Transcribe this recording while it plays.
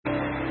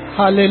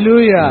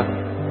Hallelujah.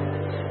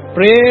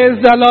 Praise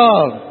the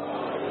Lord.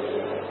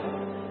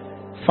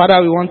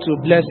 Father, we want to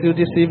bless you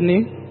this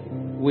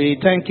evening. We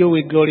thank you,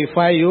 we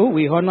glorify you,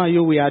 we honor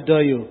you, we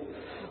adore you.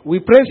 We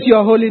praise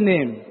your holy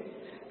name.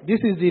 This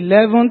is the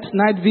 11th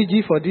night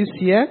vigil for this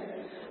year.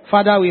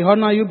 Father, we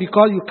honor you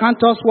because you count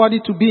us worthy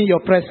to be in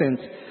your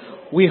presence.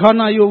 We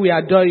honor you, we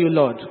adore you,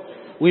 Lord.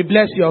 We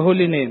bless your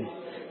holy name.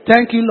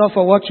 Thank you, Lord,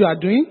 for what you are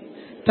doing.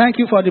 Thank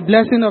you for the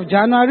blessing of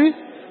January,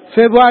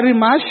 February,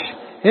 March,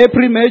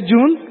 April, May,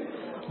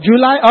 June,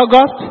 July,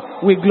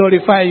 August. We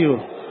glorify you.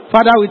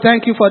 Father, we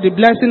thank you for the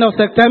blessing of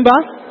September.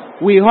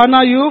 We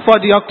honor you for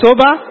the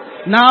October.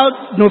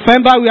 Now,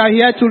 November, we are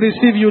here to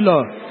receive you,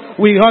 Lord.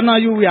 We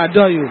honor you, we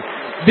adore you.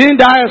 Being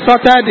thou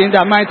exalted in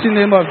the mighty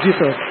name of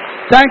Jesus.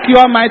 Thank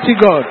you, Almighty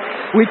God.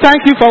 We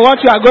thank you for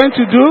what you are going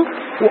to do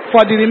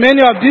for the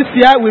remaining of this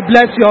year. We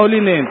bless your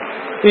holy name.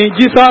 In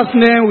Jesus'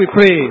 name we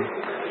pray.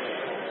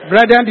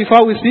 Brethren,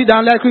 before we sit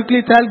down, let's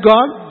quickly tell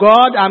God,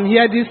 God, I'm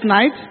here this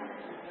night.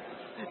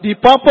 The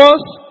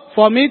purpose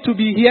for me to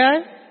be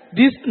here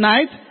this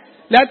night,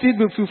 let it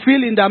be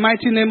fulfilled in the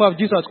mighty name of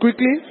Jesus.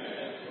 Quickly.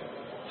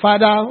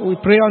 Father, we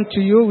pray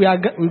unto you. We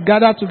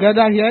gather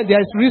together here.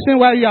 There is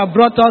reason why you have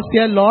brought us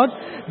here, Lord.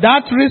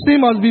 That reason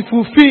must be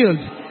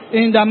fulfilled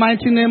in the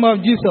mighty name of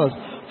Jesus.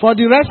 For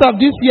the rest of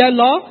this year,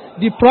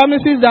 Lord, the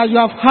promises that you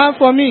have had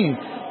for me,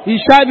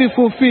 it shall be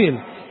fulfilled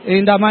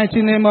in the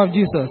mighty name of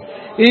Jesus.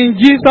 In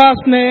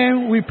Jesus'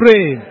 name we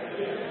pray.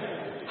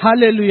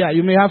 Hallelujah.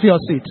 You may have your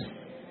seat.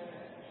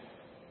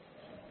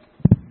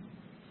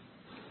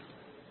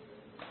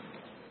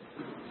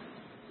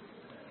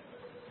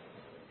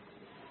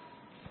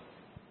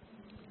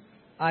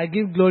 I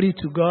give glory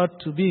to God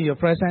to be in your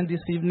presence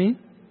this evening.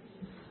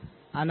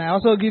 And I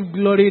also give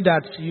glory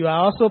that you are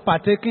also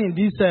partaking in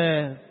this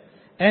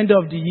end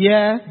of the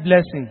year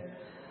blessing.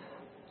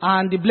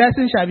 And the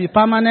blessing shall be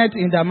permanent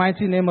in the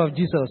mighty name of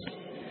Jesus.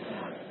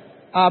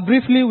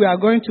 Briefly, we are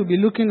going to be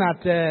looking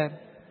at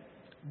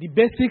the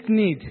basic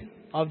need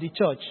of the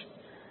church.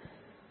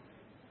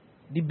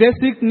 The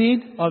basic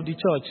need of the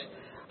church.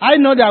 I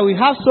know that we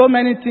have so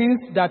many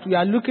things that we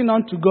are looking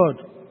on to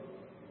God.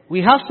 We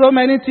have so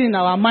many things in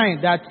our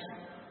mind that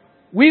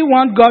we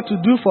want God to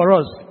do for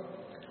us.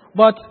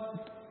 But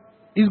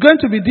it's going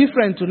to be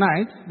different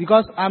tonight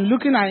because I'm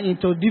looking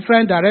into a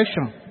different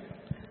direction.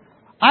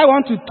 I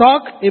want to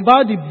talk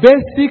about the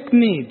basic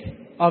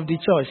need of the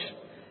church.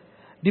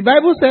 The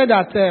Bible said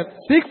that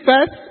seek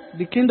first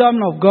the kingdom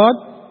of God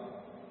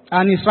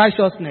and his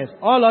righteousness.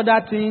 All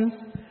other things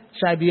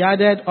shall be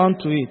added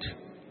unto it.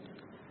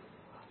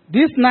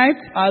 This night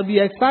I'll be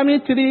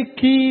examining 3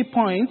 key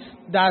points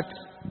that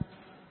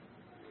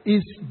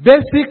is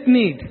basic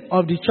need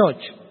of the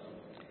church.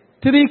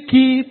 3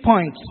 key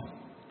points.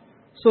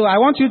 So I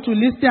want you to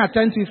listen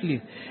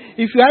attentively.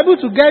 If you are able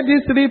to get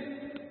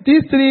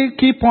these three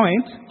key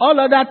points, all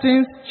other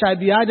things shall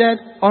be added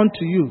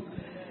unto you.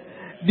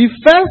 The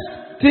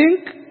first thing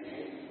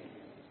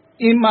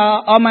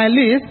on my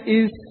list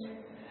is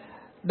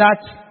that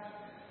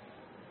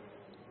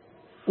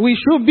we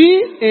should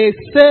be a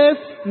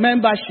safe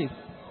membership.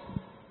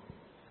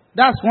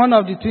 That's one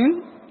of the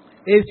things.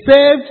 A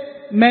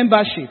saved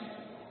membership.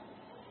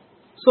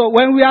 So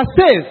when we are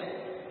saved,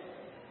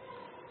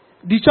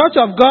 the church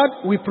of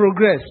God will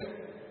progress.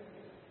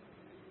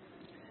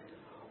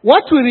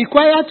 What we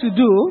require to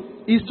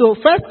do is to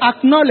first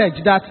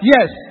acknowledge that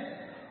yes,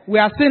 we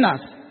are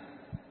sinners.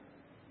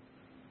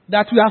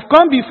 That we have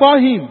come before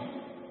him.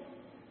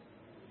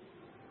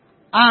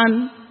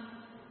 And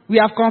we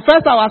have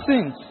confessed our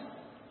sins.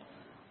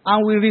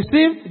 And we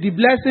receive the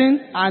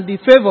blessing and the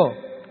favor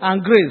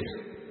and grace.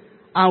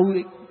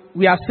 And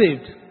we are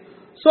saved.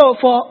 So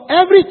for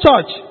every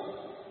church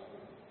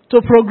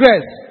to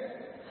progress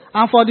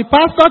and for the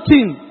pastor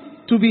team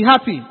to be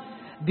happy,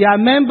 their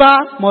member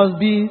must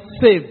be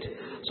saved.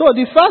 So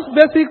the first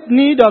basic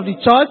need of the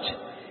church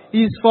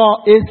is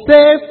for a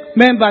safe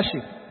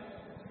membership.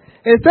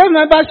 A safe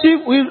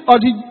membership will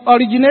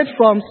originate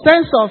from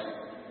sense of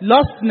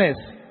lostness.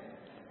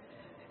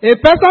 A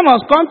person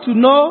must come to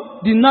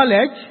know the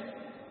knowledge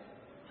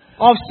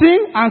of sin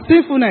and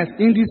sinfulness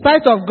in the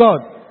sight of God,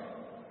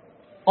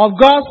 of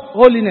God's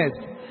holiness.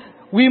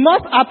 We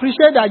must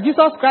appreciate that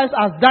Jesus Christ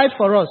has died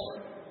for us.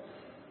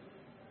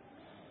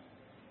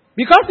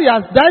 Because he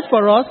has died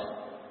for us,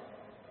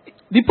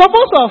 the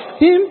purpose of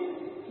him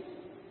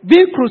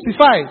being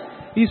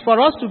crucified is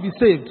for us to be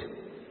saved.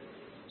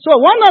 So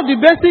one of the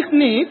basic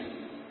needs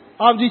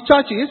of the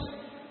churches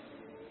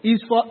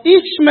is for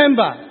each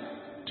member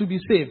to be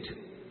saved.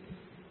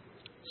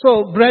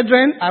 So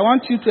brethren, I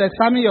want you to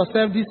examine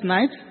yourself this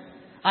night.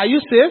 Are you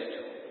saved?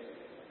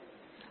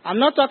 I'm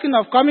not talking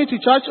of coming to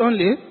church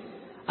only.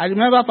 I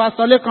remember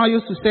Pastor Lekan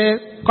used to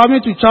say,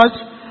 coming to church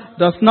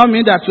does not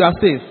mean that you are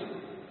saved.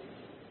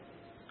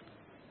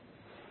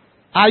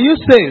 Are you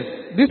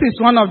saved? This is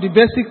one of the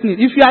basic needs.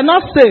 If you are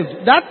not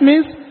saved, that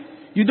means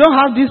you don't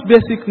have this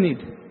basic need.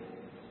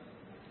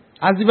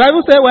 As the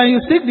Bible says, when you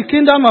seek the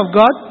kingdom of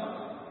God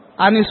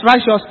and his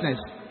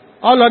righteousness,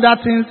 all other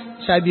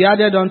things shall be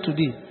added unto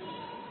thee.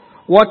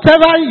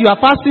 Whatever you are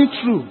passing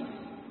through,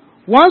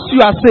 once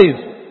you are saved,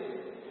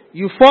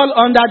 you fall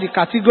under the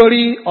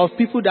category of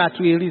people that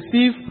will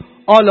receive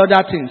all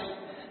other things.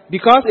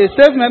 Because a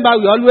saved member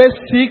will always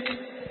seek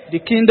the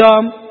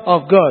kingdom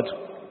of God.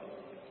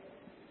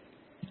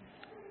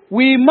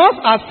 We must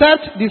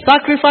accept the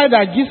sacrifice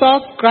that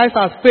Jesus Christ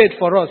has paid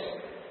for us.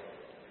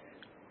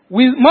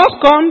 We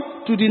must come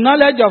to the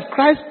knowledge of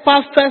Christ's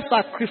perfect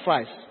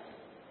sacrifice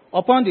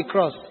upon the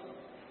cross.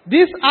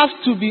 This has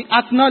to be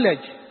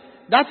acknowledged.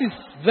 That is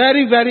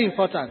very, very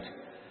important.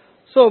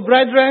 So,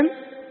 brethren,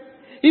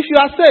 if you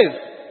are saved,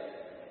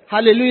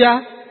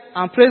 hallelujah,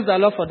 and praise the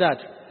Lord for that.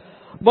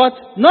 But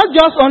not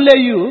just only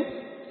you,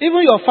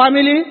 even your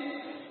family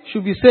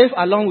should be saved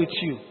along with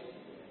you.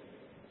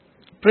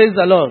 Praise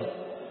the Lord.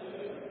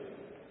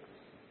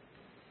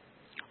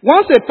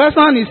 Once a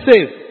person is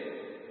saved,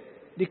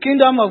 the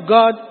kingdom of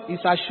God is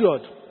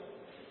assured.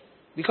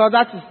 Because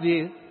that is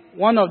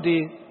one of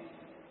the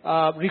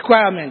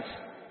requirements.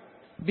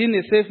 Being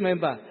a saved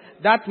member.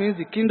 That means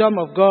the kingdom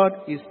of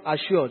God is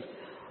assured.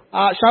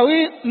 Shall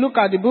we look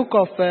at the book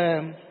of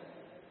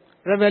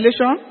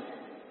Revelation,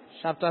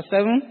 chapter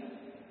 7?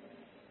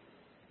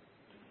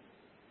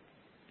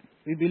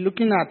 We'll be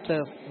looking at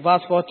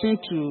verse 14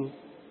 to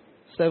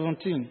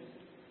 17.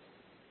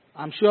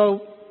 I'm sure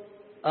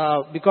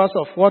because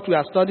of what we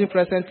are studying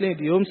presently in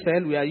the home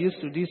cell, we are used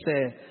to these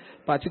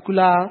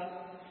particular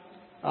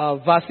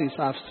verses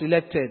I've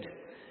selected.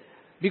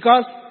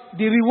 Because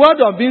the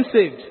reward of being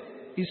saved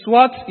is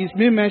what is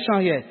being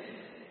mentioned here.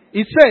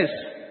 It says,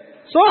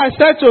 "So I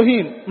said to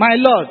him, My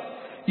Lord,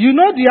 you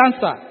know the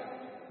answer."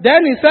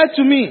 Then he said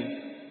to me,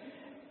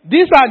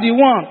 "These are the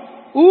ones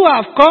who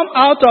have come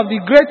out of the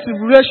great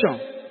tribulation.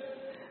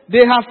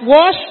 They have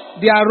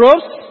washed their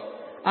robes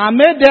and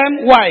made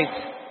them white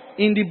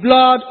in the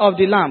blood of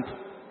the Lamb.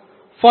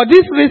 For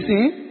this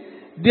reason,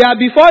 they are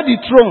before the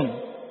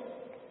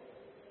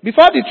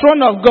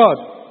throne of God,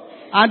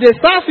 and they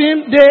serve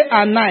him day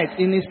and night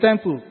in his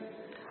temple.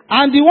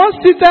 And the one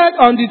seated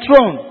on the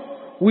throne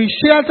will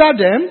shelter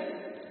them.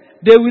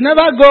 They will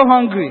never go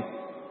hungry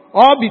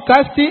or be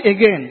thirsty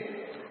again.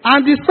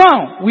 And the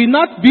sun will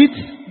not beat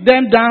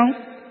them down,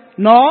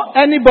 nor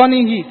any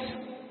burning heat.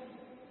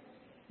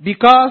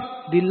 Because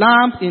the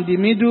Lamb in the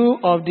middle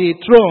of the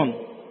throne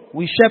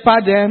will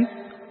shepherd them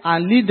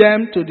and lead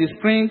them to the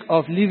spring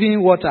of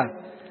living water.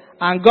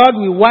 And God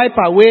will wipe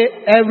away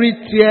every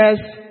tears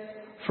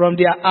from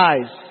their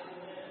eyes."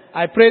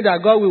 I pray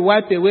that God will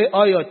wipe away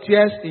all your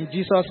tears in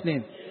Jesus'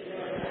 name.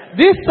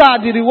 These are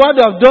the reward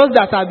of those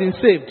that have been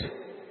saved.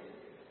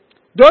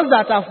 Those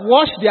that have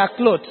washed their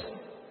clothes.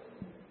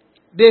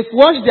 They've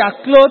washed their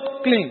clothes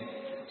clean.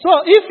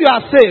 So if you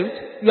are saved,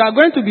 you are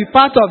going to be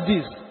part of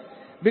this.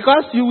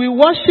 Because you will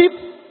worship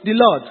the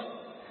Lord.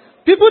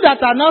 People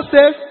that are not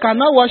saved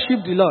cannot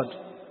worship the Lord.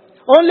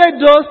 Only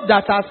those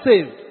that are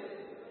saved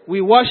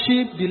will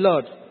worship the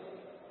Lord.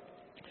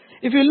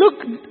 If you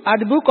look at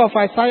the book of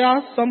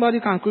Isaiah, somebody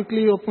can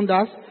quickly open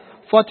that.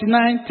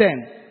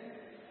 49:10.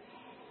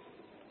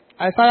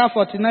 Isaiah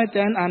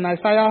 49:10 and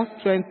Isaiah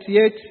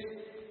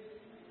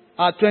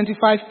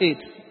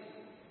 25:8.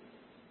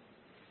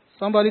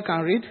 Somebody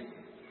can read.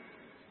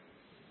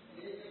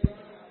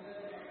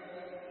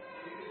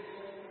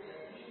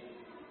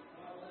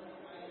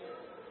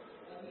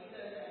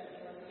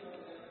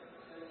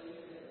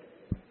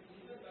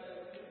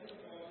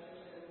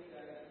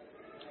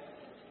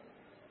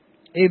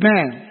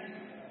 Amen.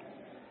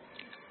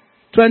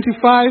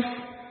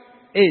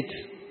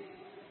 25:8.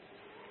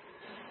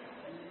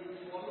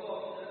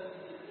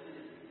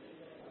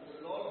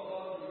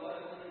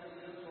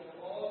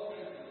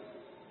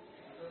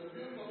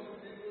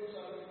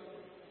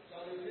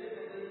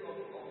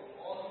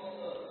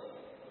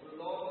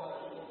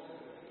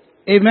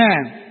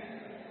 Amen.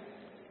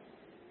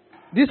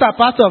 These are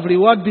part of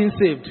reward being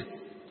saved.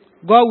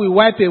 God will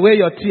wipe away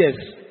your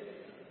tears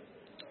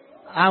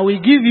and will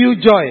give you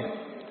joy.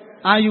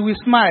 And you will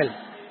smile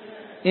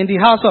in the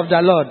house of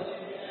the Lord.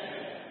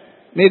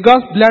 May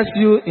God bless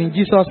you in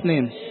Jesus'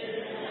 name.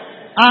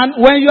 And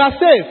when you are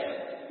saved,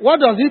 what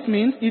does it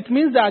mean? It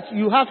means that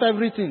you have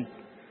everything.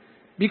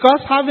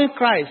 Because having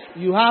Christ,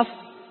 you have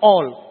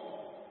all.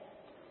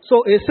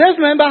 So a saved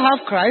member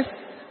has Christ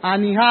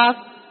and he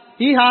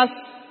has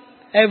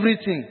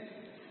everything.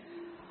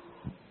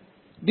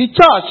 The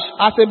church,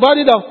 as a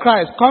body of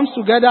Christ, comes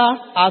together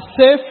as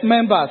saved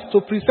members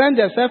to present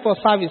themselves for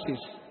services.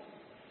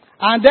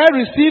 And they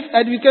receive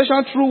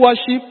education through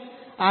worship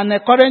and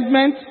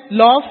encouragement,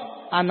 love,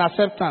 and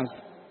acceptance.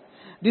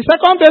 The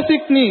second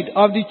basic need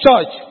of the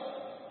church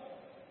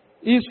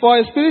is for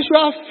a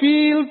spiritual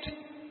filled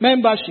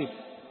membership.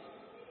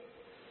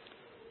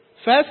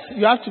 First,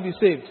 you have to be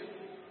saved.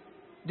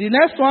 The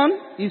next one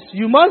is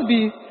you must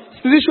be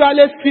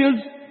spiritually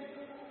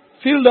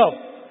filled up,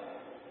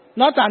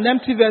 not an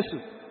empty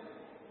vessel.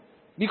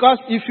 Because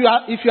if you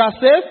are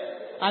saved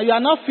and you are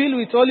not filled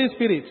with Holy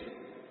Spirit,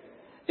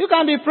 you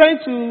can be praying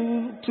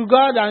to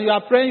God and you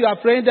are praying,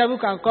 devil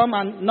can come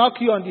and knock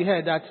you on the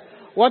head that,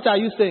 what are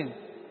you saying?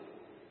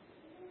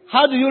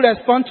 How do you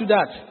respond to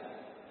that?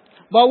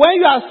 But when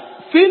you are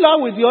filled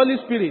up with the Holy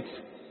Spirit,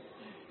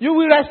 you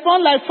will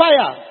respond like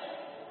fire.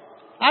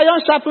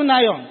 Iron sharpen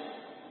iron.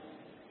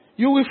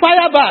 You will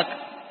fire back.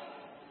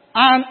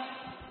 And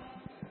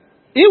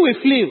he will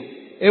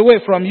flee away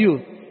from you.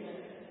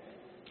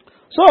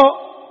 So,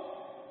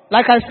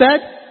 like I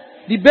said,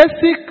 the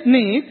basic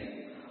need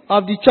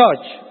of the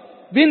church,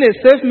 being a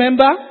safe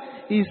member,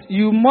 is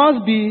you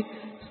must be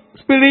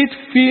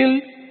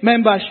Spirit-filled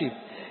membership.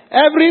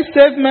 Every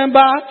safe member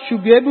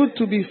should be able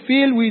to be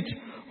filled with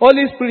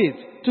Holy Spirit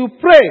to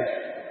pray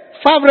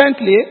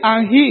fervently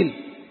and heal,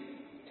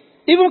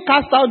 even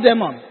cast out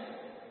demons.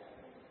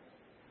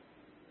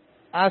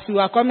 As we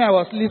were coming, I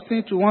was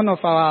listening to one of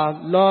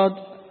our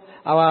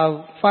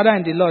Father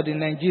in the Lord in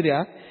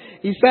Nigeria.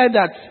 He said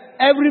that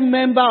every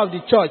member of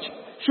the church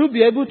should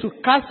be able to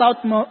cast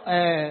out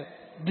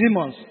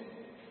demons.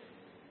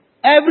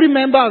 Every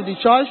member of the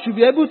church should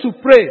be able to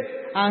pray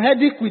and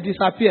headache will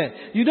disappear.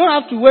 You don't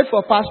have to wait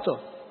for pastor.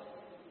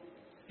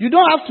 You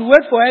don't have to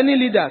wait for any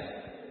leaders.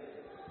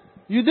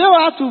 You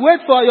don't have to wait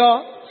for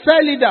your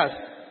cell leaders.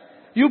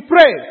 You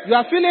pray. You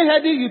are feeling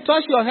headache, you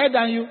touch your head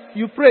and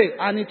you pray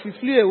and it will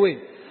flee away.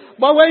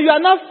 But when you are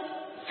not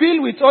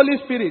filled with Holy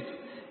Spirit,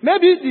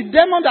 maybe the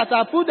demon that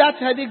have put that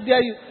headache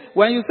there,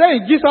 when you say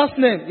in Jesus'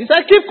 name, you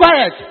say keep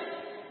quiet.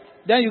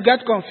 Then you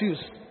get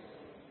confused.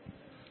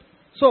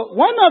 So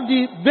one of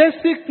the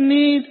basic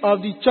needs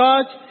of the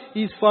church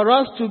is for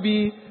us to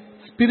be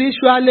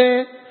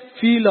spiritually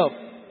filled up.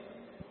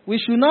 We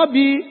should not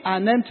be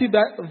an empty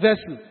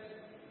vessel.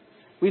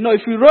 We know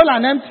if we roll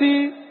an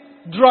empty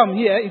drum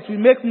here, it will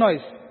make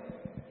noise.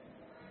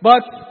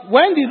 But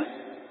when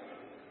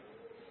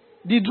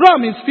the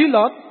drum is filled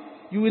up,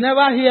 you will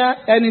never hear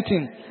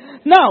anything.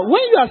 Now,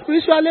 when you are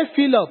spiritually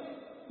filled up,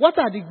 what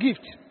are the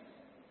gifts?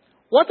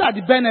 What are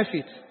the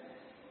benefits?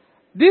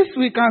 This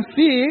we can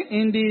see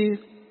in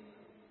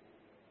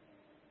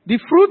the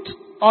fruit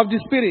of the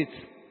Spirit,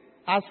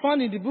 as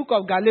found in the book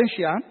of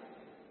Galatians.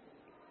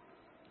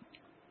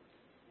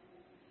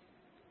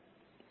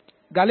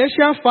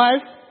 Galatians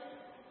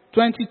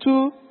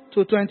 5:22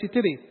 to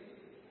 23.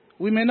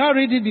 We may not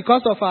read it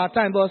because of our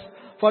time, but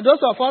for those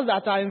of us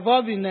that are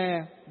involved in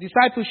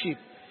discipleship,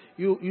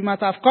 you might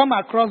have come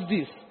across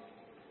this.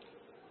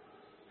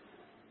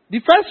 The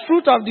first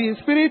fruit of the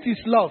Spirit is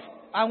love.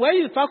 And when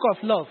you talk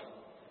of love,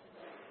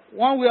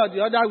 one way or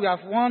the other, we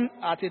have one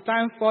at a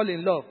time fall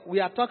in love.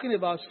 We are talking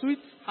about sweet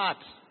heart.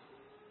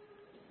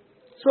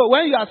 So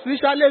when you are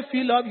spiritually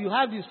filled up, you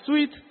have the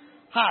sweet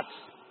heart.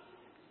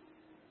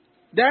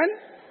 Then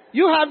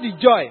you have the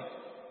joy.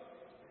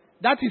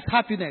 That is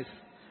happiness.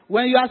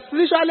 When you are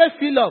spiritually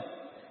filled up,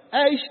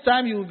 each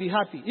time you will be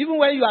happy. Even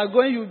when you are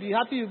going, you will be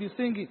happy, you will be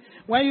singing.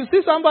 When you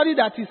see somebody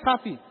that is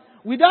happy,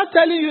 without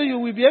telling you, you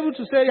will be able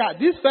to say, yeah,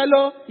 this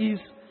fellow is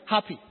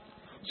happy.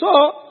 So,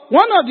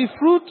 one of the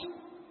fruit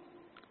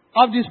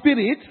of the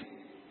Spirit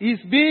is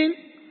being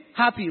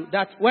happy,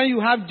 that when you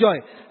have joy.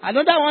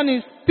 Another one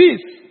is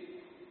peace.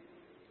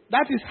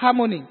 That is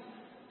harmony.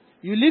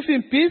 You live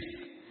in peace.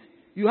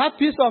 You have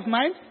peace of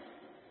mind.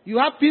 You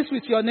have peace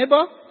with your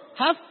neighbor.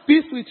 Have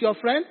peace with your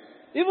friend.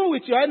 Even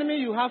with your enemy,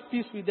 you have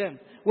peace with them.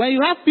 When you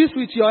have peace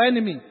with your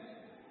enemy,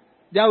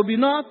 there will be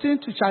nothing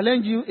to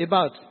challenge you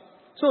about.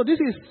 So this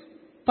is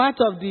part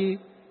of the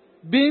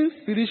being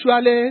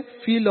spiritually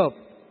filled up.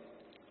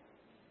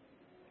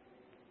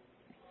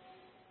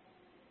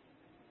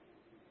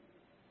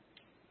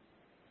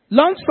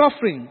 Long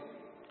suffering,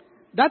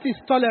 that is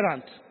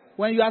tolerant.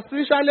 When you are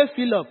spiritually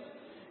filled up,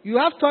 you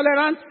have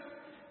tolerance,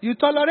 you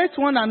tolerate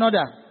one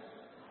another.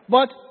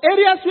 But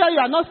areas where you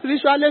are not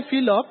spiritually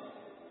filled up,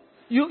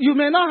 you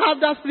may not have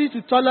that spirit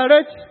to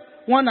tolerate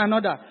one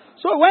another.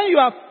 So when you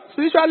are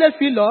spiritually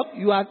filled up,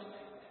 you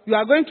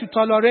are going to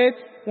tolerate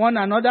one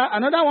another.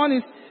 Another one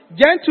is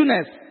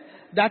gentleness.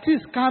 That is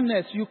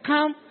calmness. You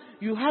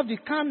have the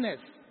calmness.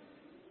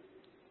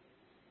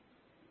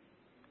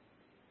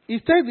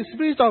 It takes the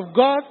Spirit of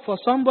God for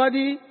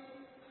somebody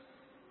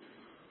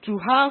to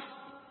have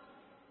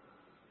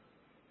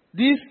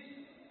this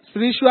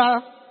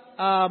spiritual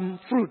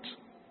fruit.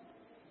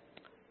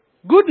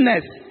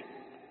 Goodness,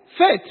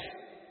 faith,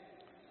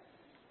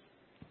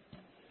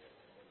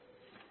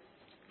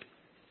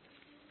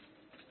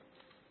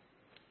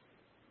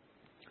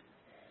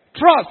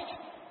 trust.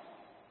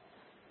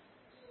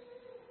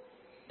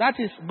 That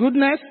is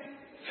goodness,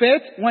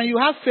 faith. When you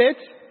have faith,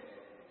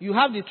 you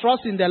have the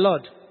trust in the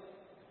Lord.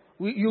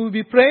 You will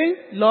be praying,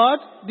 Lord,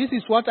 this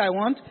is what I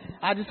want.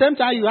 At the same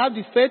time, you have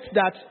the faith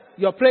that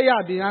your prayer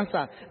will be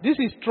answered. This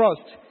is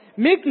trust.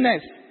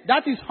 Meekness,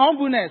 that is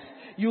humbleness.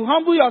 You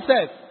humble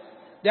yourself.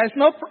 There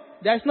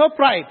is no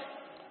pride.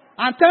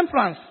 And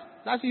temperance,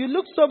 that you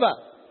look sober.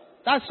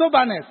 That's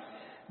soberness.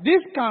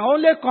 This can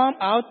only come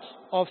out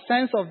of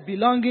sense of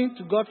belonging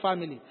to God's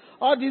family.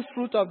 All these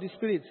fruit of the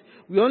Spirit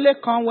will only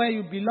come when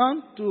you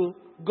belong to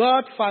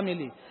God's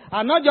family.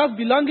 And not just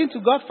belonging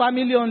to God's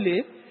family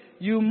only,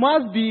 you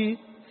must be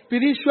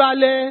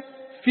spiritually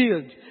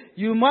filled.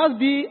 You must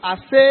be a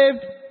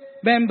saved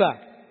member.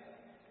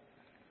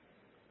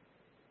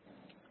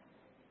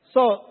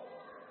 So,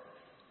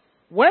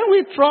 When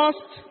we trust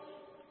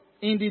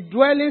in the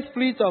dwelling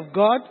Spirit of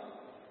God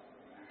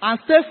and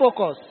stay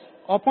focused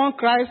upon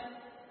Christ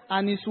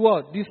and His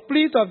Word, the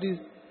fruit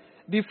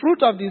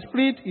of the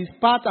Spirit is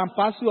part and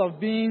parcel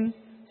of being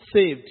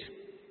saved.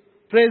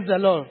 Praise the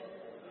Lord.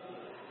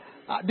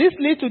 This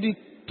leads to the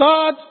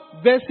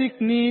third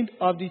basic need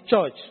of the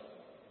church.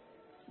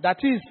 That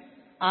is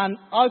an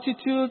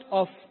altitude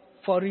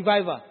for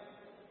revival.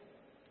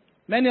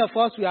 Many of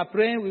us, we are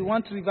praying, we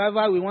want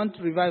revival, we want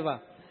revival.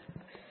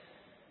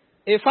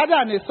 A father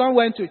and a son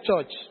went to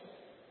church.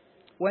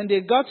 When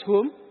they got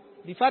home,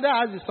 the father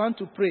asked the son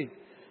to pray.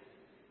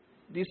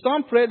 The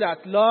son prayed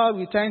that, Lord,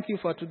 we thank you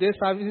for today's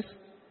service.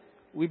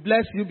 We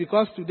bless you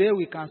because today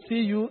we can see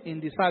you in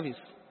the service.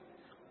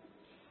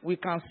 We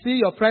can see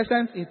your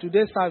presence in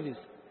today's service.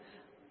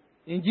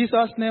 In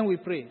Jesus' name we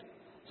pray.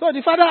 So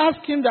the father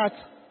asked him that,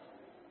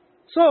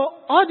 so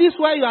all this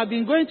while you have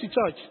been going to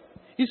church,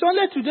 it's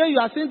only today you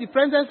are seeing the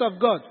presence of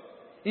God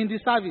in the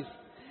service.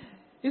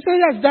 He said,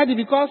 yes, Daddy,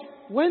 because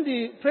when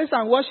the praise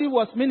and worship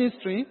was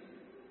ministering,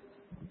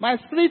 my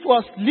spirit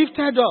was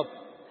lifted up.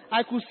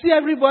 I could see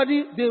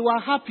everybody, they were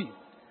happy.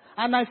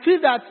 And I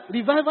feel that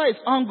revival is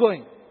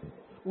ongoing.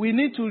 We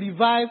need to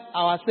revive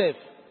ourselves.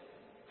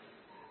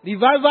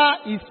 Revival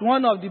is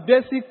one of the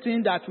basic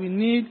things that we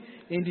need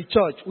in the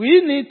church.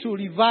 We need to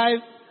revive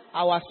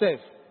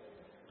ourselves.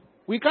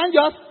 We can't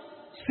just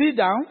sit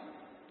down,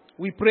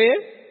 we pray,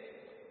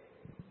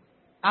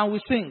 and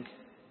we sing.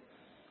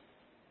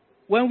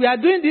 When we are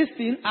doing this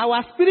thing,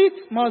 our spirit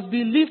must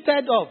be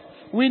lifted up.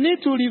 We need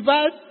to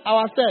revive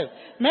ourselves.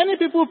 Many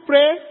people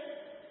pray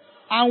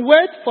and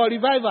wait for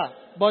revival,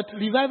 but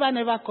revival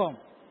never comes.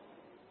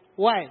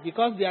 Why?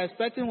 Because they are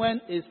expecting when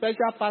a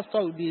special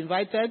pastor will be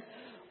invited,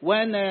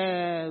 when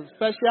a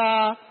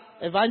special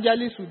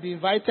evangelist will be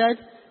invited.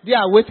 They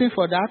are waiting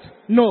for that.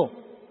 No.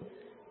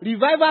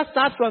 Revival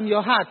starts from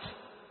your heart.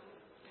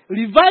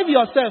 Revive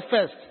yourself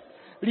first.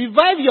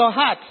 Revive your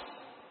heart.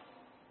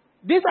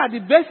 These are the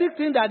basic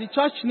things that the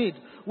church needs.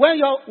 When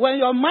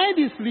your mind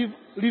is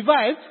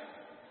revived,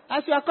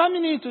 as you are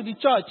coming into the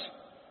church,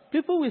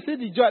 people will see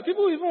the joy.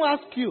 People will even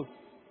ask you,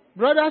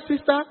 brother,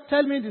 sister,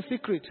 tell me the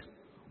secret.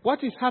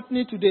 What is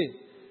happening today?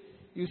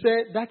 You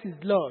say, that is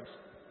Lord.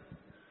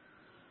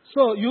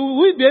 So you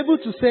will be able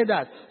to say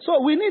that.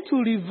 So we need to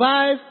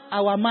revive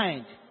our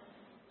mind.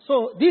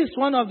 So this is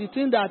one of the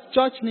things that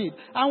church needs.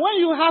 And when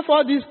you have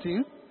all these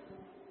things,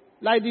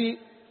 like the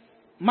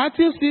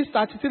Matthew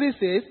 6:33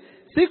 says,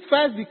 seek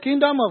first the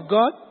kingdom of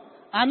God,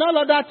 and all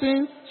other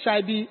things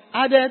shall be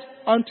added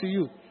unto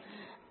you.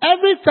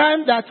 Every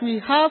time that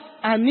we have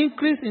an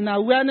increase in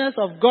awareness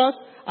of God's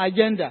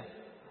agenda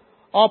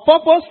or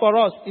purpose for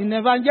us in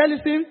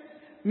evangelism,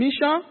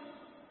 mission,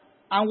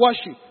 and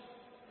worship,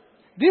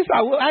 this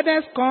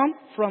awareness comes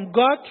from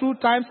God through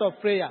times of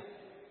prayer.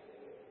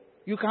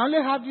 You can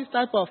only have this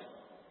type of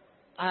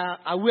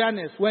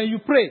awareness when you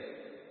pray.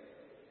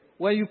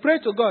 When you pray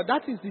to God,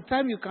 that is the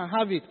time you can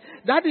have it.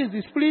 That is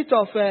the spirit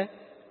of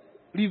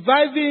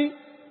reviving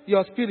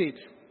your spirit.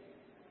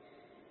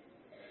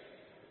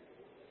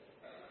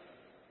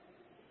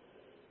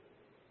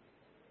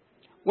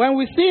 When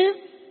we see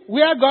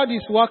where God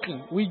is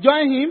working, we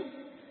join Him.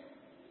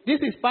 This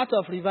is part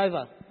of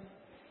revival.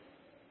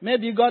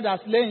 Maybe God has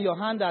laid in your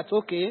hand that,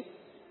 okay,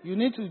 you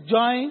need to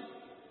join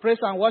praise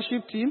and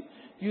worship team.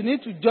 You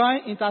need to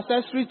join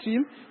intercessory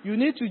team. You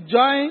need to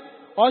join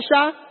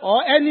usher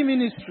or any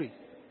ministry.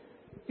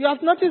 You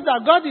have noticed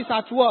that God is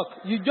at work.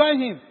 You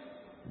join Him.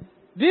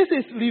 This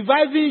is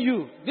reviving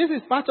you. This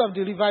is part of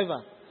the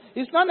revival.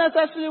 It's not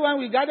necessarily when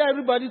we gather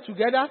everybody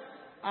together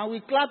and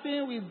we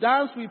clapping, we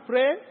dance, we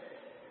pray.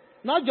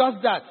 Not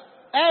just that.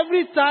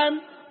 Every time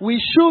we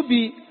should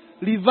be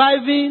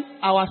reviving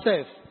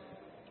ourselves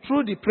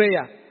through the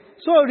prayer.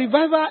 So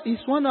revival is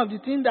one of the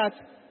things that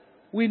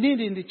we need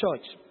in the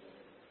church.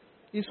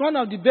 It's one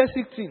of the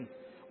basic things.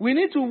 We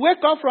need to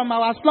wake up from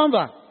our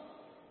slumber.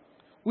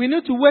 We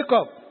need to wake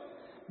up.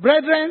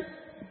 Brethren,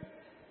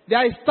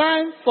 there is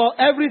time for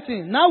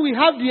everything. Now we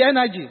have the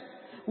energy.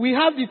 We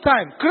have the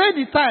time.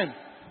 Create the time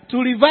to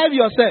revive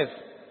yourself.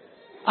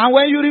 And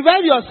when you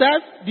revive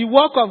yourself, the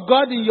work of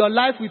God in your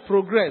life will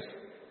progress.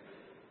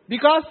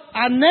 Because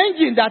an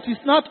engine that is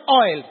not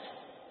oiled,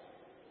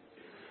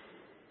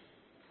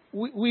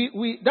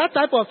 that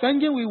type of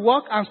engine will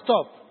work and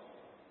stop.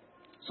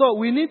 So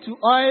we need to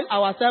oil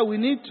ourselves. We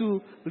need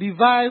to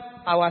revive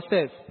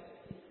ourselves.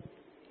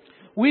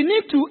 We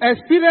need to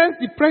experience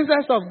the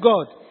presence of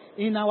God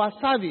in our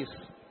service.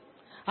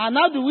 And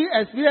how do we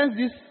experience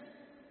this?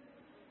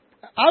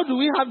 How do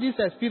we have this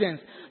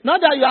experience?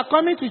 Not that you are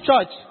coming to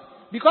church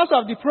because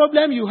of the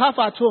problem you have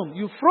at home.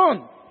 You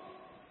frown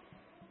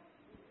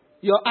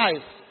your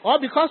eyes. Or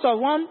because of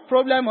one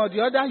problem or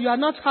the other, you are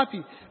not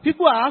happy.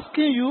 People are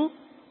asking you,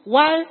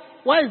 why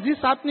is this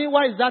happening?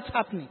 Why is that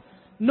happening?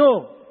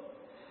 No.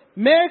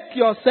 Make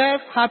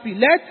yourself happy.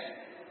 Let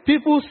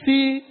people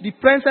see the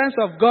presence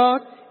of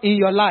God in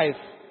your life.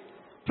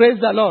 Praise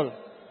the Lord.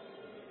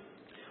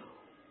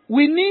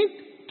 We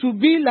need to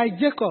be like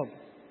Jacob.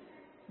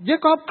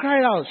 Jacob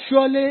cried out,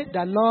 surely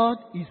the Lord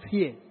is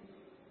here.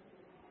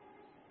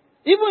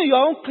 Even in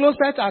your own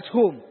closet at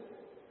home,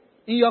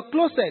 in your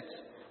closet,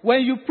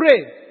 when you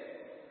pray,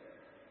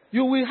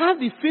 you will have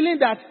the feeling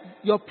that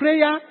your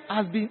prayer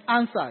has been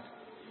answered.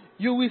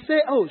 You will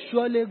say, oh,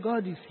 surely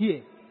God is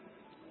here.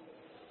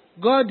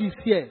 God is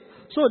here.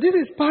 So this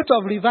is part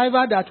of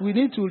revival, that we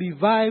need to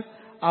revive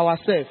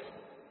ourselves.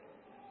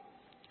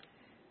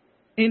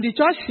 In the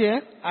church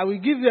here, I will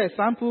give you an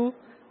example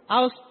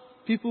how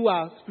people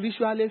are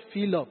spiritually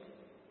filled up.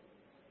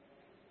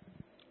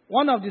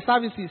 One of the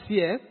services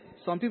here,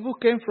 some people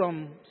came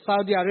from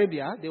Saudi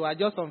Arabia. They were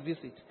just on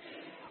visit.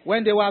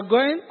 When they were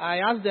going, I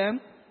asked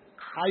them,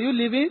 are you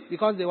leaving?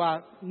 Because they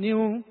were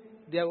new.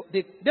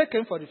 They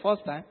came for the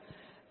first time.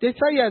 They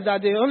said yes,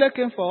 that they only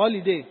came for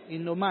holiday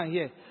in Oman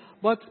here.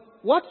 But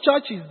what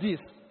church is this?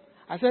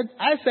 I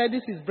said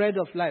this is bread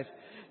of life.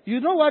 You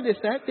know what they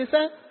said? They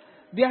said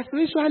they are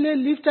spiritually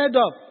lifted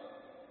up.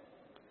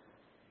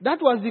 That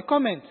was the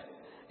comment.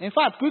 In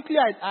fact, quickly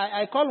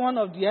I called one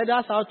of the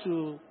elders out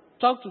to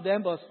talk to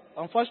them, but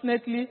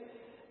unfortunately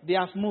they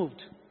have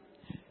moved.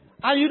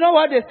 And you know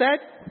what they said?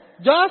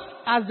 Just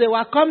as they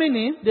were coming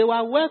in, they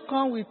were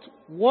welcomed with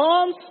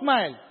warm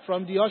smile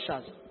from the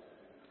ushers.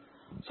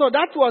 So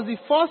that was the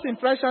first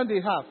impression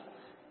they have.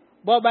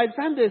 But by the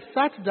time they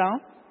sat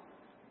down,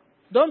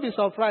 don't be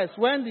surprised.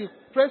 When the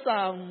praise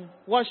and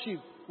worship,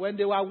 when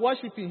they were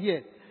worshiping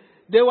here,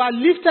 they were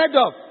lifted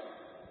up.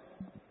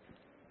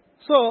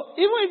 So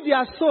even if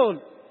their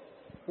soul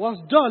was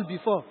dull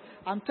before,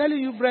 I'm telling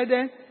you,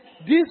 brethren,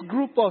 this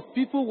group of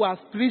people were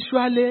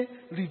spiritually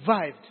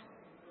revived.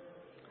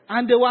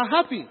 And they were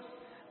happy.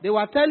 They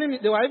were telling me,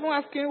 they were even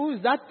asking, who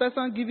is that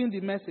person giving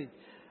the message?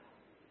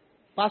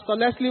 Pastor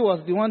Leslie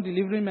was the one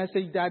delivering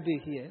message that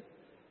day here.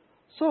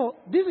 So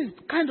this is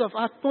the kind of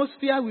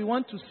atmosphere we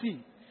want to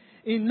see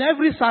in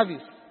every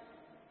service.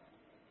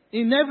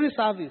 In every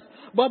service.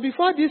 But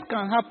before this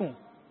can happen,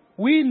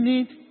 we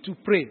need to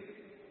pray.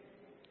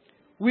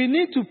 We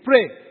need to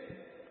pray.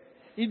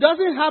 It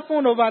doesn't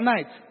happen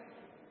overnight.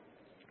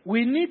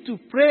 We need to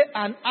pray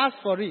and ask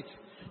for it.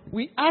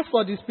 We ask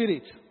for the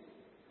Spirit.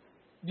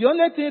 The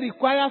only thing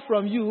required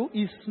from you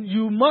is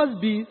you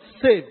must be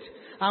saved.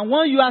 And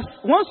once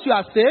you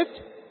are saved,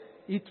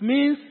 it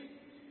means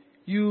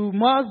you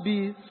must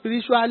be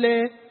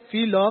spiritually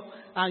filled up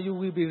and you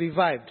will be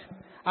revived.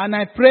 And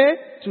I pray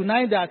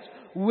tonight that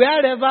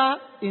wherever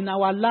in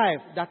our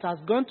life that has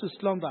gone to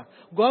slumber,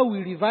 God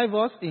will revive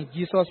us in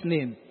Jesus'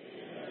 name.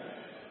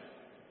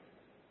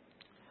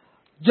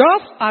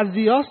 Just as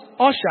the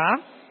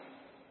usher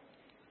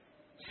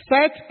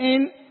set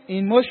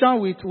in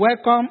motion with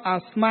welcome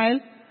and smile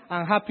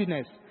and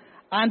happiness,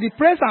 and the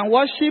praise and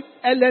worship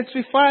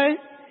electrify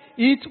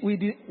it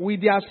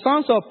with their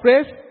songs of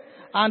praise,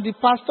 and the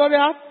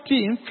pastoral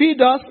team feed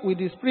us with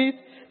the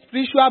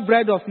spiritual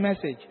bread of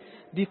message,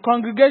 the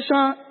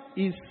congregation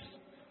is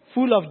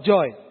full of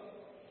joy.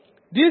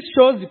 This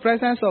shows the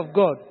presence of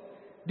God.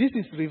 This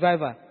is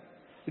revival.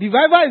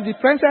 Revival is the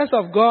presence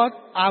of God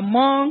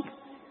among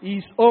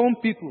His own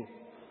people.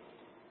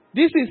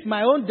 This is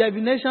my own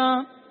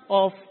definition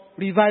of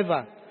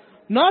revival.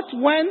 Not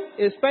when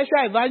a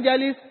special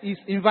evangelist is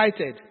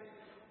invited,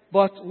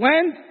 but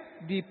when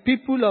the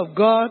people of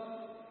God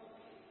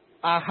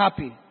are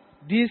happy.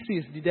 This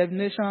is the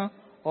definition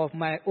of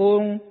my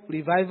own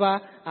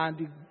revival, and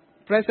the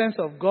presence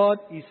of God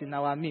is in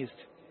our midst.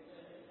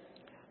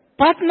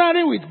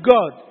 Partnering with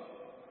God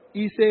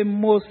is a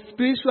most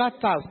spiritual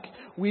task.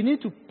 We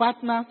need to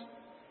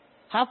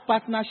have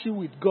partnership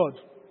with God.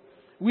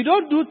 We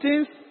don't do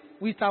things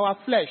with our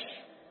flesh.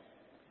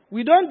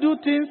 We don't do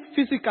things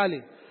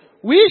physically.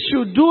 We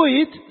should do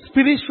it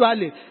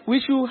spiritually. We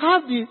should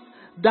have the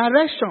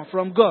direction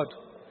from God.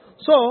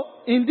 So,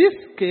 in this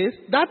case,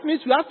 that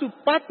means you have to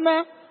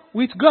partner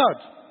with God.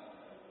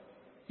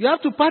 You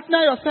have to partner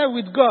yourself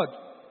with God.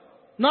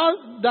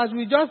 Not that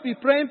we just be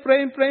praying.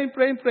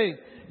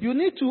 You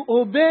need to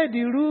obey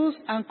the rules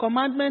and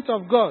commandments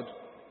of God.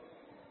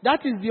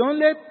 That is the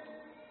only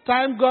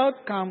time God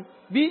can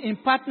be in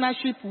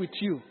partnership with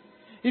you.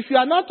 If you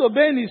are not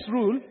obeying His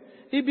rule,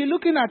 He'll be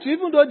looking at you,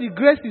 even though the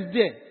grace is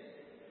there.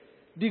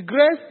 The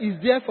grace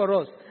is there for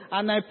us.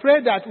 And I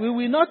pray that we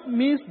will not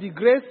miss the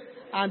grace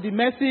and the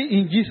mercy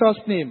in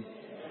Jesus' name.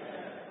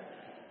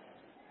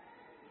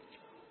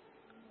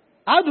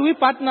 How do we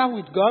partner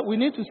with God? We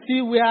need to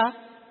see where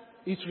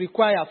it's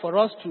required for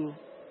us to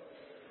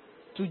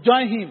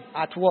join Him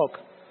at work.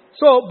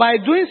 So by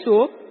doing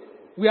so,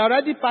 we are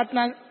already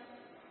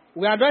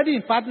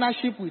in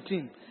partnership with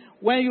Him.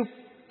 When you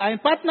are in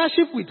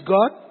partnership with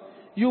God,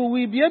 you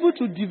will be able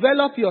to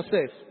develop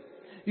yourself.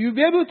 You'll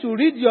be able to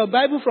read your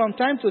Bible from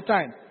time to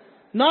time.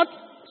 Not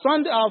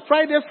Sunday or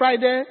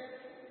Friday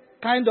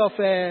kind of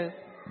a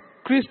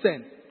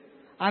Christian.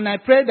 And I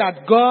pray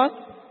that God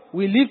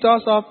will lift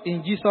us up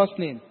in Jesus'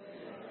 name.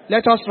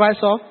 Let us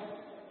rise up.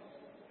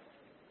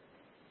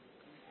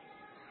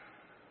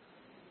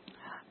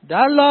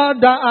 The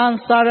Lord that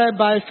answered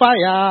by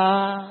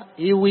fire,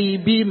 He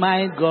will be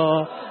my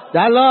God.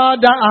 The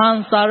Lord that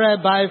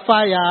answered by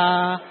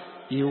fire,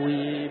 He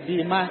will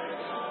be my...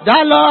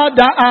 The Lord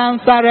that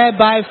answered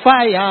by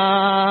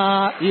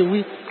fire, He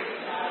will.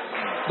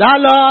 The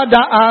Lord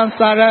that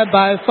answered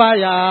by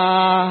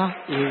fire,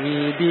 He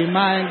will be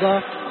my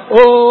God.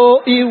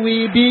 Oh, He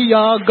will be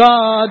your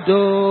God.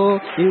 Oh,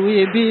 He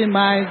will be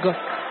my God.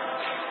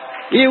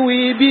 He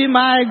will be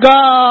my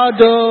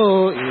God.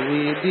 Oh, He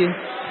will be.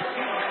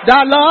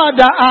 The Lord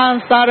that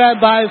answered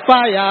by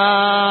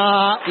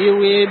fire, He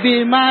will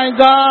be my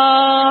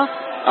God.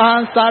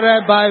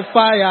 Answered by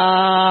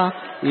fire,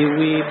 He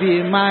will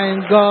be my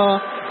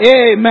God.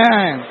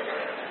 Amen.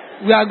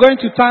 We are going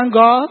to thank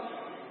God.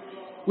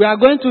 We are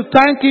going to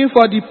thank Him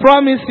for the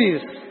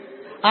promises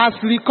as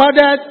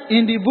recorded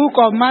in the book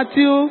of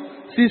Matthew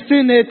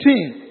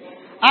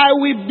 16:18. I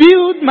will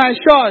build my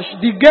church,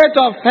 the gate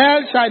of hell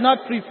shall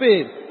not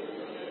prevail.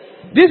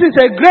 This is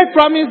a great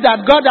promise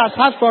that God has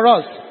had for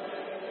us.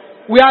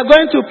 We are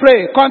going to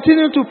pray,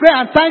 continue to pray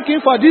and thank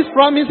Him for these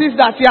promises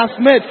that He has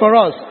made for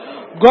us.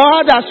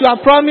 God, as you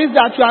have promised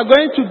that you are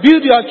going to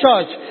build your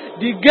church,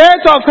 the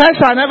gate of hell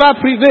shall never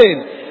prevail.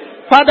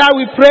 Father,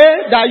 we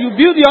pray that you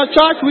build your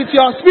church with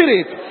your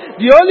Spirit.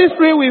 The Holy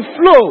Spirit will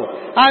flow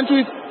and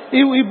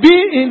it will be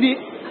in the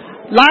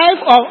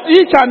life of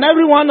each and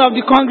every one of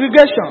the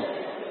congregation.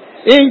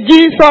 In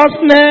Jesus'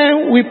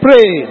 name we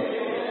pray.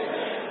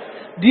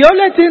 The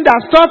only thing that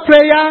stops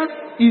prayer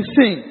is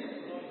sin.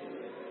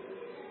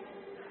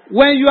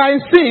 When you are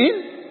in sin,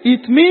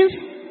 it means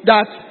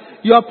that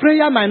your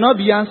prayer might not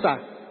be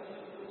answered.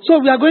 So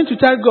we are going to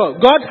tell God,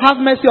 God, have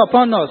mercy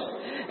upon us.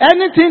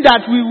 Anything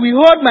that will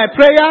withhold my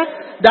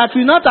prayer, that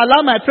will not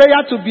allow my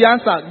prayer to be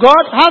answered,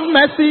 God, have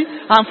mercy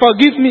and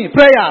forgive me.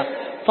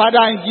 Prayer.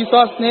 Father, in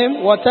Jesus'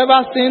 name,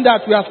 whatever sin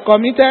that we have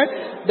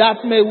committed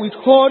that may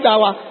withhold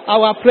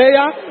our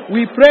prayer,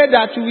 we pray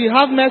that you will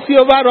have mercy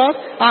over us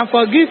and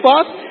forgive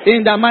us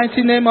in the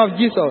mighty name of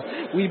Jesus.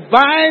 We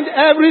bind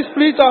every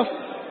spirit of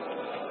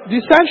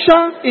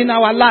deception in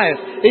our life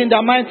in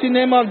the mighty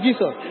name of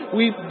Jesus.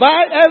 We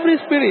bind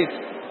every spirit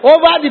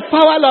over the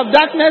power of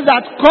darkness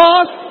that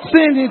caused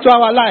sin into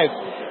our life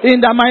in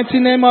the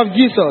mighty name of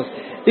Jesus.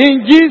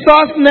 In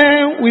Jesus'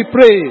 name we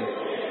pray.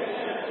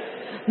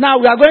 Now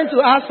we are going to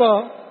ask for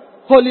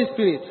Holy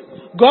Spirit.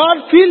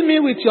 God, fill me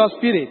with your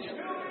Spirit.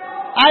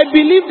 I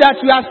believe that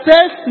you are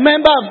saved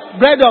member of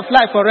Bread of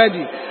Life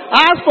already.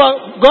 Ask for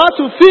God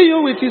to fill you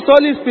with His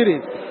Holy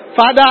Spirit.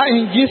 Father,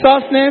 in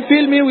Jesus' name,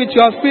 fill me with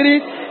your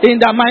Spirit in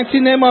the mighty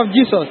name of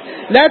Jesus.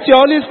 Let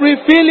your Holy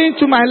Spirit fill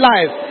into my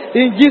life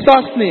in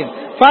Jesus' name.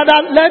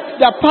 Father, let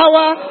the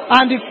power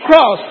and the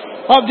cross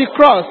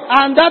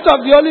and that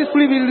of the Holy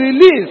Spirit be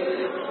released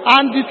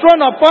and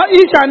dethroned upon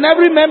each and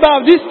every member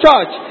of this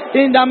church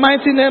in the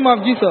mighty name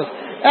of Jesus.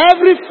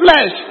 Every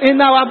flesh in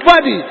our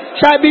body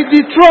shall be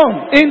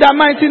dethroned in the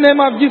mighty name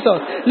of Jesus.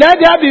 Let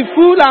there be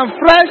full and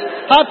fresh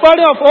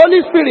outpouring of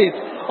Holy Spirit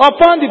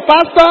upon the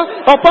pastor,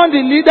 upon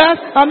the leaders,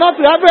 and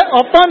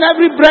upon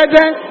every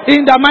brethren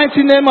in the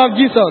mighty name of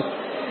Jesus.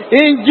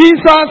 In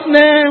Jesus'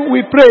 name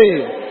we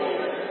pray.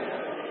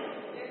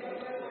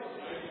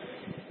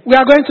 We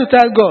are going to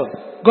tell God,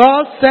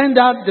 God, send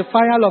out the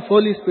fire of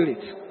Holy Spirit.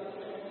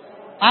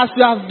 As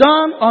we have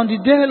done on the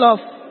day of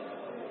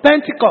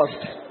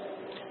Pentecost,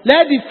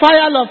 let the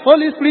fire of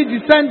Holy Spirit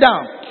descend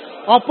down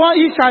upon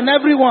each and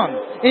every one.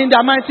 In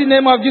the mighty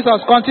name of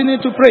Jesus,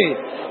 continue to pray.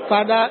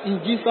 Father,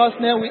 in Jesus'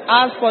 name we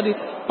ask for the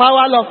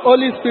power of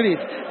Holy Spirit.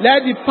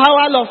 Let the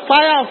power of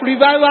fire of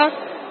revival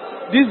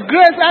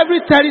disgrace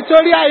every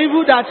territorial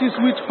evil that is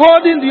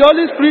withholding the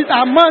Holy Spirit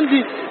among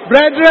the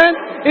brethren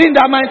in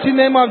the mighty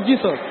name of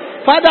Jesus.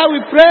 Father, we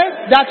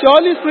pray that your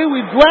Holy Spirit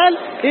will dwell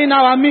in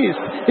our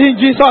midst in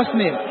Jesus'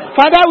 name.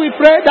 Father, we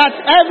pray that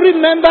every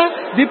member,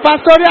 the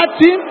pastoral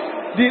team,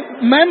 the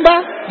member,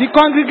 the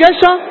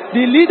congregation,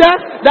 the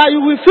leaders, that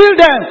you will fill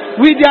them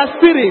with their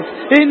spirit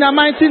in the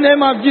mighty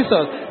name of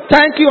Jesus.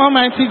 Thank you,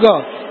 Almighty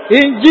God.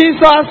 In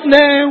Jesus'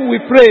 name we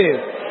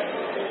pray.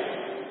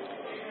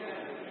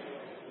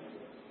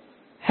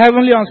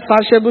 Heavenly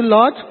unsearchable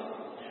Lord,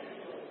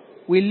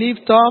 we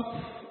lift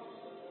up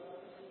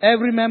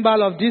every member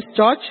of this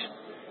church.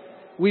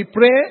 We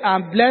pray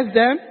and bless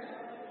them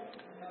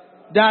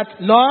that,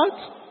 Lord,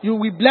 you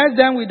will bless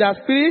them with the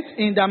Spirit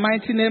in the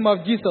mighty name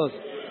of Jesus.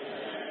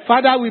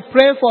 Father, we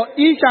pray for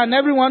each and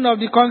every one of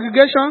the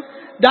congregation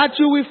that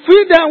you will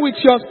fill them with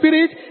your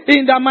Spirit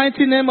in the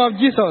mighty name of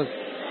Jesus.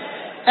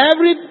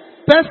 Every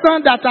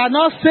person that are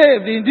not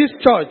saved in this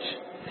church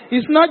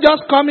is not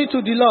just coming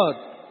to the Lord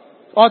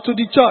or to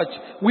the church.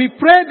 We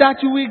pray that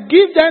you will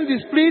give them the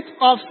spirit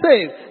of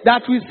save,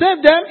 that will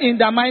save them in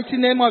the mighty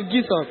name of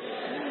Jesus.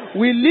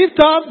 We lift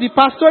up the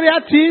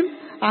pastoral team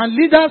and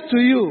leaders to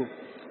you.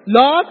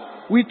 Lord,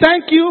 we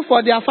thank you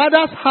for their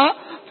father's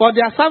heart, for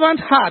their servant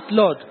heart,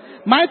 Lord.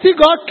 Mighty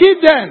God, keep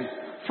them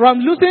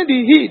from losing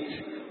the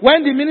heat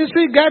when the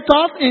ministry gets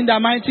off in the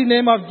mighty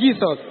name of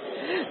Jesus.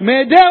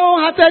 May they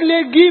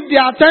wholeheartedly give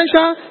their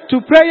attention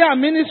to prayer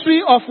and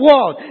ministry of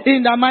word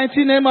in the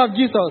mighty name of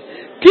Jesus.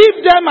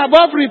 Keep them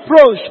above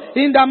reproach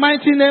in the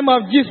mighty name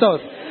of Jesus.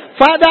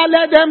 Father,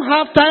 let them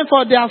have time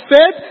for their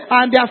faith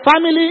and their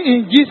family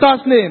in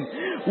Jesus' name.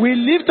 We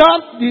lift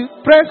up the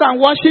praise and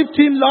worship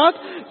team, Lord.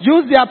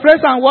 Use their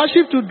praise and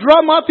worship to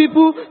draw more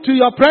people to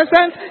your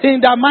presence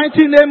in the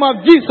mighty name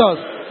of Jesus.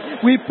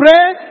 We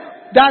pray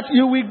that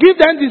you will give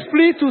them the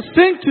spirit to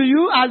sing to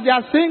you as they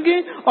are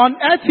singing on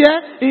earth here.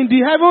 In the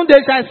heaven they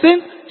shall sing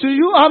to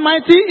you,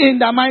 Almighty, in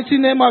the mighty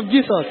name of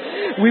Jesus.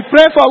 We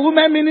pray for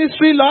women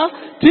ministry,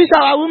 Lord. Teach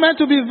our women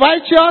to be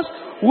virtuous,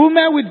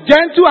 women with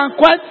gentle and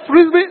quiet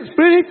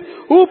spirit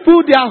who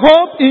put their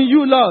hope in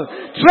you, Lord.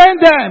 Train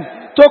them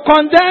to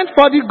contend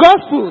for the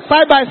gospel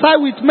side by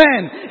side with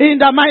men in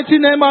the mighty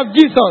name of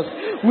Jesus.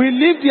 We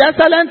leave the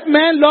excellent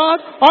men, Lord,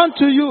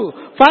 unto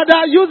you.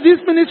 Father, use this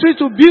ministry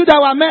to build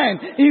our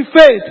men in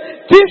faith.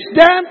 Teach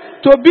them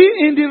to be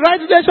in the right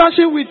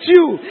relationship with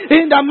you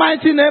in the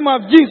mighty name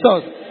of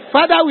Jesus.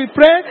 Father, we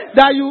pray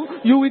that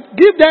you will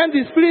give them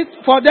the spirit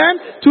for them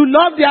to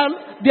love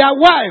their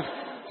wife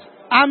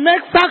and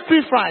make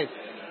sacrifice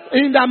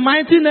in the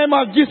mighty name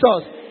of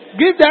Jesus.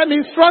 Give them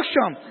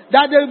instruction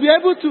that they will be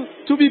able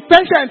to be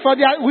patient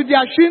with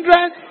their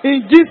children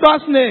in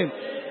Jesus' name.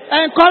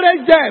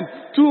 Encourage them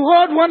to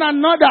hold one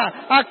another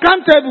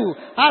accountable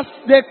as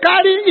they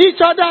carry each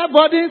other's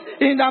burdens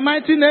in the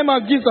mighty name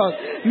of Jesus.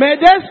 May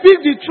they speak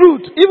the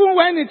truth even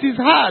when it is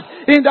hard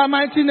in the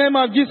mighty name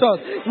of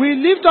Jesus. We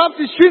lift up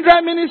the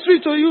children ministry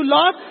to you,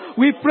 Lord.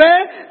 We pray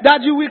that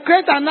you will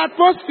create an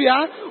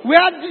atmosphere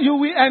where you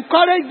will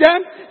encourage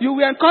them, you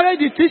will encourage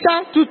the teacher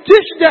to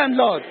teach them,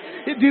 Lord,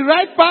 the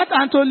right path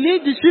and to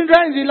lead the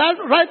children in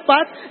the right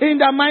path in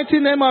the mighty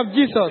name of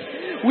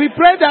Jesus. We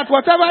pray that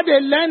whatever they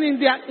learn in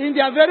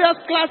their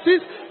various classes,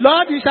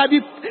 Lord, it shall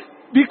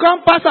become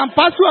part and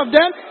parcel of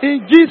them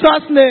in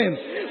Jesus'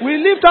 name. We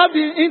lift up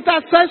the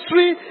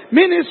intercessory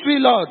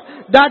ministry, Lord,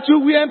 that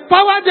you will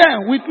empower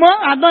them with more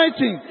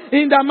anointing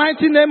in the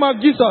mighty name of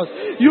Jesus.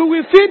 You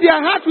will fill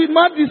their heart with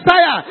more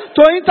desire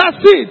to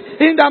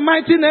intercede in the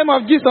mighty name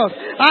of Jesus.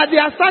 As they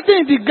are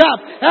starting the gap,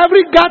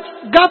 every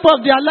gap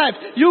of their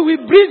life, you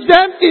will bridge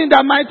them in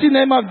the mighty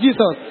name of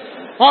Jesus.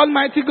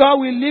 Almighty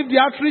God will leave the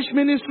outreach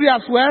ministry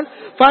as well.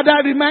 Father,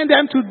 remind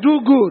them to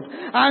do good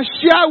and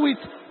share with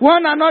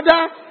one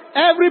another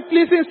every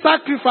pleasing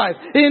sacrifice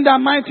in the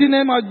mighty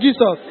name of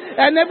Jesus.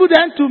 Enable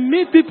them to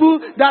meet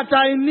people that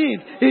are in need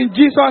in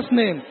Jesus'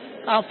 name.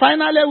 And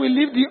finally, we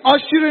leave the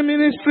ushering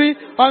ministry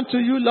unto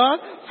you,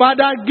 Lord.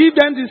 Father, give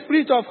them the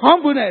spirit of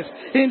humbleness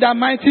in the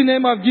mighty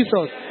name of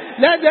Jesus.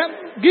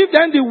 Give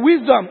them the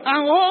wisdom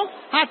and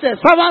wholehearted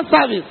servant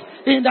service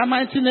in the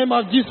mighty name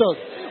of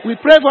Jesus. We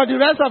pray for the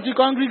rest of the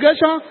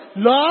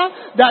congregation,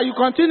 Lord, that you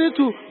continue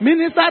to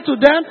minister to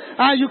them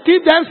and you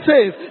keep them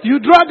safe.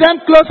 You draw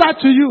them closer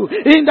to you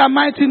in the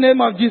mighty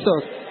name of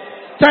Jesus.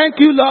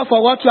 Thank you, Lord,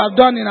 for what you have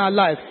done in our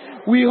life.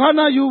 We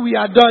honor you, we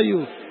adore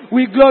you.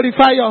 We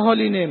glorify your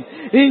holy name.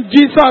 In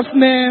Jesus'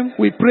 name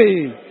we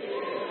pray.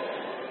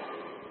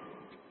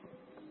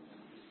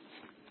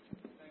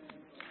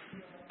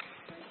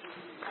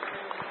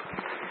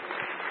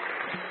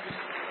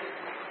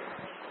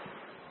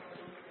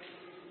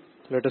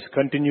 Let us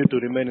continue to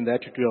remain in the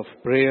attitude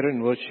of prayer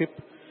and worship.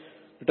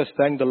 Let us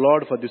thank the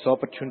Lord for this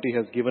opportunity He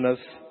has given us.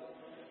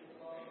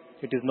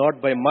 It is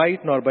not by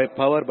might nor by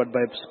power, but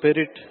by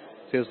Spirit,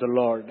 says the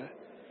Lord.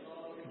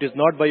 It is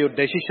not by your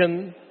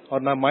decision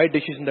or not my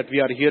decision that we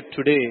are here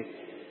today,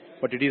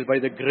 but it is by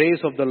the grace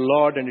of the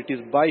Lord and it is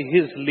by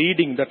His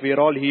leading that we are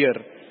all here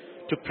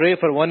to pray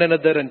for one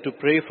another and to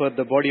pray for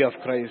the body of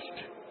Christ.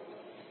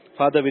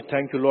 Father, we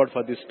thank you, Lord,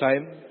 for this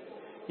time.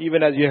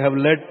 Even as you have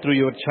led through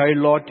your child,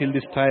 Lord, till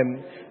this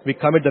time, we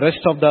commit the rest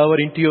of the hour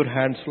into your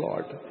hands,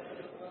 Lord.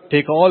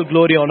 Take all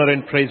glory, honor,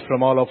 and praise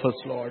from all of us,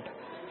 Lord.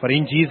 For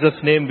in Jesus'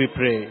 name we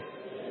pray.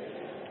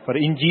 For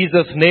in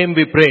Jesus' name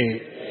we pray.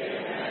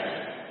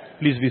 Amen.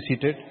 Please be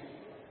seated.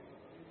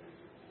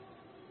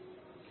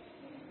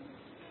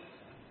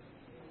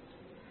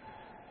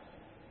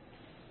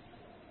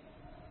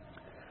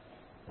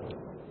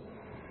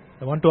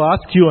 I want to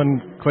ask you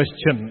one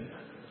question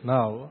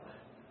now.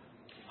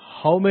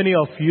 How many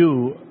of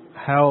you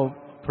have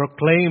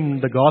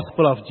proclaimed the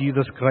gospel of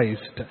Jesus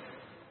Christ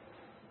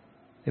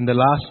in the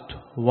last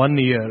 1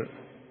 year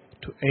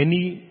to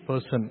any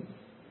person,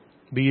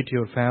 be it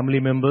your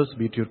family members,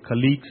 be it your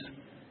colleagues,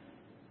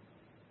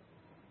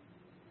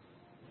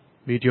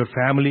 be it your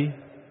family?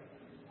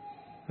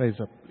 Rise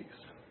up, please.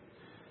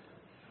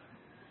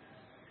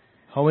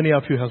 How many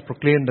of you have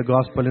proclaimed the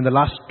gospel in the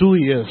last 2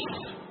 years?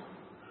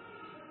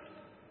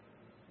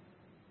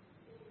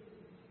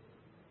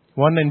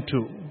 1 and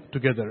 2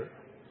 together.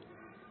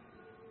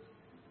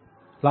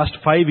 Last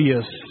 5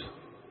 years.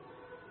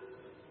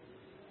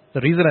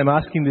 The reason I'm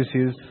asking this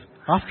is,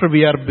 after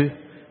we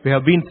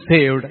have been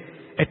saved,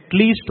 at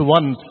least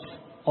once,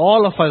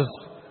 all of us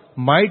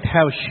might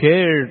have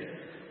shared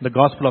the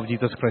gospel of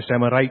Jesus Christ.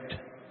 Am I right?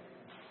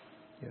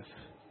 Yes.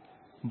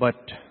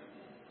 But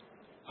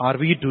are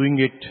we doing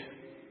it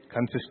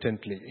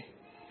consistently?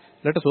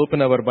 Let us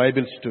open our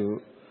Bibles to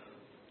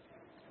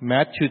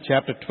Matthew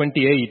chapter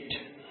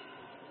 28.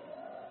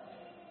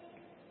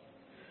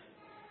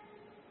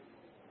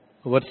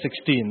 Verse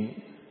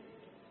 16.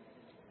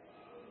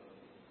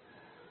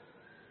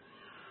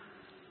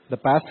 the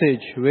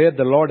passage where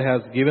the Lord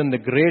has given the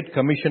Great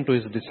Commission to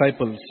His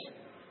disciples.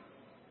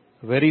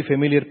 Very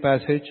familiar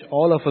passage.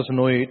 All of us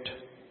know it.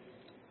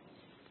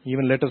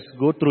 Even let us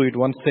go through it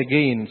once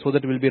again so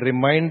that we'll be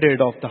reminded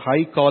of the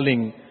high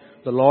calling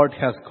the Lord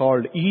has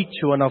called each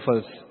one of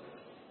us.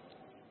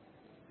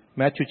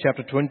 Matthew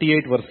chapter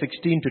 28 verse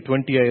 16 to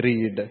 20 I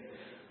read.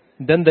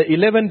 Then the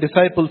 11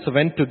 disciples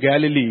went to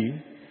Galilee,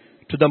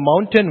 to the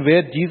mountain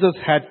where Jesus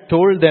had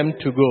told them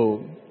to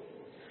go.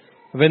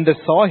 When they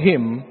saw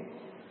Him,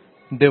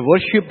 they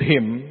worshipped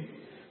Him,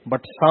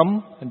 but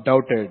some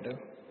doubted.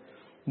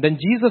 Then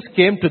Jesus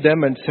came to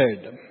them and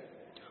said,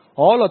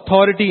 All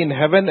authority in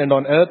heaven and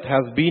on earth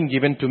has been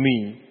given to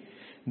me.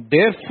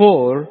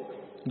 Therefore,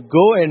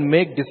 go and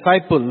make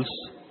disciples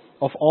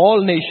of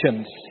all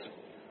nations,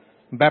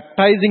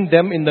 baptizing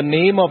them in the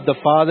name of the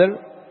Father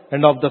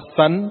and of the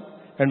Son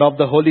and of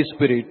the Holy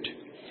Spirit,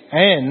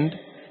 and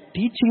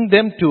teaching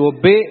them to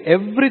obey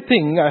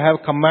everything I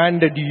have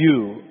commanded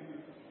you.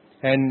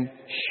 And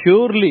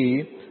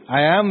surely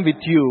I am with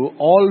you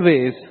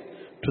always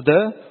to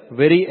the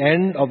very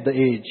end of the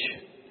age.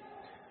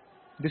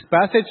 This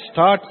passage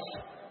starts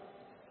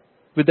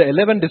with the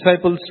 11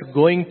 disciples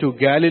going to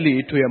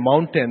Galilee, to a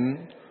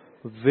mountain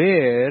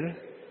where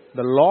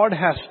the Lord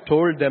has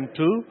told them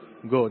to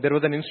go. There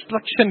was an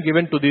instruction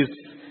given to these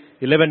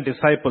 11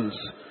 disciples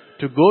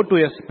to go to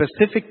a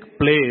specific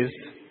place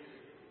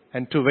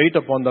and to wait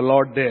upon the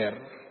Lord there.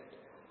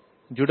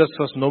 Judas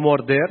was no more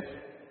there.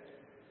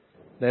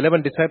 The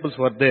 11 disciples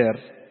were there.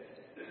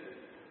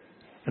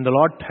 And the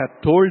Lord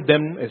had told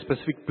them a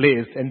specific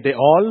place, and they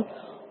all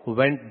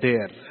went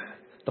there.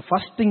 The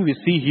first thing we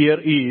see here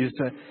is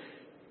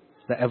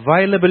the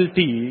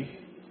availability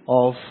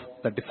of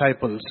the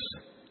disciples.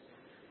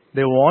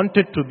 They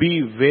wanted to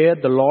be where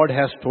the Lord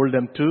has told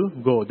them to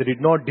go. They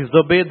did not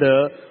disobey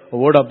the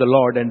word of the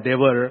Lord, and they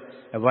were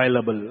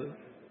available.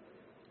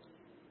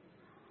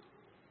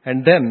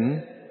 And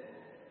then,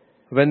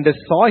 when they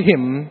saw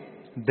Him,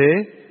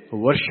 they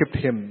worshipped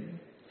Him.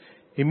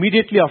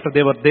 Immediately after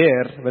they were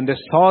there, when they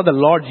saw the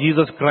Lord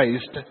Jesus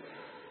Christ,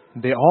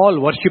 they all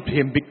worshipped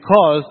Him,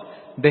 because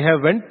they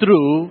have went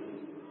through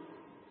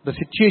the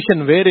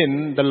situation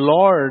wherein the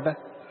Lord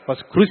was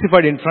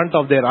crucified in front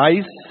of their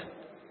eyes.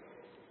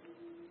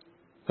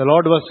 The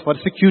Lord was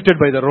persecuted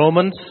by the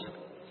Romans,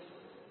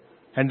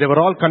 and they were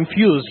all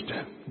confused.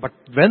 But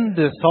when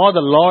they saw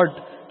the Lord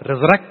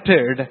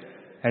resurrected,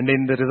 and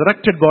in the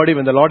resurrected body,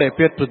 when the Lord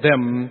appeared to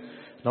them,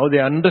 now they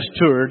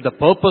understood the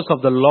purpose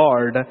of the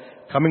Lord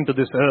coming to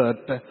this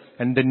earth,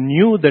 and they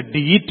knew the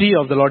deity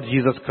of the Lord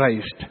Jesus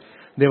Christ.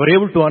 They were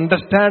able to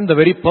understand the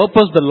very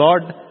purpose the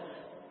Lord,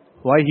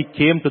 why He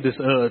came to this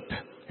earth,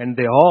 and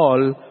they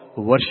all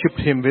worshipped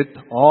Him with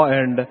awe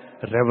and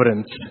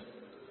reverence.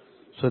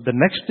 So the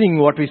next thing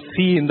what we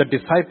see in the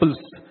disciples'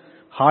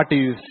 heart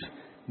is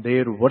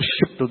their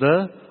worship to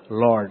the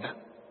Lord.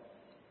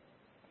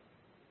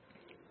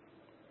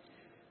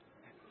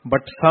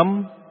 But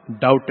some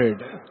doubted,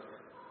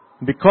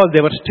 because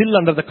they were still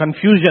under the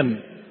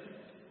confusion.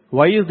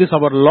 Why is this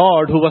our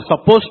Lord, who was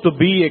supposed to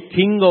be a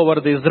king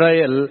over the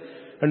Israel,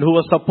 and who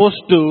was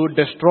supposed to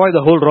destroy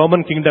the whole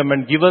Roman kingdom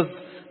and give us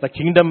the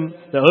kingdom,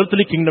 the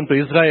earthly kingdom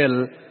to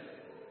Israel,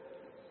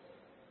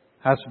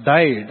 has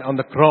died on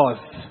the cross?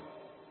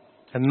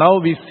 And now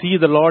we see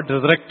the Lord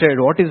resurrected.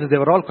 What is it? They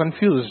were all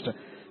confused.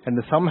 And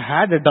some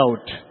had a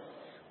doubt.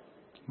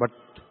 But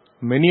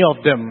many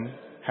of them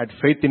had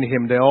faith in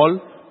Him. They all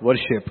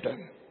worshipped.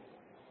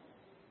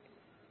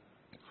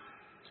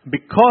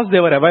 Because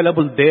they were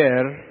available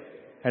there,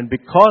 and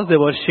because they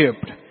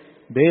worshipped,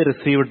 they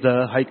received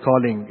the high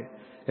calling.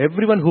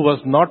 Everyone who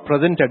was not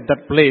present at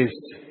that place,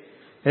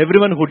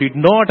 everyone who did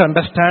not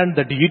understand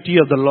the deity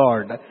of the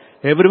Lord,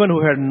 everyone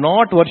who had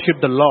not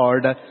worshipped the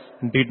Lord,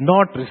 did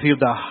not receive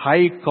the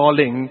high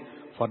calling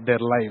for their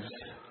lives.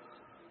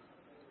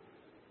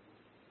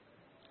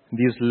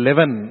 These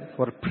 11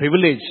 were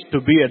privileged to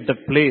be at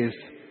that place,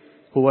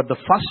 who were the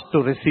first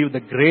to receive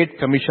the Great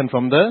Commission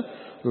from the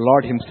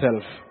Lord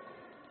Himself.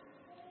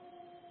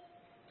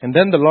 And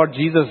then the Lord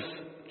Jesus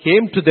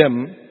came to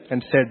them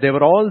and said, they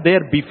were all there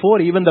before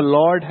even the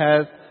Lord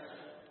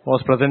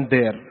was present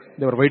there.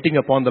 They were waiting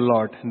upon the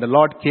Lord. And the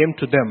Lord came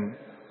to them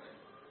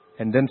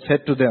and then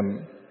said to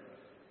them,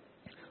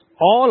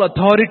 all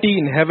authority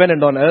in heaven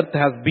and on earth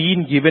has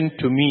been given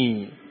to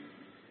me.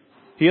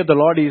 Here the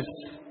Lord is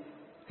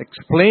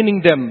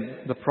explaining them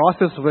the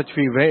process which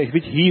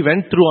He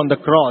went through on the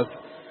cross,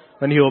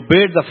 when He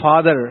obeyed the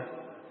Father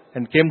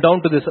and came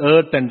down to this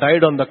earth and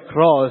died on the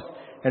cross.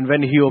 And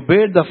when He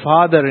obeyed the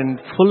Father in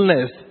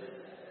fullness,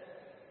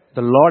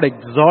 the Lord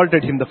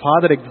exalted Him, the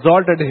Father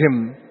exalted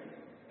Him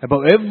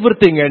above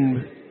everything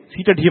and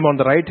seated Him on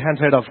the right hand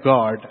side of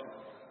God,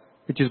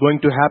 which is going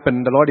to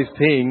happen. The Lord is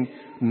saying,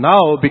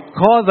 now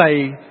because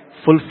I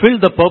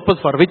fulfilled the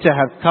purpose for which I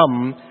have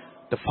come,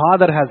 the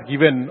Father has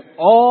given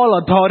all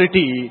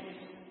authority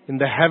in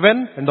the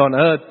heaven and on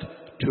earth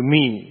to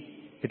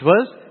me. It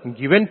was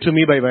given to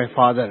me by my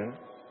Father.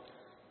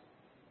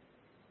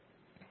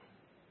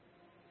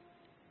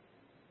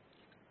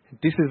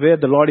 This is where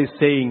the Lord is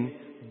saying,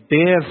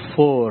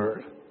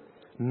 Therefore,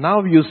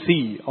 now you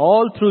see,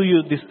 all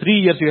through these 3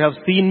 years you have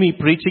seen me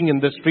preaching in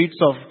the streets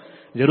of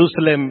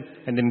Jerusalem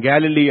and in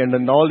Galilee and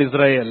in all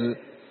Israel.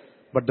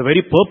 But the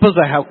very purpose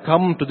I have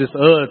come to this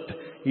earth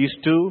is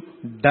to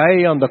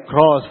die on the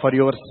cross for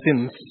your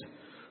sins.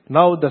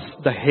 Now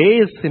the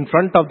haze in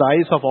front of the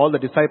eyes of all the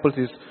disciples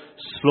is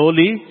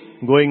slowly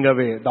going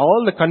away.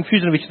 All the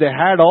confusion which they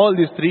had all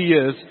these 3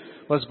 years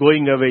was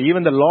going away.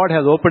 Even the Lord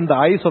has opened the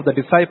eyes of the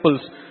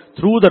disciples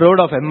through the road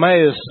of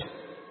Emmaus.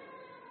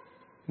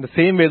 In the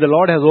same way, the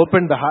Lord has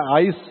opened the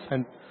eyes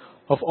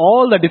of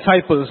all the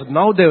disciples.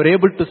 Now they were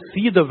able to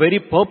see the very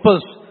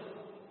purpose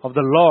of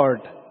the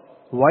Lord,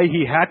 why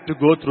He had to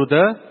go through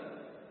the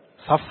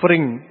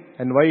suffering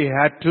and why He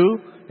had to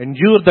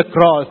endure the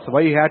cross,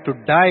 why He had to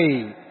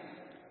die.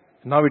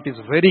 Now it is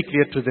very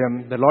clear to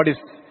them. The Lord is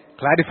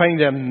clarifying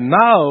them.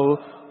 Now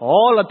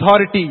all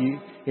authority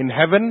in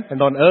heaven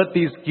and on earth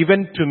is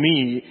given to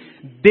me.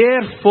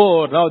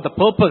 Therefore, now the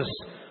purpose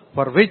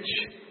for which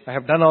I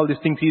have done all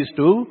these things is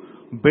to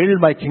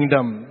build my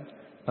kingdom.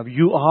 Now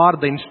you are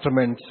the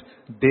instruments.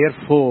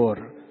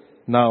 Therefore,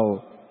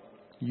 now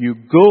you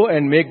go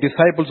and make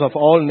disciples of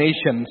all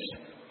nations,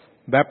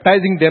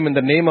 baptizing them in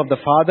the name of the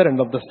Father and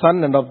of the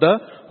Son and of the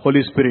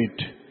Holy Spirit.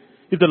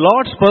 If the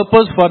Lord's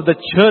purpose for the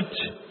church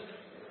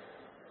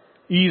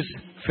is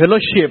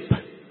fellowship,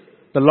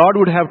 the Lord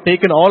would have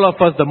taken all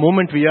of us the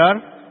moment we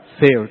are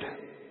saved.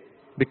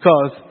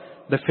 Because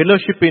the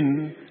fellowship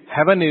in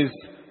heaven is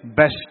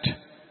best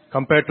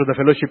compared to the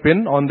fellowship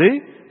on the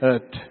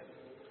earth.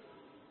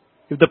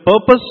 If the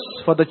purpose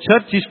for the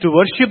church is to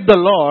worship the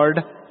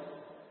Lord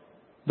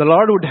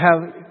would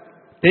have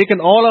taken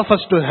all of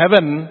us to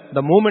heaven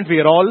the moment we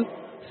are all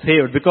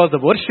saved. Because the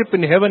worship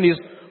in heaven is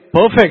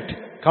perfect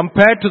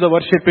compared to the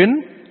worship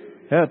in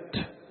earth.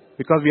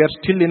 Because we are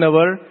still in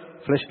our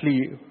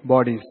fleshly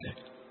bodies.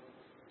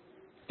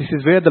 This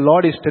is where the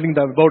Lord is telling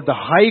them about the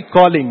high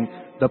calling.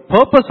 The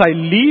purpose I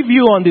leave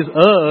you on this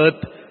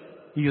earth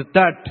is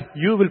that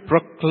you will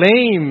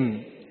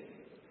proclaim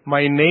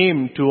my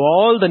name to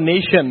all the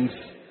nations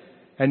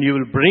and you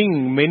will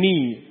bring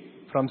many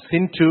from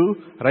sin to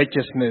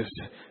righteousness.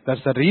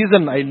 That's the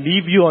reason I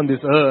leave you on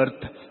this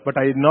earth, but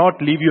I will not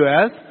leave you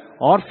as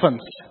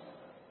orphans.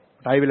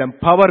 I will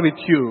empower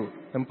you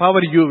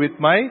with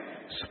my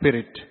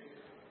Spirit.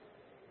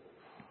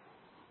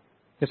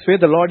 That's where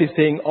the Lord is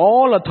saying,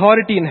 all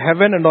authority in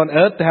heaven and on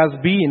earth has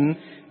been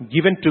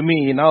given to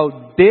me.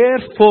 Now,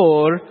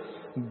 therefore,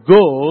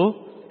 go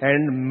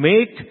and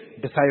make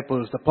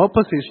disciples. The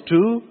purpose is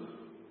to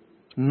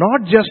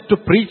not just to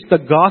preach the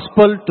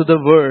gospel to the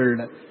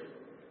world.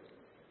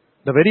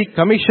 The very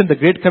commission, the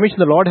great commission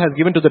the Lord has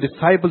given to the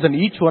disciples and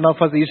each one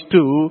of us is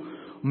to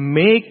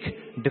make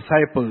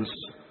disciples.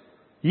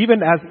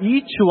 Even as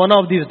each one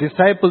of these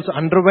disciples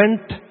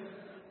underwent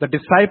the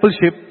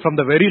discipleship from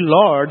the very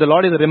Lord, the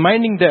Lord is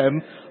reminding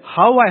them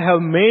how I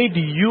have made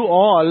you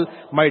all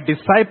my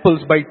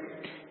disciples by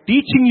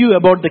teaching you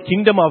about the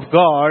kingdom of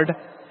God.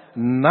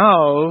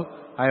 Now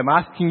I am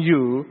asking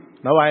you,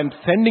 now I am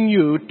sending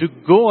you to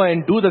go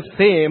and do the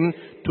same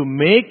to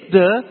make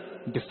the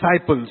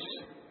disciples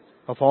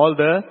of all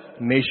the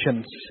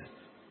nations.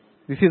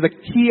 This is the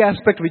key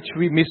aspect which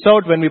we miss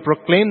out when we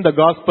proclaim the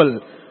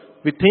gospel.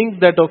 We think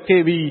that,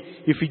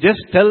 if we just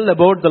tell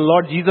about the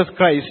Lord Jesus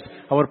Christ,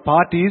 our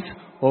part is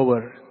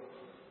over.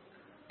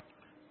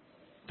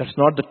 That's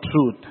not the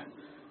truth.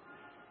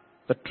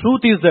 The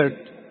truth is that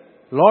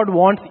Lord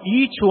wants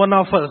each one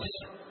of us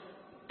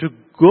to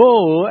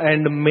go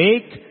and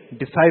make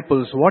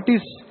disciples. What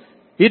is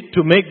it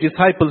to make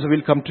disciples?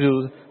 We'll come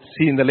to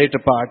see in the later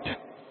part.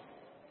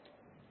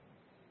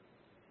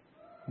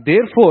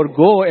 Therefore,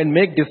 go and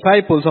make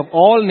disciples of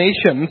all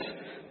nations,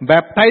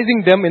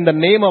 baptizing them in the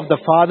name of the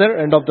Father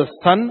and of the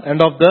Son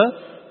and of the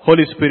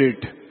Holy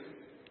Spirit.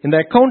 In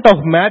the account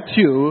of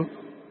Matthew,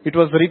 it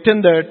was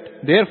written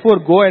that, therefore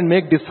go and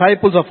make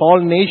disciples of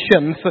all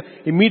nations,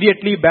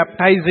 immediately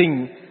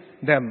baptizing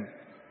them.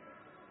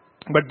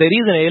 But there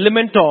is an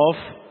element of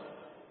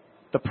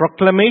the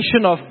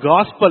proclamation of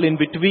gospel in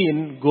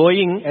between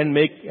going and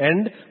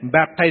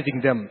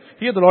baptizing them.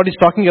 Here the Lord is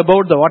talking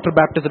about the water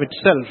baptism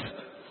itself.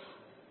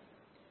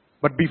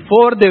 But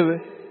before they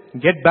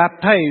get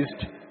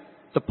baptized,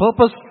 the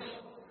purpose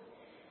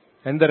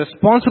and the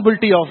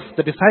responsibility of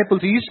the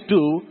disciples is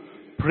to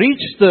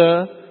preach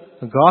the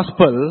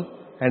gospel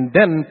and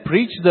then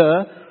preach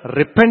the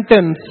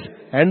repentance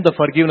and the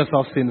forgiveness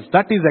of sins.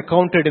 That is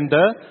accounted in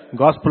the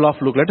Gospel of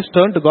Luke. Let us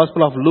turn to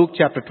Gospel of Luke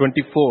chapter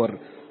 24,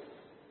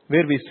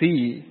 where we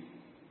see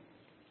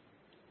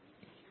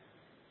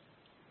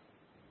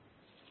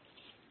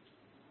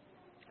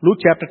Luke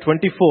chapter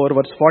 24,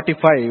 verse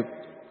 45.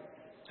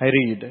 I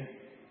read.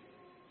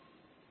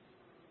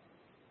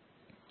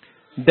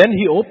 Then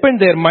he opened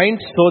their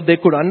minds so they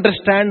could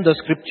understand the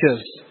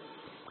scriptures.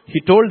 He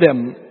told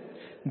them,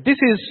 this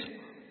is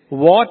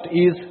what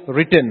is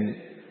written.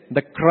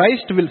 The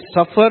Christ will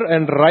suffer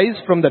and rise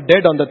from the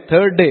dead on the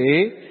third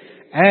day,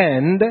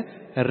 and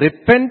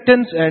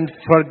repentance and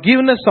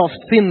forgiveness of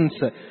sins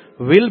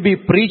will be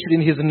preached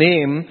in His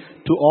name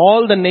to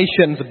all the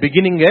nations,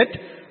 beginning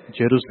at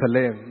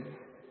Jerusalem.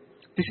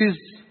 This is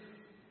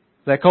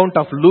the account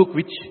of Luke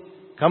which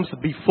comes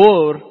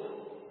before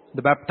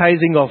the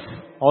baptizing of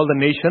all the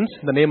nations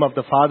in the name of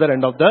the Father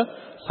and of the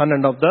Son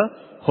and of the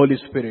Holy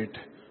Spirit.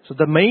 So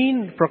the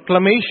main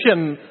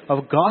proclamation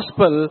of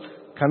gospel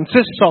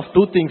consists of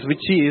two things,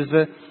 which is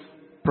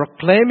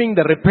proclaiming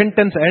the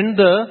repentance and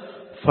the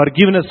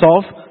forgiveness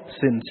of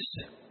sins.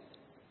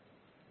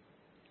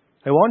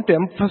 I want to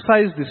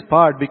emphasize this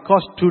part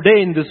because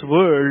today in this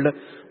world,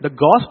 the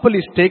gospel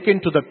is taken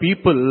to the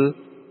people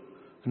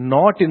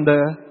not in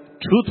the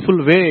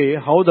truthful way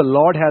how the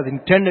Lord has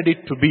intended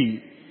it to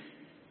be.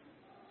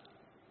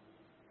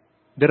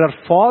 There are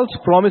false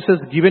promises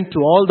given to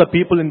all the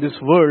people in this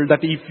world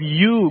that if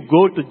you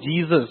go to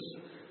Jesus,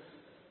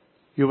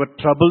 your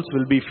troubles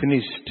will be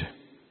finished.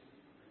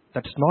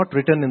 That's not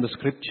written in the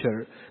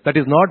scripture. That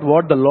is not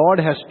what the Lord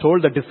has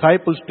told the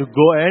disciples to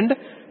go and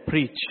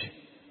preach.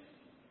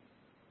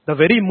 The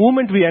very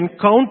moment we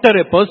encounter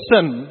a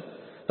person,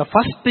 the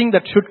first thing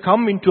that should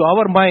come into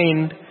our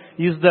mind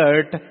is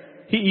that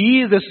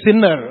he is a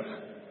sinner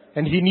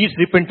and he needs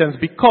repentance,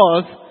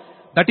 because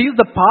that is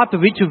the path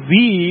which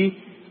we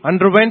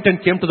underwent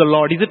and came to the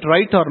Lord. Is it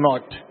right or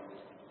not?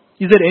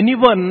 Is there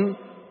anyone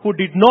who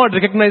did not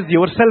recognize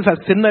yourself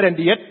as sinner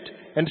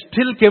and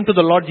still came to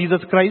the Lord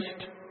Jesus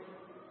Christ?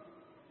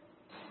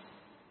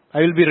 I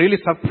will be really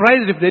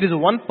surprised if there is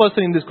one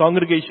person in this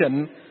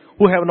congregation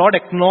who have not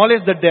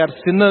acknowledged that they are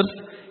sinners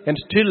and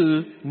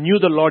still knew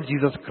the Lord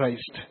Jesus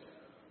Christ.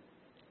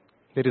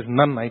 There is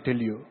none, I tell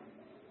you.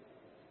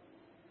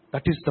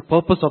 That is the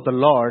purpose of the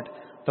Lord.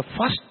 The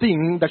first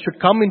thing that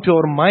should come into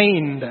our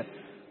mind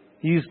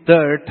is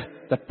that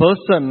the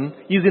person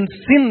is in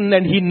sin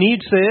and he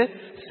needs a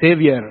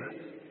Savior.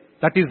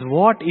 That is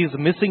what is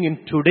missing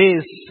in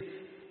today's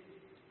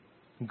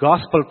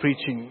gospel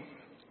preaching.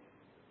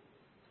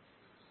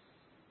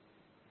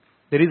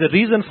 There is a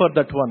reason for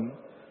that one.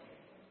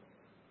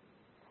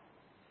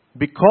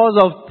 Because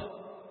of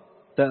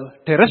the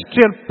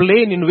terrestrial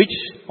plane in which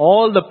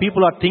all the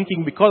people are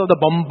thinking, because of the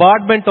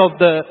bombardment of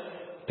the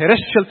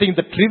terrestrial things,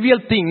 the trivial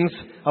things,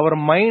 our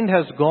mind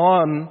has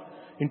gone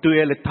into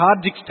a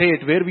lethargic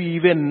state where we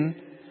even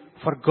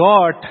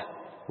forgot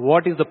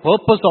what is the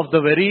purpose of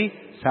the very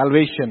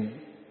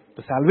salvation.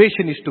 The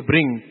salvation is to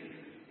bring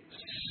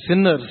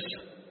sinners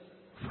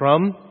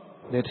from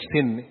their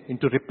sin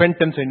into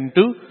repentance and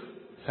into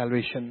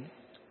salvation.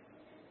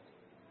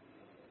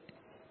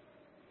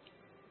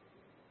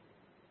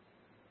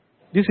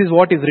 This is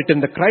what is written.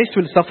 The Christ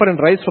will suffer and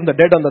rise from the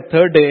dead on the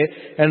third day,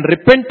 and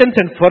repentance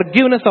and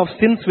forgiveness of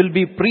sins will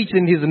be preached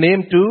in His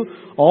name to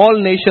all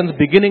nations,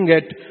 beginning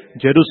at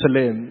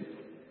Jerusalem.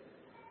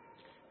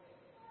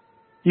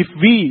 If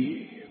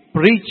we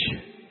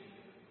preach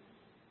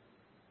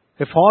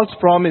a false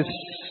promise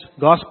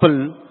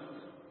gospel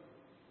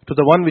to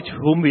the one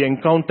whom we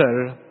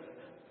encounter,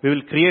 we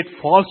will create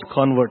false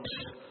converts.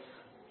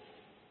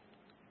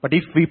 But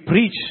if we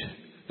preach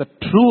the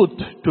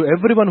truth to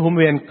everyone whom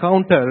we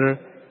encounter,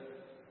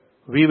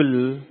 we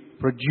will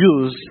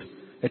produce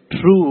a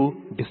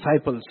true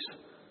disciples.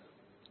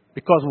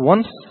 Because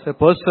once a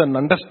person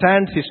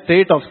understands his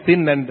state of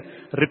sin and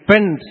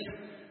repents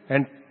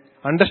and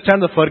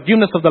understands the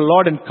forgiveness of the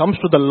Lord and comes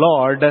to the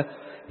Lord,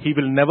 he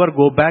will never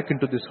go back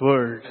into this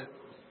world.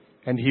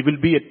 And he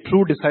will be a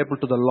true disciple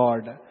to the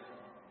Lord.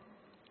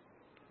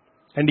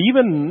 And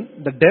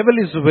even the devil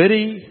is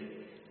very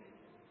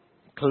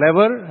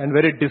clever and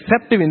very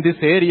deceptive in this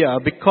area,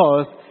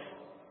 because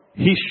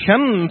he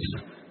shuns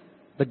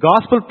the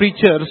gospel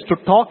preachers to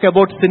talk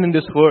about sin in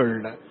this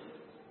world.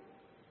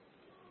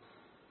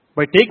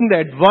 By taking the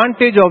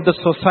advantage of the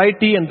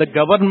society and the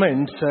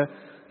governments,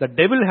 the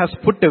devil has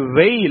put a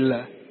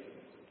veil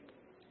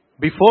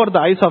before the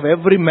eyes of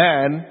every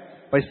man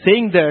by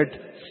saying that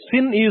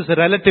sin is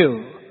relative.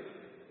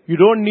 You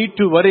don't need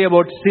to worry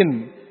about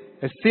sin.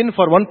 A sin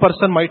for one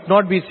person might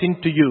not be sin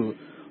to you.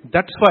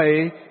 That's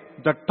why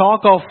the talk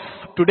of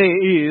today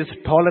is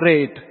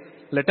tolerate.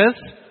 Let us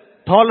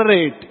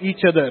tolerate each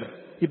other.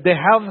 If they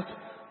have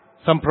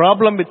some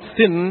problem with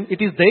sin,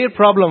 it is their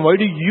problem. Why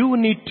do you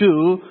need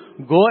to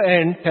go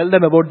and tell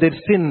them about their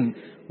sin?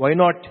 Why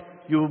not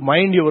you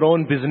mind your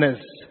own business?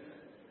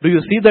 Do you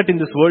see that in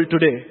this world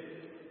today?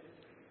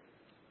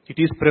 It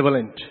is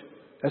prevalent.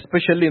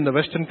 Especially in the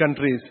Western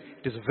countries,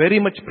 it is very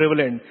much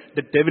prevalent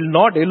that they will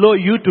not allow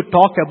you to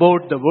talk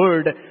about the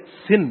word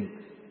sin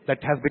that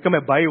has become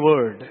a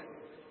byword.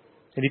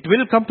 And it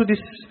will come to this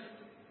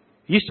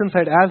eastern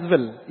side as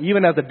well.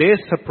 Even as the days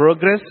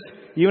progress,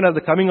 even as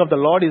the coming of the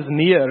Lord is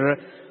near,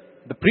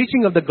 the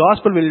preaching of the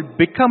gospel will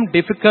become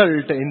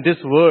difficult in this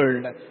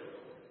world.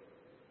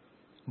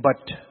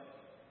 But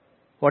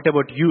what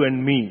about you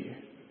and me?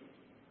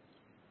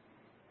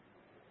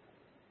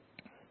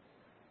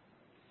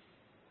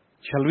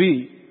 Shall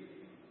we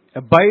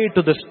abide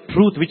to this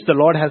truth which the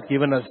Lord has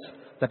given us,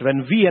 that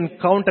when we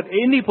encounter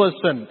any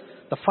person,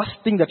 the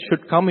first thing that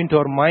should come into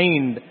our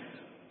mind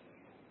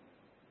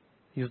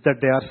is that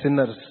they are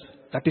sinners.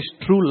 That is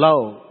true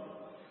love.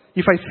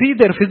 If I see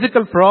their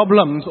physical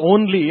problems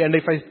only, and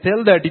if I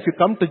tell that if you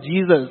come to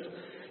Jesus,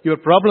 your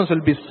problems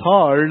will be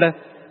solved,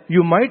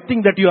 you might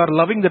think that you are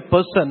loving that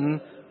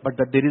person, but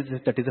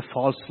that is a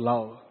false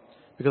love.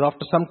 Because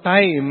after some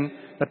time,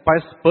 that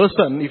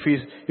person,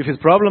 if his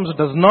problems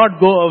does not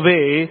go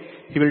away,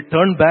 he will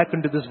turn back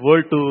into this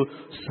world to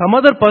some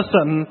other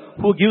person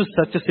who gives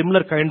such a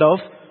similar kind of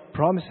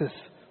promises.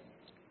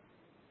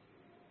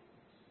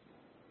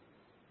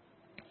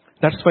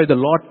 That's why the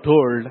Lord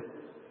told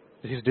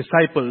His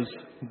disciples,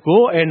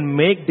 go and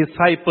make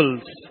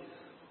disciples.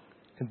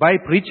 By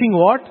preaching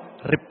what?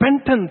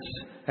 Repentance.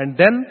 And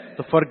then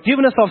the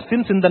forgiveness of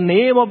sins in the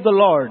name of the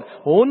Lord.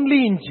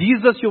 Only in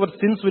Jesus your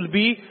sins will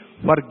be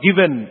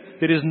forgiven.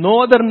 There is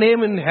no other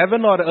name in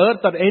heaven or earth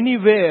or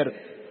anywhere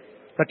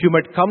that you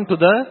might come to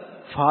the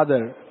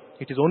Father.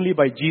 It is only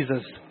by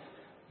Jesus.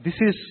 This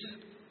is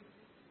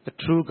the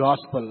true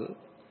gospel.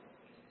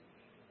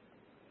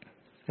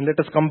 And let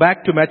us come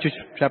back to Matthew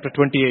chapter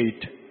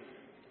 28.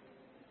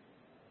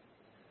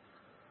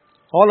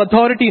 All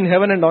authority in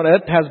heaven and on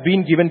earth has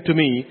been given to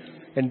me,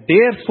 and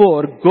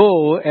therefore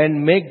go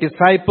and make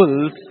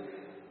disciples.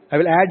 I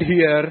will add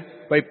here,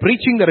 by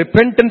preaching the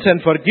repentance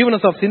and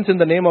forgiveness of sins in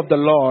the name of the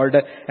Lord,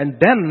 and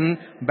then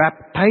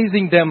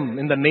baptizing them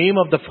in the name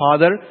of the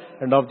Father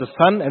and of the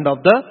Son and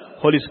of the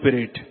Holy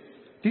Spirit.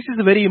 This is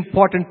a very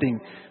important thing.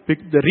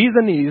 The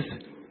reason is,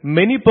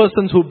 many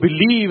persons who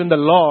believe in the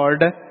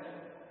Lord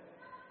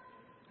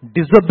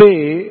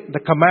disobey the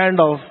command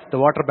of the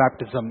water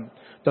baptism.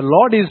 The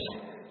Lord is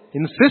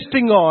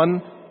insisting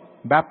on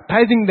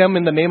baptizing them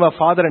in the name of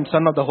Father and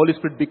Son of the Holy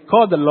Spirit,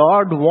 because the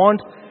Lord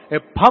wants a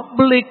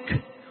public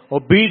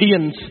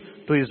obedience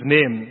to His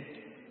name.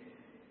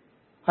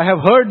 I have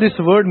heard this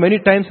word many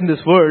times in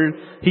this world.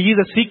 He is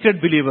a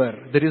secret believer.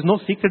 There is no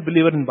secret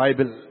believer in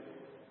Bible.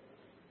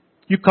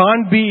 You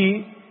can't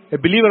be a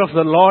believer of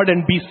the Lord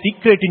and be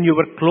secret in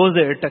your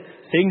closet,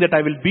 saying that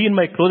I will be in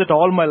my closet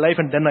all my life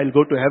and then I'll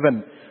go to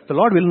heaven. The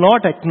Lord will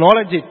not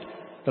acknowledge it.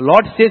 The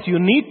Lord says you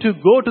need to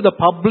go to the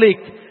public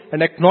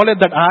and acknowledge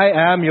that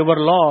I am your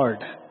Lord.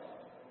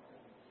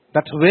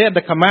 That's where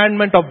the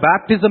commandment of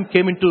baptism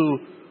came into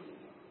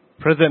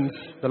presence.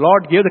 The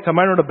Lord gave the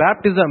commandment of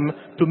baptism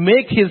to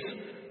make His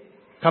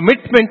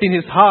commitment in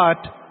His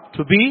heart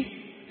to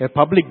be a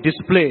public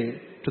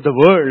display to the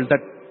world, that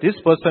this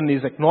person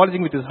is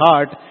acknowledging with his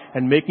heart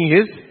and making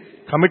his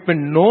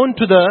commitment known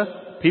to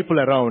the people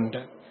around.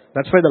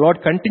 That's why the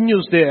Lord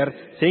continues there,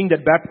 saying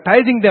that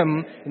baptizing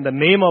them in the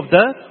name of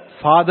the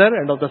Father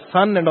and of the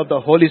Son and of the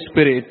Holy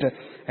Spirit.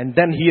 And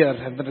then here,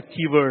 another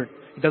key word,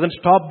 it doesn't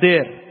stop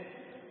there.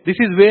 This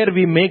is where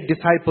we make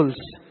disciples.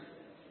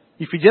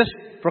 If you just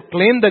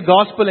proclaim the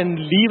gospel and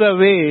leave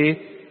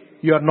away,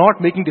 you are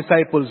not making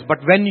disciples. But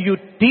when you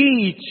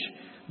teach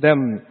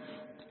them,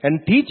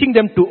 and teaching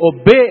them to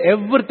obey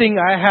everything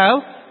I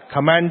have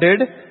commanded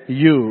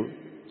you.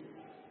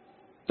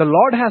 The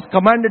Lord has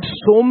commanded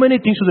so many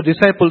things to the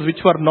disciples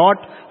which were not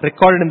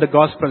recorded in the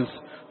Gospels.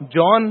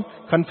 John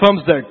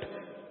confirms that.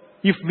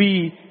 If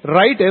we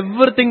write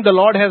everything the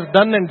Lord has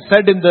done and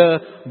said in the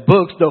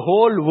books, the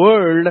whole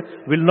world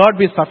will not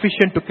be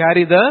sufficient to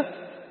carry the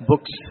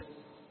books.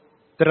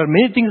 There are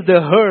many things they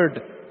heard.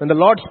 When the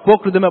Lord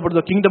spoke to them about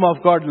the kingdom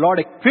of God, Lord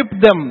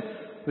equipped them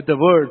with the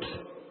words.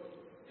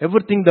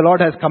 Everything the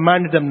Lord has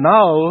commanded them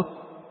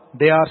now,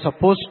 they are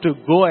supposed to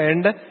go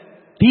and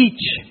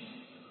teach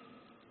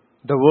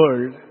the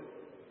world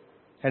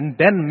and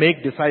then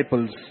make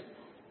disciples.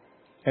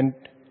 And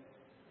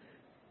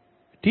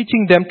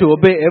teaching them to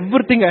obey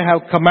everything I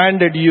have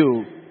commanded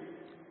you.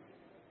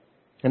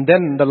 And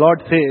then the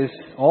Lord says,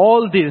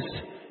 all this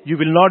you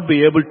will not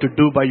be able to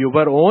do by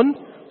your own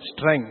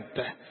strength.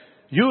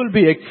 You will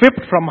be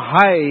equipped from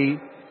high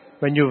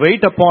when you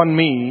wait upon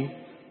me,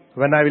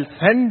 when I will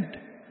send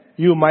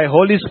you my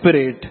Holy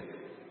Spirit.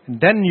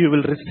 Then you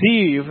will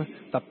receive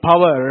the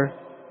power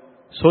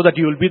so that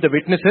you will be the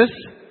witnesses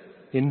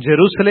in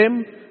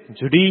Jerusalem,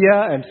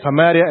 Judea and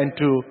Samaria and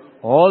to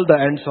all the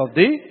ends of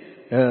the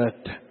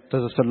earth.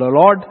 So the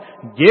Lord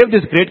gave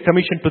this great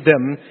commission to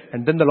them,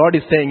 and then the Lord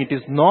is saying, it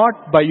is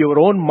not by your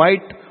own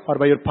might or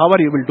by your power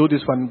you will do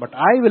this one, but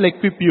I will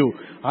equip you.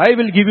 I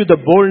will give you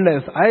the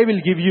boldness. I will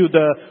give you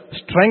the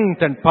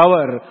strength and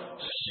power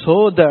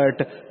so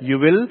that you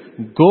will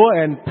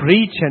go and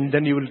preach and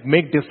then you will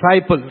make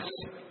disciples.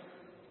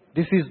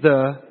 This is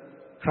the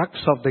crux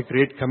of the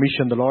great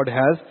commission the Lord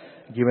has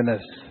given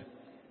us.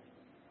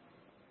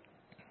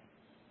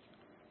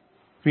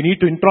 We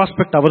need to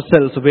introspect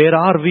ourselves. Where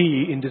are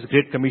we in this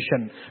great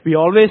commission? We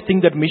always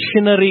think that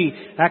missionary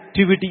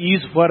activity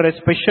is for a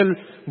special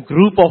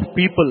group of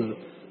people.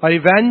 Or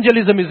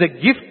evangelism is a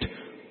gift.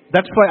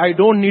 That's why I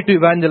don't need to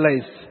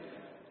evangelize.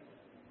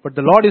 But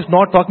the Lord is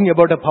not talking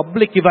about a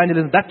public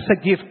evangelism. That's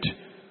a gift.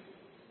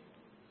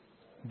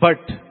 But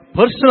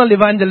personal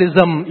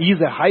evangelism is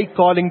a high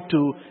calling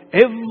to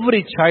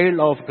every child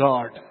of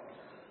God.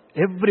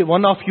 Every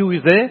one of you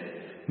is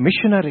a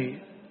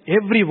missionary.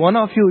 Every one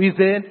of you is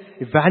an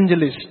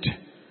evangelist.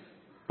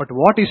 But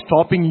what is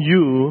stopping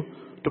you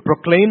to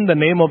proclaim the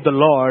name of the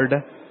Lord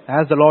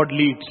as the Lord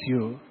leads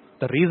you?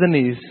 The reason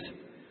is,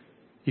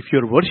 if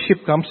your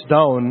worship comes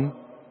down,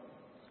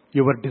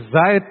 your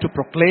desire to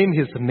proclaim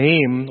His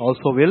name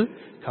also will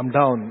come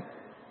down.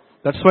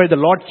 That's why the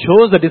Lord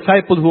chose the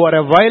disciples who are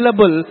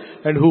available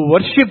and who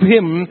worship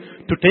Him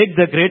to take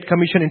the Great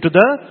Commission into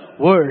the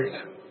world.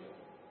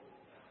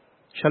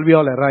 Shall we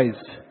all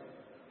arise?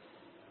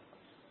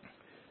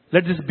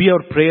 Let this be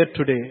our prayer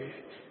today.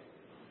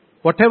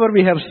 Whatever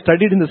we have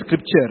studied in the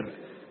Scripture,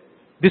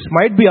 this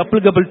might be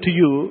applicable to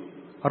you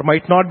or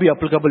might not be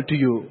applicable to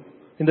you.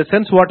 In the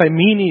sense, what I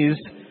mean is,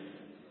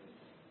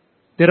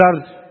 there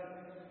are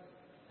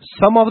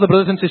some of the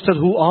brothers and sisters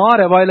who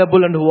are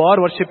available and who are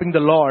worshipping the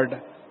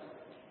Lord.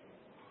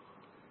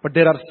 But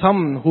there are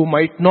some who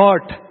might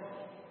not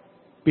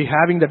be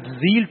having that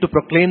zeal to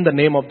proclaim the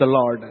name of the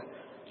Lord.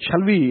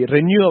 Shall we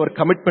renew our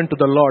commitment to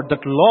the Lord?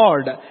 That,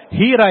 Lord,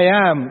 here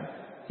I am.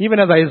 Even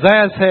as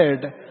Isaiah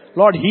said,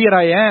 Lord, here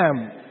I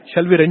am.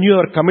 Shall we renew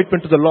our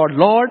commitment to the Lord?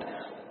 Lord,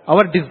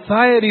 our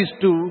desire is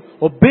to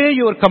obey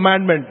your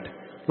commandment.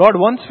 Lord,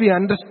 once we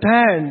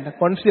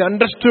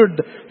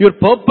understood your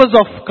purpose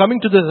of coming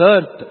to this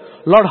earth,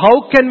 Lord,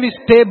 how can we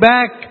stay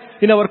back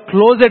in our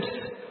closets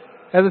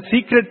as a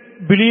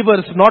secret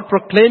believers, not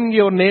proclaiming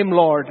your name,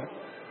 Lord?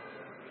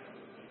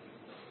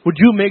 Would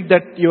you make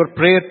that your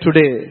prayer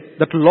today?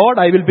 That, Lord,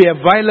 I will be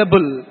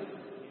available.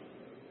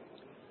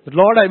 That,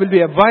 Lord, I will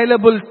be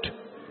available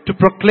to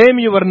proclaim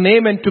your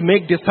name and to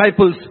make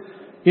disciples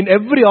in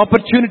every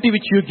opportunity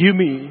which you give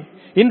me,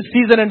 in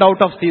season and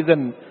out of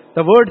season.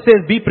 The word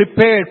says, be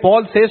prepared.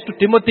 Paul says to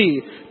Timothy,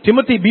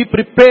 Timothy, be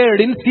prepared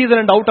in season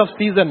and out of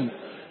season.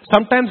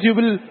 Sometimes you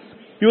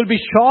will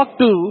be shocked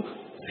to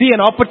see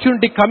an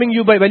opportunity coming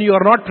you by when you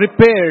are not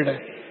prepared.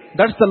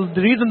 That's the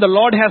reason the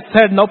Lord has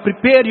said, now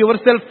prepare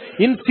yourself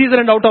in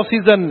season and out of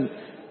season.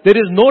 There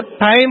is no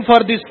time for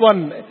this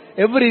one.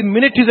 Every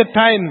minute is a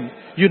time.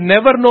 You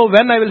never know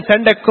when I will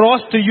send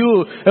across to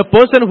you a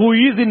person who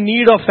is in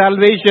need of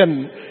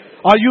salvation.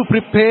 Are you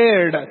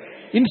prepared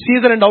in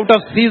season and out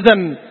of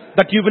season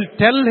that you will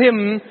tell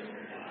him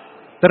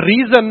the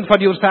reason for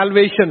your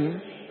salvation,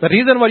 the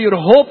reason for your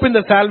hope in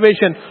the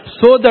salvation,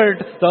 so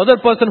that the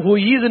other person who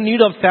is in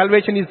need of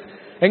salvation is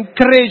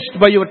encouraged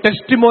by your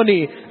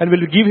testimony and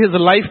will give his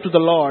life to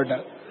the Lord?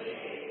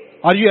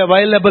 Are you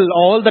available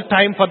all the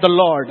time for the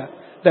Lord?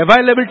 The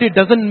availability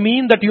doesn't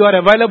mean that you are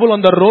available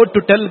on the road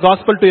to tell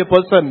gospel to a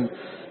person.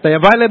 The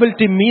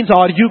availability means,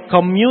 are you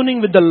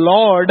communing with the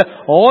Lord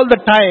all the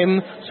time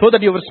so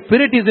that your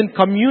spirit is in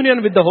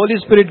communion with the Holy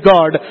Spirit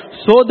God,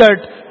 so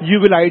that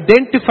you will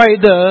identify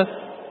the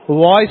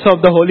voice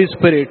of the Holy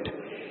Spirit,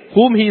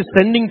 whom He is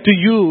sending to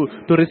you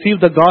to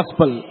receive the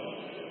gospel.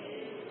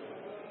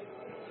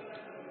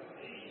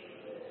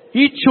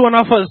 Each one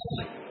of us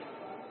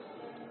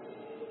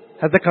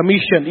has a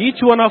commission.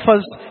 Each one of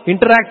us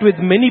interact with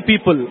many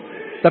people.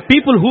 The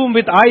people whom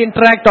with I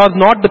interact are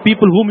not the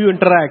people whom you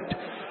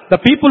interact. The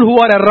people who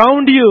are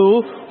around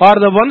you are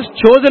the ones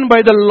chosen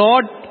by the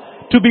Lord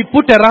to be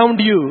put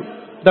around you.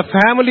 The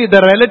family, the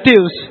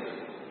relatives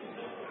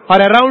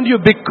are around you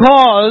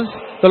because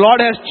the Lord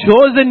has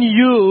chosen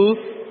you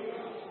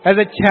as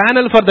a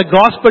channel for the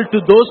gospel to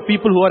those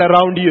people who are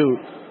around you.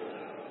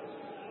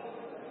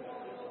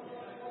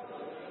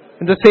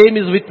 And the same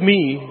is with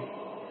me.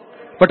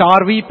 But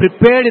are we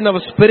prepared in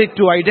our spirit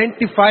to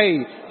identify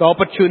the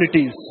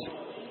opportunities?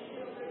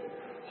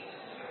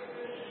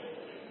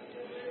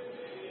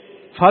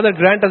 Father,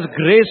 grant us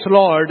grace,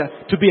 Lord,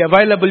 to be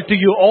available to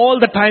you all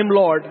the time,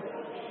 Lord.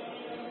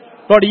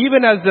 Lord,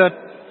 even as the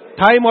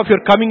time of your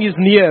coming is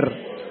near,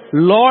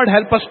 Lord,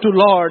 help us to,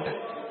 Lord,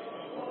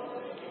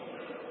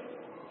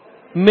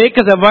 make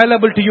us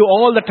available to you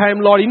all the time,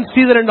 Lord, in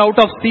season and out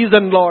of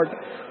season, Lord.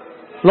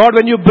 Lord,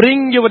 when you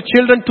bring your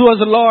children to us,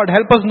 Lord,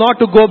 help us not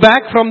to go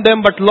back from them,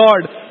 but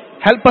Lord,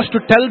 help us to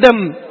tell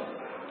them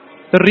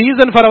the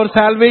reason for our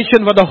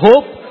salvation, for the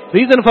hope,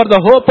 reason for the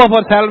hope of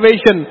our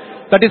salvation,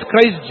 that is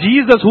Christ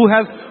Jesus, who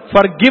has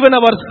forgiven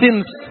our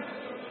sins.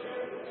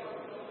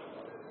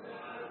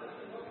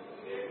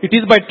 It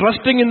is by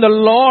trusting in the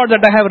Lord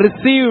that I have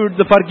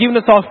received the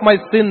forgiveness of my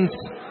sins.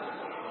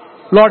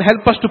 Lord,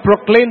 help us to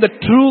proclaim the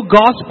true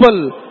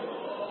gospel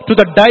to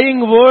the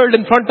dying world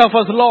in front of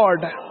us,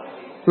 Lord.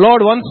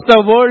 Lord, once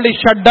the world is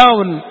shut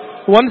down,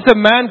 once a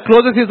man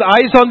closes his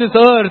eyes on this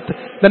earth,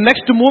 the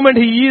next moment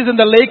he is in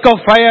the lake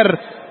of fire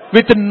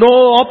with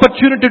no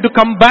opportunity to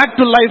come back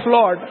to life,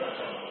 Lord.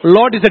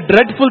 Lord, it's a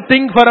dreadful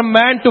thing for a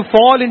man to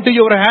fall into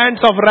your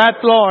hands of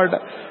wrath, Lord.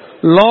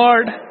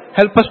 Lord,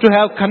 help us to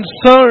have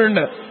concern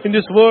in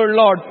this world,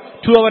 Lord,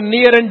 to our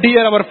near and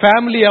dear, our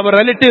family, our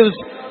relatives,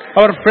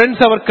 our friends,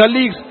 our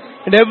colleagues,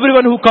 and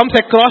everyone who comes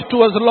across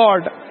to us,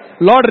 Lord.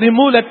 Lord,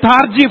 remove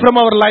lethargy from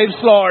our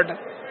lives, Lord.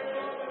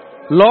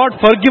 Lord,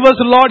 forgive us,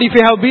 Lord, if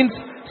we have been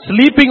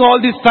sleeping all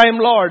this time,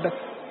 Lord,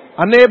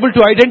 unable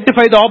to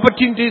identify the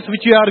opportunities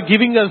which you are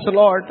giving us,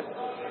 Lord.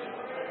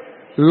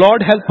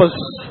 Lord, help us.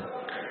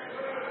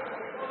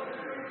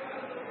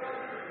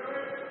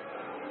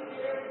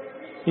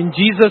 In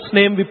Jesus'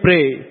 name we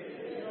pray.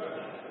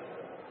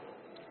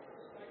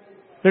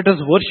 Let us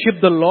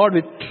worship the Lord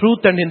with truth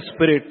and in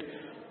spirit.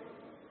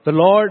 The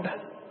Lord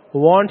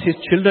wants His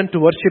children to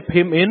worship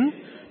Him in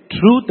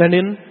truth and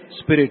in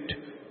spirit.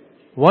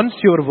 Once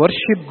your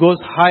worship goes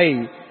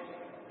high,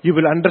 you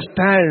will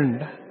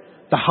understand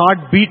the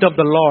heartbeat of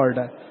the Lord,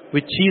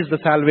 which is the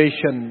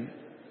salvation.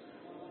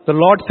 The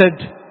Lord said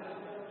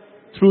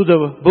through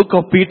the book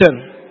of Peter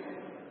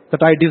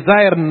that I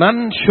desire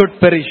none should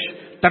perish.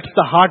 That's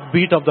the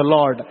heartbeat of the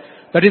Lord.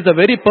 That is the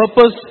very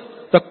purpose.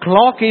 The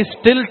clock is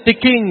still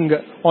ticking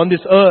on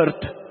this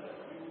earth.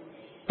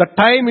 The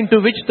time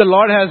into which the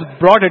Lord has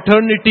brought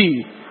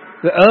eternity,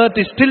 the earth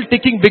is still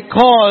ticking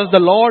because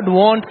the Lord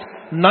wants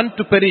none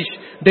to perish.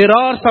 There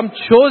are some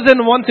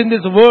chosen ones in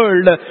this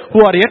world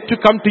who are yet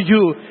to come to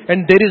you,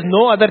 and there is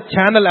no other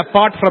channel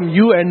apart from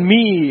you and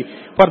me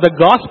for the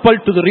gospel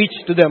to reach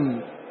to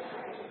them.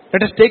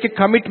 Let us take a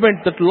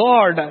commitment that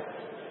Lord,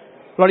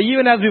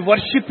 even as we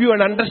worship you and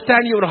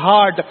understand your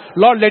heart,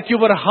 Lord, let your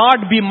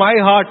heart be my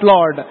heart,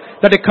 Lord.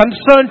 That a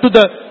concern to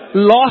the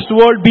lost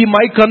world be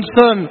my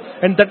concern.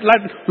 And that,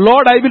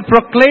 Lord, I will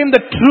proclaim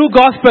the true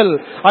gospel.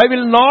 I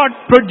will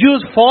not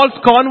produce false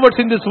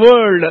converts in this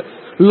world.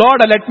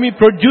 Lord, let me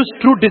produce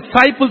true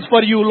disciples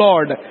for you,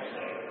 Lord.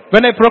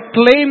 When I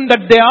proclaim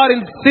that they are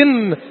in sin,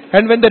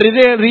 and when they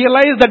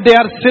realize that they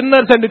are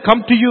sinners and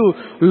come to you,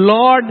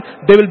 Lord,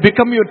 they will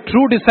become your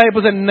true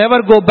disciples and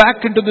never go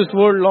back into this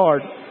world, Lord.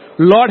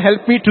 Lord,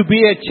 help me to be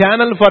a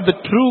channel for the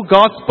true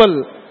gospel.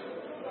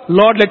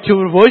 Lord, let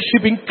your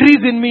worship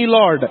increase in me,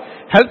 Lord.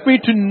 Help me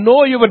to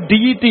know your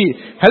deity.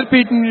 Help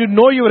me to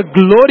know your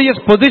glorious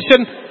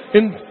position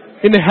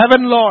in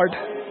heaven, Lord.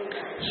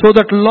 So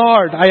that,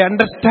 Lord, I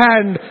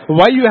understand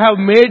why you have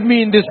made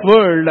me in this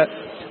world.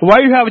 Why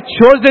you have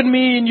chosen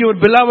me in your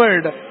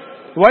beloved.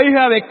 Why you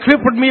have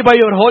equipped me by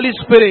your Holy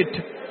Spirit.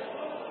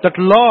 That,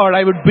 Lord,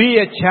 I would be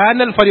a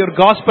channel for your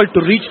gospel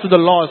to reach to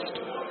the lost.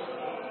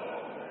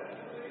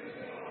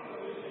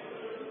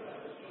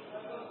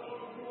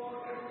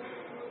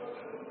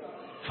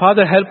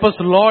 Father, help us,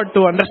 Lord,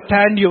 to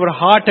understand your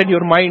heart and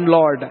your mind,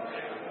 Lord.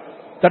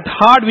 That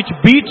heart which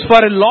beats for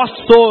a lost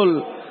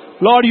soul.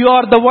 Lord, you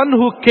are the one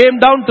who came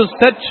down to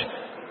search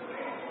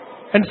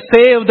and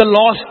save the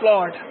lost,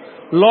 Lord.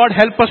 Lord,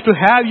 help us to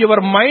have your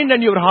mind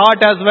and your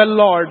heart as well,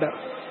 Lord.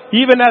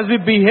 Even as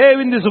we behave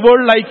in this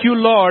world like you,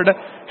 Lord,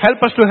 help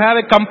us to have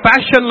a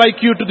compassion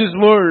like you to this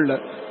world.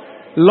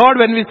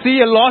 Lord, when we see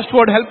a lost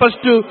world, help us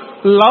to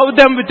love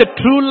them with a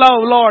true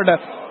love, Lord.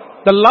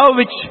 The love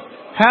which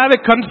have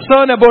a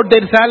concern about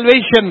their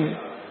salvation.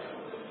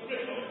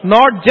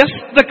 Not just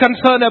the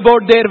concern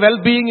about their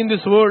well-being in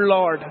this world,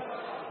 Lord.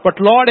 But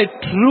Lord, a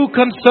true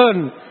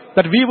concern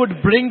that we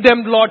would bring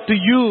them, Lord, to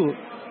you.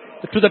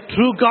 To the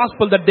true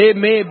gospel that they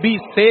may be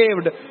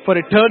saved for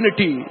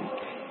eternity.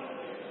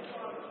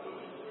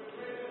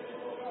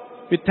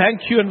 We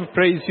thank you and we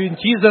praise you. In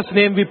Jesus'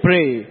 name we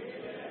pray.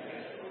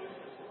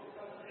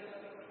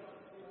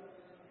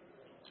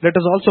 Let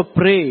us also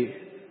pray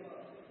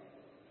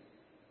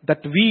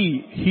that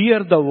we hear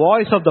the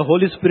voice of the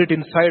Holy Spirit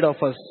inside of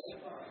us.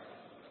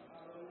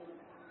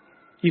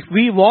 If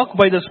we walk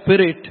by the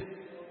Spirit,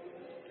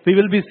 we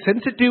will be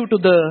sensitive to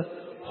the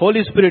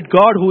Holy Spirit,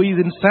 God who is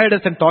inside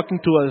us and talking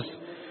to us.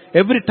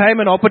 Every time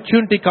an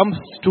opportunity comes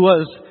to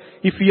us,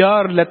 if we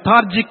are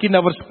lethargic in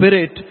our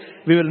spirit,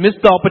 we will miss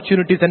the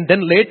opportunities, and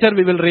then later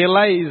we will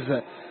realize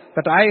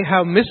that I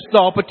have missed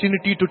the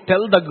opportunity to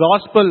tell the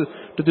gospel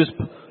to this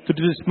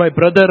my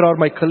brother or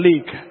my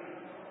colleague.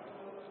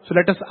 So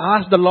let us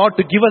ask the Lord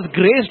to give us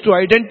grace to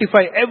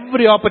identify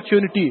every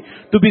opportunity,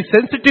 to be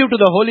sensitive to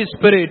the Holy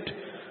Spirit,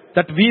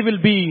 that we will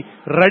be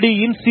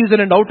ready in season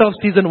and out of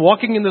season,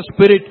 walking in the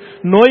Spirit,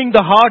 knowing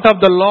the heart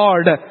of the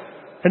Lord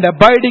and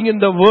abiding in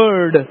the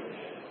Word.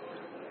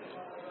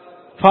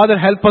 Father,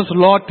 help us,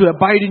 Lord, to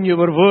abide in your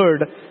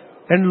Word,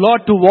 and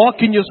Lord, to walk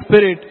in your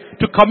Spirit,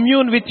 to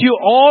commune with you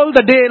all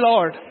the day,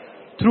 Lord.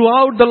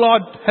 Throughout the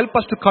Lord, help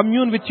us to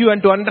commune with you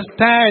and to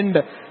understand,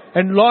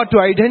 and Lord, to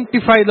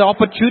identify the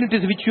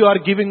opportunities which you are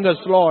giving us,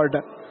 Lord.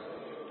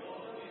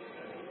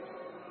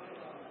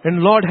 And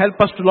Lord, help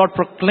us to, Lord,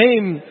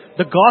 proclaim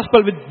the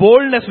gospel with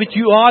boldness which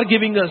you are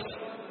giving us.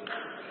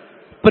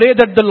 Pray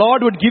that the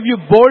Lord would give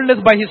you boldness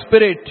by His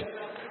Spirit.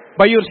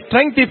 By your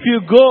strength, if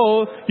you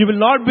go, you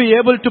will not be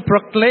able to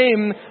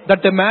proclaim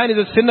that the man is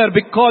a sinner,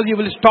 because you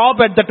will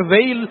stop at that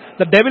veil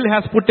the devil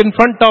has put in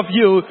front of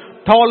you.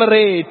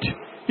 Tolerate.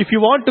 If you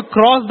want to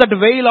cross that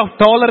veil of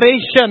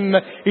toleration,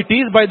 it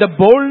is by the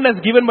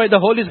boldness given by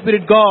the Holy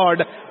Spirit God.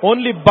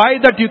 Only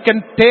by that you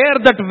can tear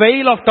that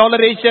veil of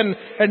toleration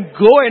and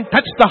go and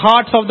touch the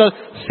hearts of the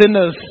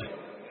sinners.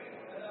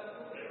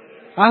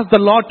 Ask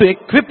the Lord to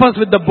equip us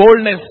with the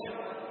boldness.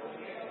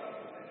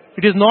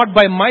 It is not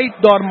by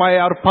might nor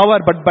by our power,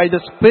 but by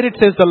the Spirit,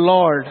 says the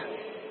Lord.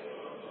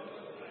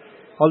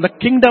 All the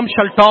kingdoms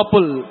shall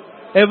topple.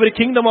 Every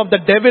kingdom of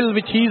the devil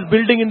which he is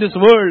building in this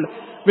world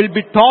will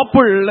be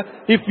toppled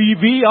if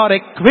we are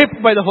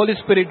equipped by the Holy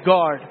Spirit,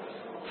 God.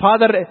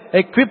 Father,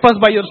 equip us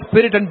by your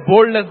Spirit and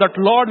boldness, that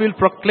Lord will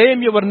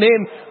proclaim your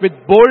name with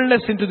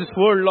boldness into this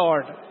world,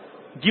 Lord.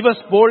 Give us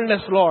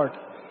boldness, Lord.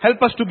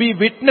 Help us to be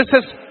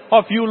witnesses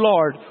of you,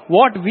 Lord.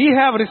 What we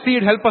have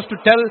received, help us to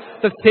tell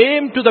the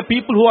same to the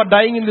people who are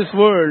dying in this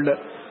world.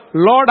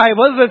 Lord, I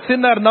was a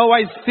sinner, now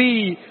I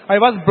see. I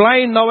was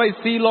blind, now I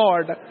see,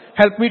 Lord.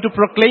 Help me to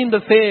proclaim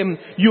the same.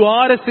 You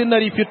are a sinner.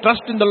 If you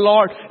trust in the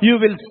Lord, you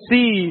will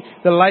see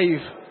the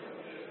life.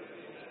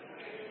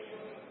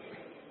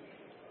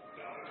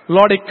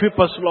 Lord, equip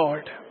us,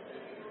 Lord.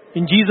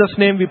 In Jesus'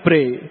 name we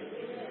pray.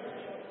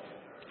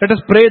 Let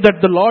us pray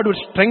that the Lord would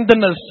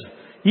strengthen us.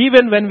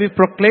 Even when we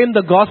proclaim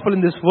the gospel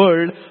in this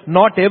world,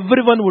 not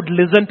everyone would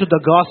listen to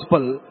the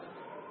gospel.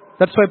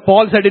 That's why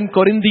Paul said in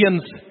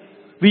Corinthians,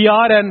 we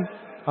are an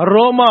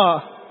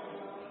aroma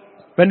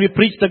when we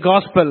preach the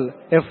gospel,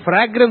 a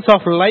fragrance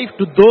of life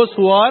to those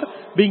who are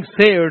being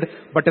saved,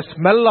 but a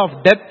smell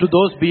of death to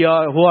those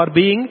who are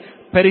being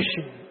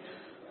perishing.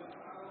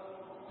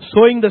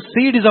 Sowing the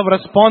seed is our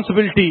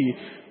responsibility.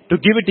 To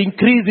give it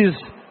increase is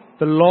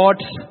the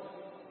Lord's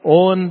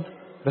own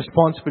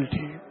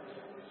responsibility.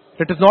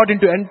 Let us not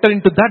enter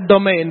into that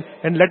domain,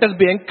 and let us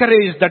be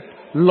encouraged that,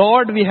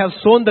 Lord, we have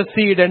sown the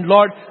seed, and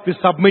Lord, we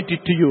submit it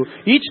to you.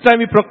 Each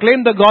time we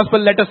proclaim the gospel,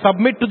 let us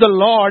submit to the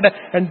Lord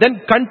and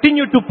then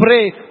continue to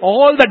pray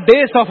all the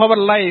days of our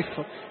life.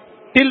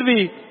 Till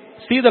we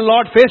see the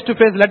Lord face to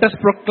face, let us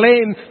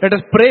proclaim, let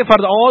us pray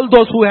for all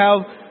those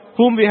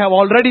whom we have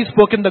already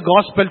spoken the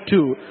gospel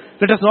to.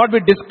 Let us not be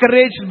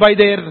discouraged by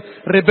their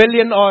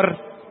rebellion or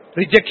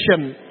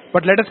rejection,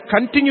 but let us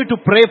continue to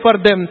pray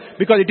for them,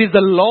 because it is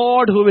the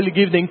Lord who will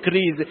give the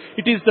increase.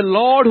 It is the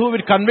Lord who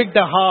will convict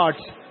the hearts.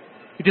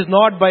 It is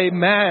not by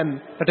man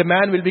that a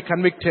man will be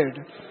convicted.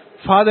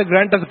 Father,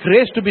 grant us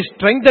grace to be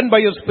strengthened by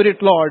your Spirit,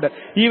 Lord.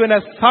 Even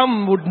as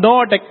some would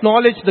not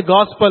acknowledge the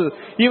gospel,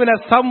 even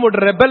as some would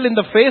rebel in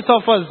the face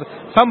of us,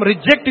 some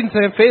reject in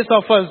the face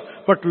of us,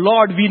 but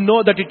Lord, we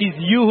know that it is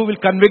you who will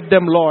convict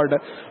them, Lord.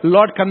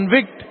 Lord,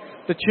 convict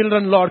the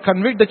children, Lord.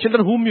 Convict the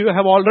children whom you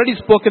have already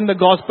spoken the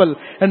gospel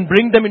and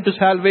bring them into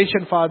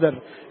salvation, Father.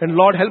 And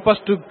Lord, help us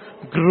to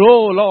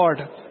grow,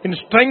 Lord, in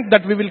strength,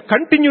 that we will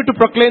continue to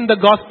proclaim the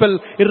gospel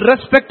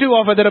irrespective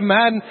of whether a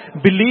man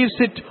believes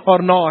it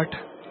or not.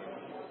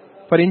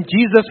 For in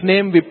Jesus'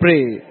 name we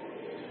pray.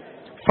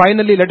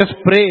 Finally, let us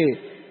pray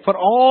for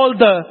all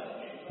the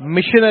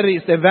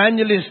missionaries,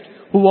 evangelists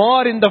who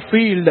are in the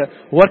field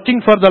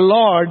working for the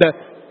Lord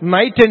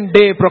night and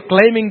day,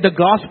 proclaiming the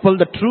gospel,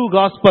 the true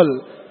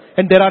gospel.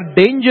 And there are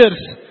dangers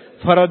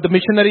for the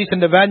missionaries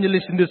and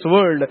evangelists in this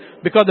world,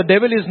 because the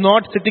devil is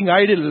not sitting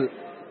idle.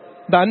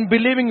 The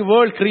unbelieving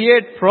world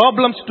creates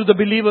problems to the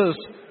believers.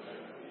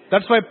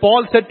 That's why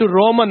Paul said to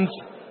Romans,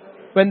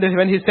 when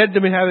he had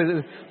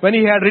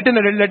written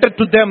a letter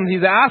to them, he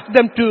asked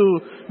them to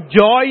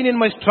join in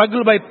my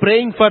struggle by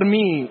praying for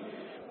me.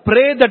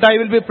 Pray that I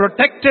will be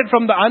protected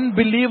from the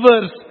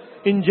unbelievers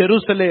in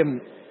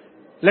Jerusalem.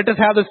 Let us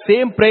have the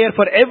same prayer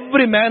for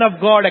every man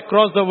of God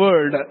across the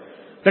world.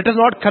 Let us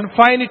not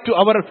confine it to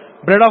our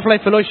Bread of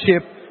Life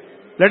Fellowship.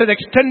 Let us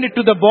extend it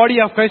to the body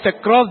of Christ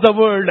across the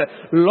world.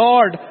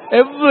 Lord,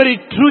 every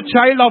true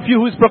child of you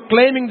who is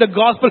proclaiming the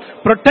gospel,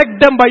 protect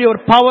them by your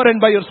power and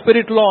by your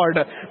Spirit, Lord.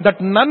 That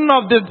none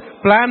of the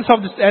plans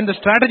of this and the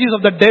strategies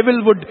of the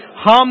devil would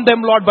harm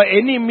them, Lord, by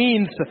any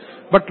means.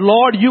 But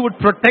Lord, you would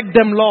protect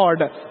them, Lord,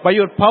 by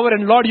your power.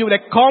 And Lord, you will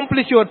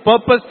accomplish your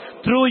purpose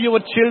through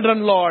your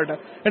children, Lord.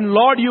 And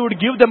Lord, you would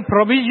give them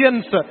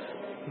provisions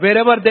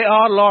wherever they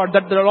are, Lord.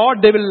 That the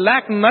Lord, they will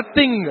lack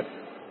nothing.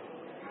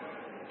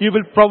 You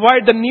will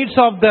provide the needs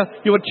of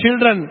your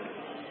children.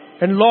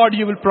 And Lord,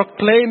 you will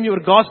proclaim your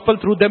gospel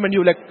through them, and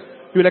you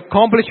will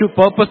accomplish your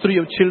purpose through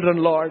your children,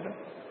 Lord.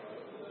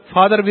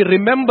 Father, we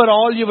remember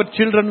all your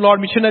children, Lord,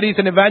 missionaries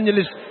and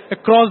evangelists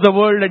across the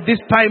world at this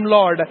time,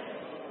 Lord.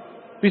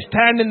 We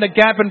stand in the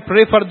gap and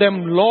pray for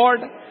them,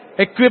 Lord.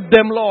 Equip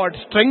them, Lord.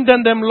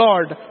 Strengthen them,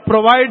 Lord.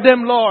 Provide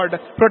them, Lord.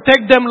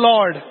 Protect them,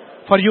 Lord,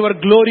 for your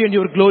glory and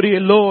your glory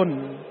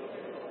alone.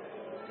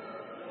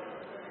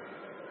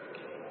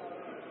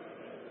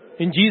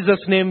 In Jesus'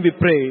 name we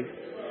pray.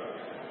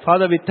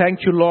 Father, we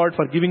thank you, Lord,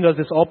 for giving us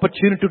this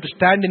opportunity to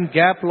stand in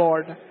gap,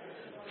 Lord,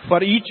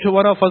 for each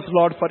one of us,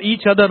 Lord, for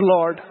each other,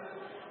 Lord.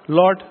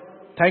 Lord,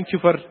 thank you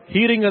for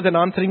hearing us and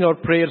answering our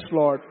prayers,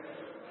 Lord.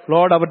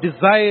 Lord, our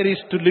desire is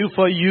to live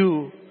for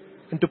you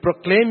and to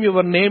proclaim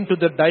your name to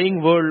the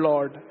dying world,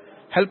 Lord.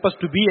 Help us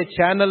to be a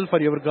channel for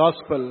your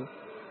gospel.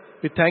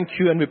 We thank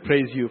you and we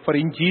praise you. For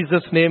in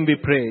Jesus' name we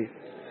pray.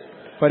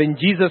 For in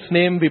Jesus'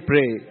 name we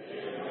pray.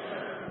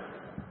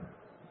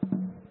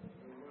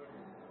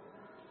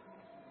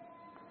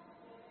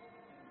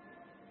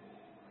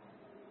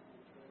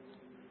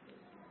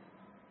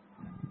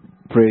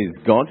 Praise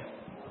God.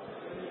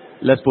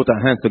 Let's put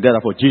our hands together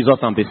for Jesus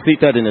and be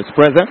seated in His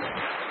presence.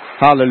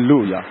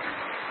 Hallelujah.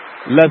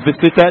 Let's be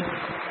seated.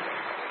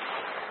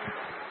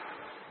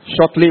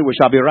 Shortly we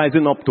shall be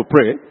rising up to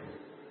pray.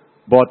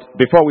 But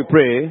before we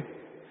pray,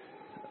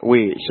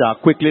 we shall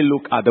quickly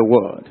look at the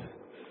word.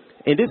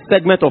 In this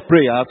segment of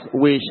prayers,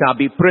 we shall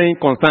be praying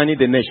concerning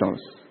the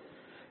nations.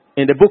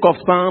 In the book of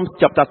Psalms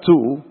chapter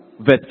 2,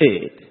 verse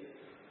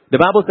 8, the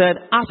Bible said,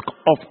 ask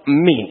of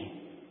me,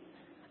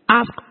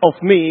 Ask of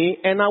me,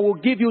 and I will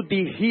give you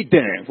the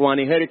hidden for an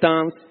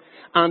inheritance,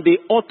 and the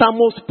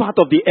uttermost part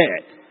of the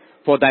earth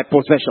for thy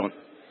possession.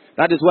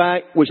 That is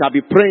why we shall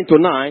be praying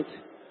tonight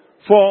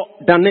for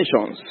the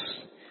nations.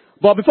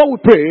 But before we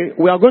pray,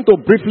 we are going to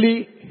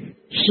briefly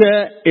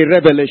share a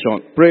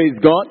revelation. Praise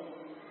God.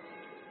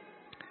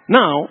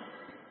 Now,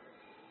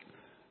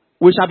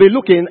 we shall be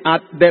looking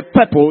at the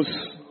purpose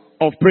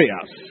of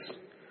prayers.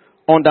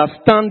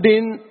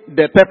 Understanding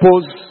the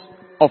purpose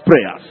of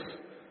prayers.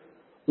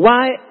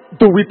 Why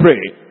do we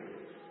pray?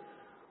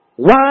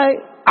 Why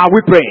are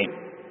we praying?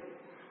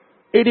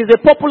 It is a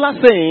popular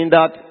saying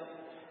that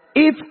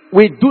if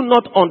we do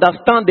not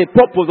understand the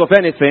purpose of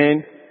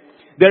anything,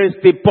 there is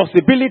the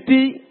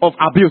possibility of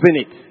abusing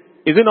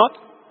it. Is it not?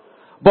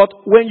 But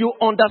when you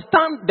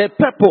understand the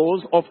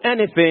purpose of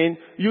anything,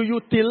 you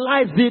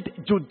utilize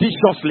it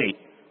judiciously.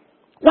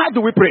 Why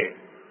do we pray?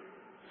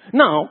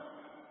 Now,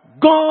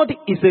 God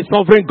is a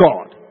sovereign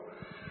God.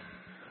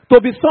 To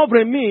be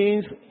sovereign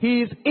means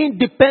he is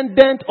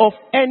independent of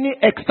any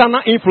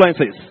external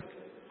influences.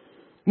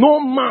 No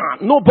man,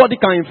 nobody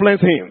can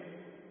influence him.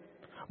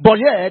 But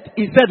yet,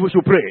 he said we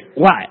should pray.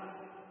 Why?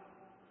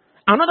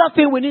 Another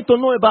thing we need to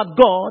know about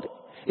God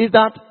is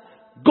that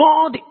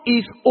God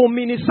is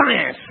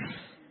omniscience.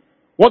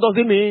 What does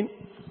it mean?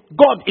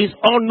 God is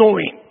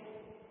all-knowing.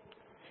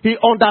 He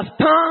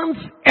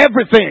understands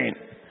everything.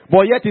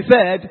 But yet he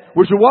said,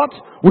 we should what?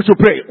 We should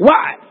pray.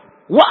 Why?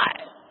 Why?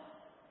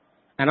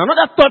 And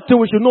another third thing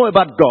we should know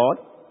about God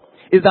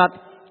is that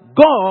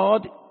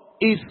God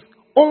is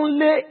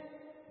only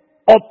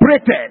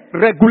operated,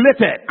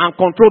 regulated, and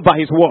controlled by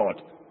his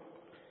word.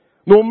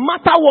 No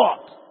matter what,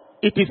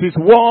 it is his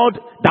word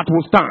that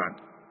will stand.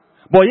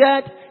 But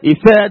yet, he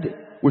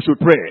said we should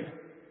pray.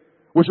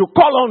 We should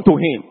call on to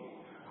him.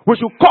 We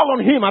should call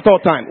on him at all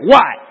times.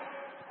 Why?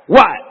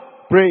 Why?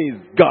 Praise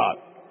God.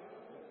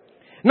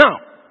 Now,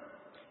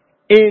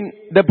 in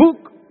the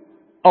book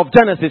of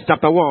Genesis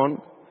chapter 1,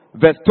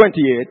 verse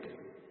 28,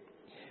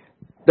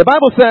 the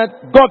Bible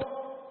said God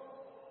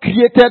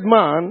created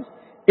man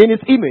in his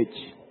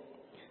image,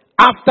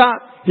 after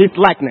his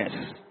likeness.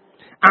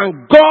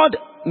 And God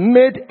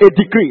made a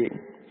decree,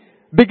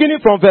 beginning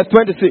from verse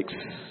 26.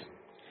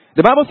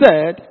 The Bible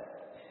said,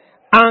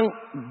 and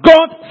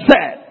God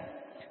said,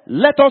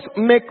 let us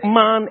make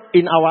man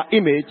in our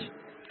image,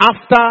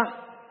 after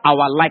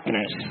our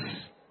likeness,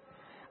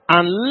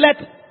 and let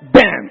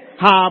them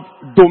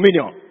have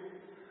dominion.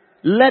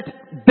 Let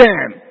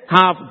them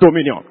have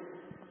dominion.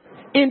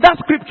 In that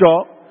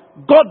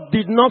scripture, God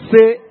did not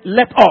say,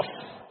 let us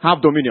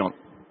have dominion.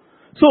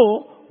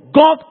 So,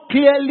 God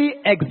clearly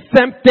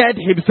exempted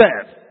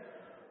himself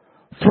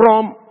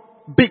from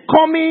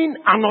becoming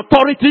an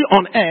authority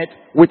on earth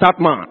without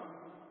man.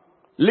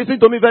 Listen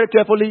to me very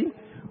carefully.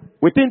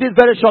 Within this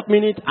very short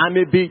minute, I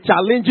may be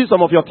challenging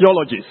some of your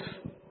theologies.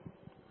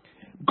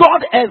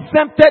 God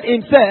exempted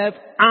himself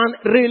and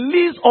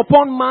released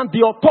upon man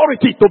the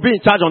authority to be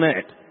in charge on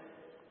earth.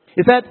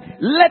 He said,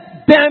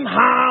 let them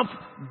have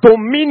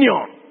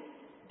dominion.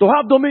 To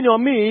have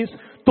dominion means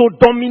to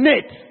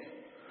dominate,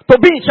 to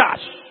be in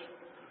charge,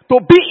 to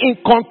be in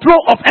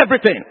control of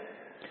everything.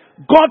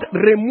 God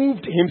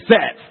removed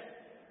himself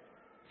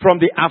from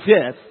the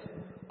affairs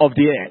of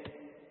the earth.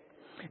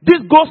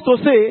 This goes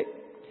to say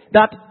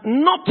that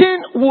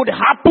nothing would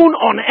happen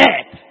on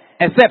earth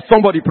except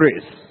somebody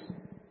prays.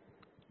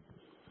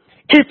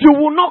 If you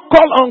will not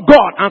call on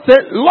God and say,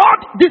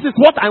 Lord, this is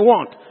what I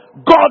want,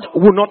 God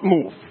will not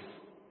move.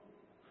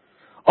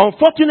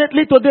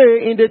 Unfortunately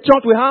today in the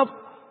church we have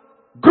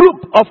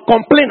group of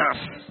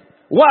complainers.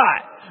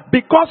 Why?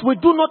 Because we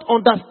do not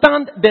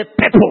understand the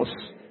purpose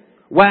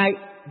why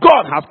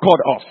God has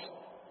called us.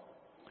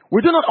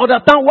 We do not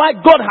understand why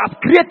God has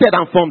created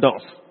and formed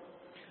us.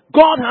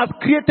 God has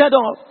created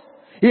us.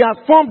 He has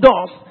formed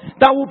us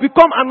that will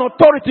become an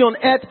authority on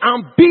earth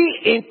and be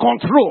in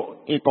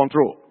control.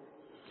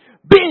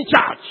 Be in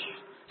charge.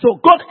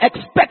 So God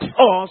expects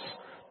us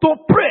to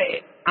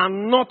pray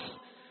and not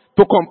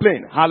to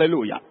complain.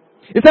 Hallelujah.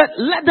 He said,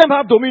 let them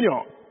have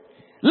dominion.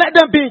 Let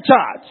them be in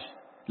charge.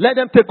 Let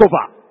them take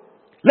over.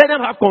 Let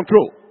them have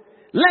control.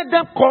 Let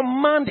them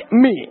command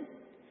me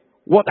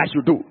what I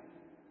should do.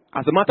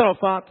 As a matter of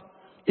fact,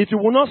 if you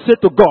will not say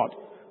to God,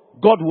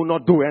 God will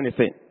not do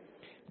anything.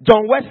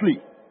 John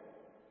Wesley,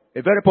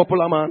 a very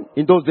popular man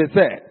in those days,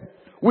 said,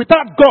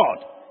 without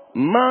God,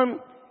 man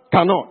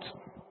cannot.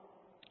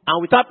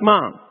 And without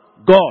man,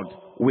 God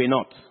will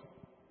not.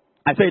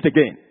 I say it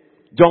again.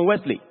 John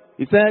Wesley,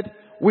 he said,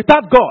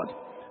 without God,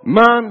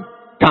 man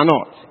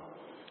cannot.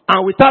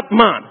 And without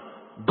man,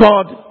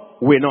 God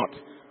will not.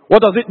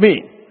 What does it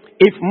mean?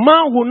 If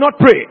man will not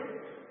pray,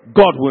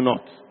 God will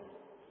not.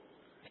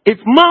 If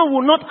man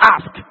will not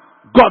ask,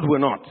 God will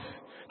not.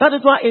 That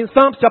is why in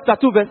Psalms chapter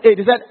 2 verse 8,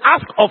 he said,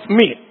 ask of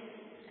me,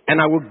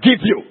 and I will give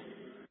you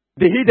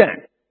the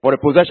hidden for a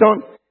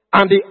possession,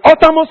 and the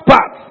uttermost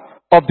part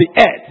of the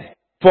earth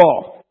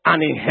for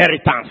an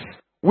inheritance.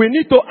 We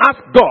need to ask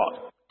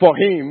God for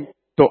him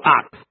to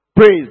act.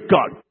 Praise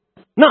God.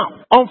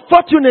 Now,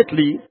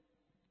 unfortunately,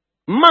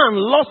 man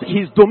lost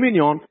his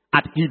dominion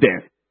at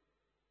Eden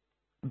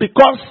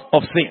because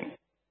of sin.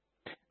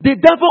 The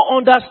devil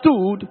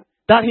understood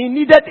that he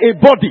needed a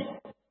body,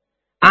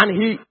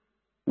 and he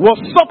was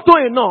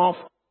subtle enough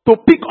to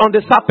pick on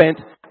the serpent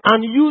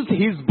and use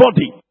his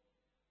body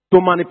to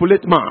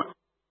manipulate man.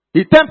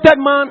 He tempted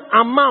man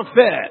and man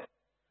fell.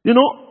 You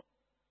know,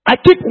 I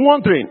keep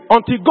wondering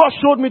until God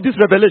showed me this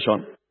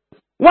revelation.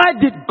 Why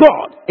did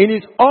God, in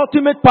his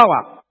ultimate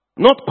power,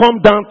 not come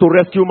down to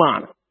rescue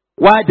man?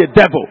 Why the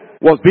devil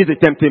was busy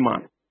tempting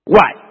man?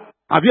 Why?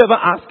 Have you ever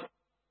asked?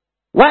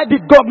 Why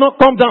did God not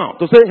come down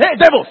to say, hey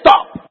devil,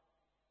 stop?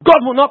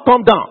 God will not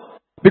come down.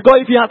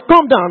 Because if he had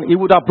come down, he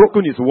would have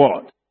broken his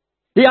word.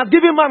 He had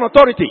given man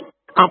authority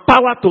and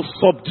power to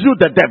subdue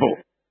the devil.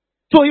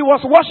 So he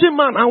was watching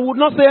man and would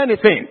not say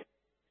anything.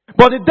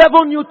 But the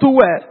devil knew too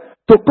well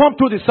to come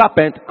to the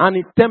serpent, and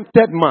he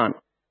tempted man,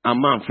 and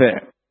man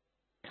fell.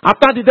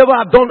 After the devil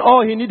had done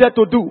all he needed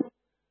to do,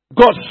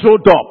 God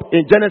showed up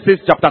in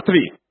Genesis chapter 3,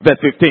 verse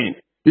 15.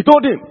 He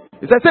told him,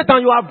 he said,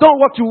 Satan, you have done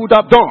what you would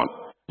have done.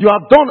 You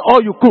have done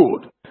all you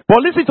could. But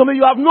listen to me,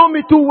 you have known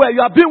me too well.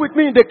 You have been with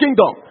me in the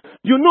kingdom.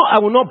 You know I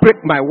will not break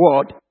my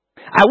word.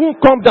 I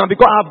won't come down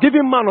because I have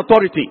given man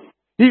authority.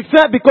 He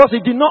fell because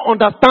he did not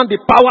understand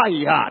the power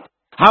he had.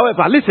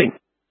 However, listen,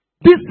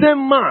 this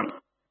same man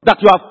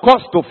that you have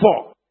caused to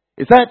fall,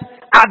 he said,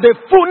 at the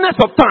fullness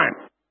of time,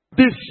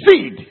 the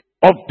seed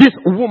of this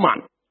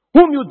woman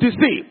whom you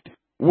deceived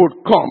would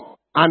come,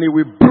 and he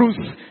will bruise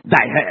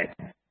thy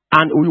head,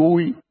 and we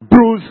will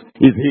bruise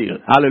his heel.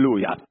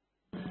 Hallelujah.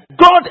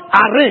 God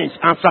arranged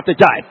and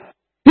strategized.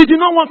 He did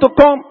not want to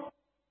come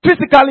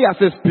physically as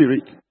a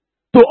spirit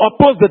to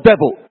oppose the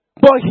devil,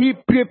 but he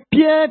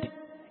prepared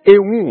a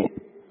womb,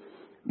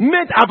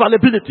 made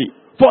availability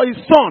for his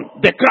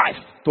son, the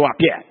Christ, to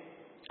appear.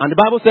 And the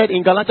Bible said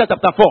in Galatians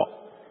chapter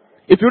 4,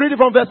 if you read it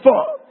from verse 4,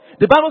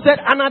 the Bible said,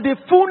 and at the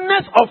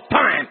fullness of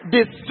time,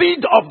 the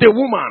seed of the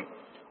woman,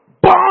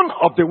 born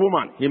of the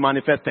woman, he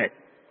manifested.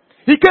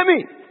 He came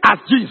in as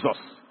Jesus.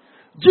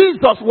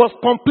 Jesus was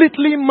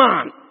completely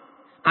man,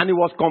 and he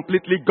was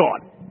completely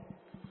God.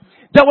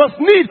 There was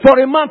need for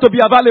a man to be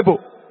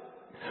available,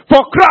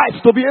 for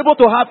Christ to be able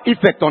to have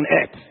effect on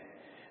earth.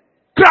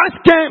 Christ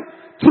came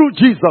through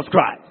Jesus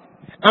Christ.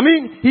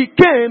 He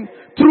came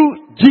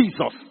through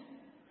Jesus.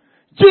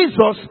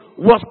 Jesus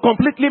was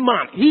completely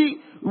man. He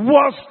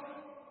was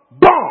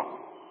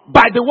born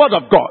by the word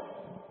of God.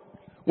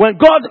 When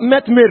God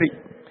met Mary,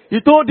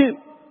 he told him,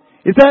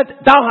 he said,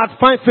 thou hast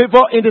found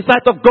favor in the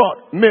sight of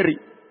God, Mary.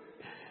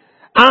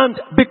 And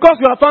because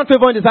you have found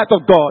favor in the sight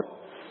of God,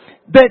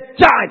 the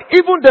child,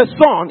 even the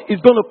son, is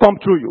going to come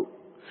through you.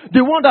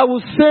 The one that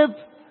will save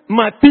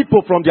my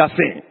people from their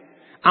sin.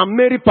 And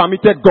Mary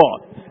permitted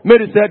God.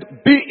 Mary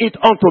said, be it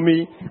unto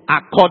me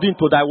according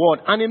to thy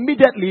word. And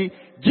immediately,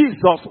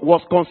 Jesus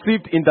was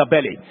conceived in the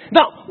belly.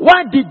 Now,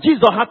 why did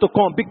Jesus have to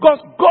come? Because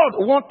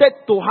God wanted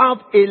to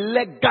have a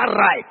legal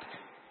right.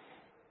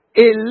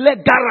 A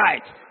legal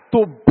right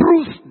to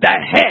bruise the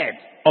head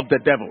of the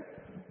devil.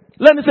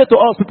 Let me say to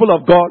all people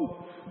of God,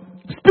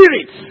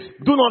 spirits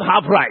do not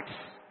have rights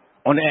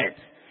on earth.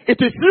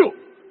 It is you,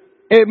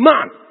 a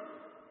man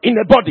in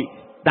a body,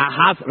 that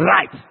has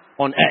rights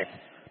on earth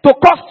to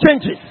cause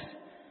changes.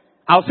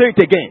 I'll say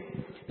it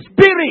again.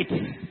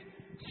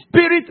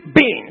 Spirit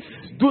beings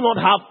do not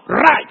have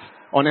rights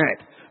on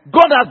earth.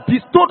 God has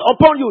bestowed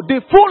upon you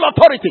the full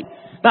authority.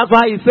 That's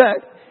why he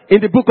said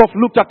in the book of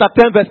Luke chapter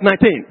 10 verse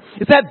 19,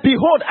 he said,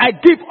 behold, I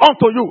give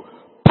unto you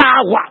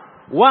power.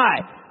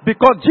 Why?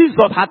 Because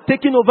Jesus had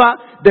taken over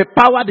the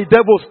power the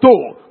devil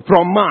stole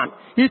from man.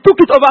 He took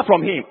it over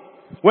from him.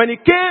 When he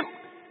came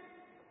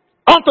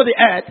onto the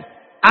earth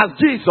as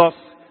Jesus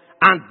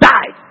and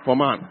died for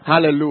man.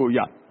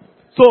 Hallelujah.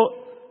 So,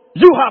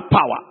 you have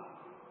power.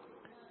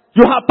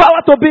 You have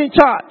power to be in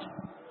charge.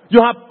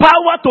 You have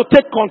power to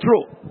take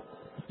control.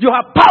 You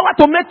have power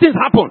to make things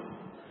happen.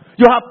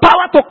 You have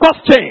power to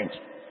cause change.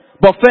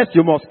 But first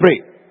you must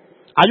pray.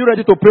 Are you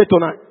ready to pray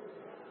tonight?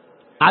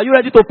 Are you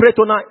ready to pray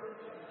tonight?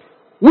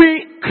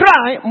 We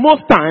cry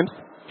most times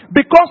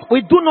because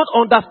we do not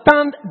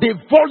understand the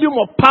volume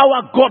of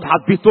power God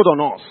has bestowed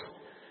on us.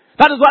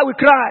 That is why we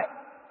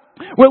cry.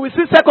 When we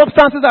see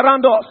circumstances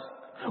around us,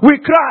 we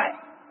cry.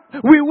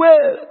 We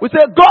wail. We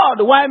say,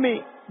 God, why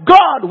me?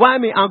 God, why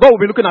me? And God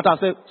will be looking at us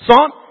and say,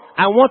 son,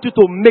 I want you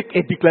to make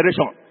a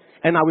declaration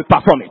and I will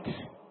perform it.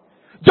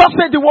 Just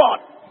say the word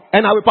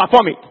and I will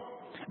perform it.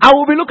 I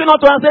will be looking at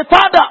you and say,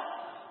 Father,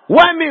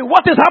 why me?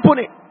 What is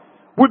happening?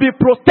 We'll be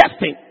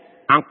protesting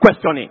and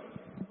questioning.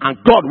 And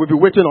God will be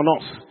waiting on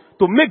us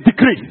to make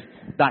decrees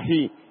that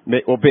he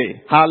may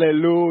obey.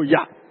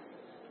 Hallelujah.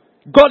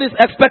 God is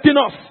expecting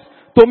us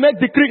to make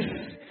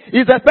decrees.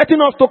 He's expecting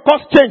us to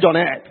cause change on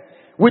earth.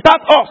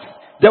 Without us,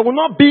 there will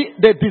not be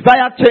the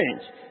desired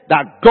change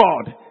that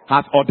God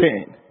has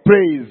ordained.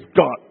 Praise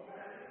God.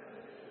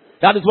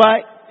 That is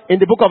why in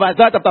the book of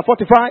Isaiah chapter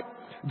 45,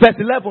 verse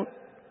 11,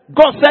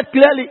 God said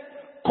clearly,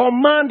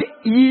 command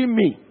ye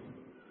me.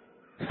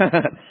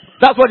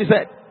 That's what he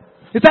said.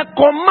 He said,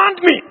 command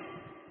me.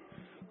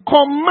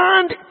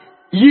 Command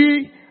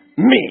ye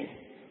me.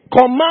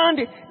 Command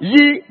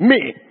ye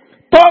me.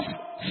 Thus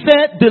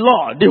said the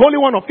Lord, the Holy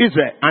One of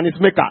Israel and his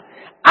maker.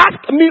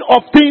 Ask me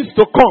of things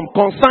to come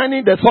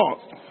concerning the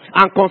sons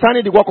and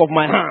concerning the work of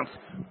my hands.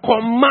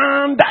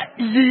 Command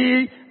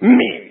ye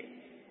me.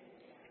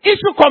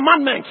 Issue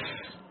commandments.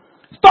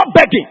 Stop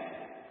begging.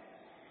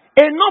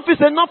 Enough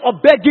is enough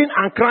of begging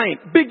and crying.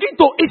 Begin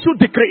to issue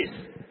decrees.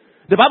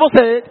 The Bible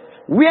said,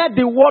 where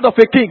the word of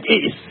a king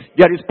is,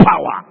 there is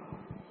power.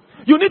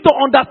 You need to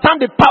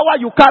understand the power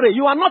you carry.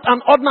 You are not an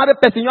ordinary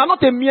person. You are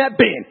not a mere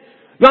being.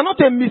 You are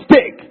not a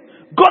mistake.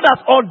 God has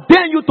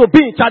ordained you to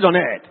be in charge on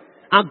earth.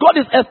 And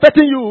God is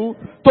expecting you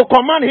to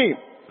command him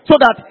so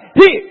that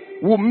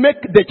he will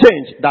make the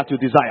change that you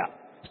desire.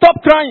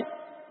 Stop crying.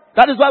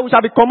 That is why we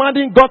shall be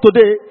commanding God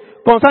today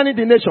concerning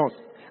the nations.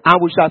 And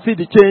we shall see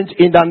the change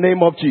in the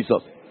name of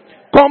Jesus.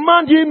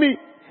 Command ye me.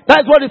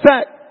 That is what he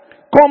said.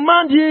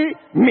 Command ye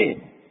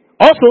me.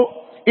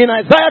 Also, in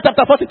Isaiah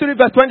chapter 43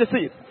 verse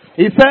 26,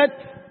 he said,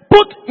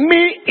 put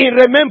me in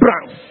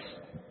remembrance.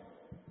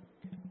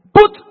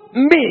 Put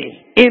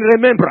me in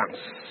remembrance.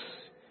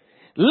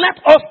 Let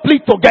us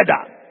plead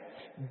together.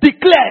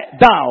 Declare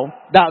thou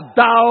that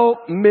thou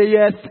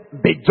mayest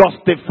be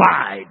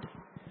justified.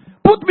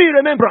 Put me in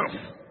remembrance.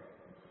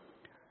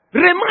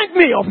 Remind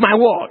me of my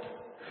word.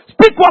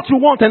 Speak what you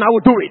want and I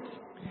will do it.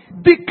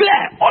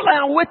 Declare. All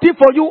I am waiting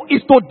for you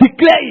is to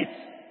declare it.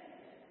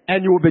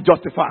 And you will be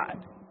justified.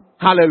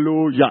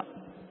 Hallelujah.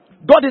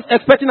 God is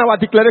expecting our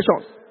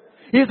declarations.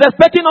 He is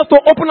expecting us to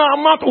open our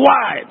mouth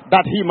wide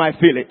that he might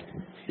feel it.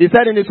 He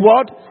said in his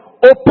word,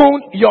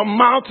 open your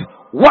mouth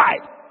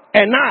wide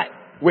and I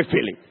will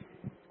feel it.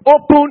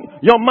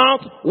 Open your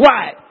mouth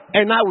wide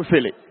and I will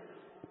feel it.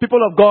 People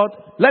of God,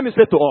 let me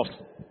say to us,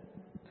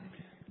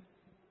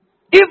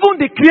 even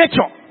the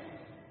creature,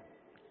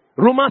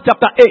 Romans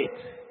chapter 8,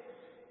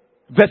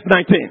 verse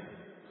 19.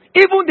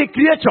 Even the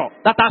creature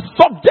that are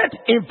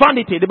subject in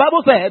vanity, the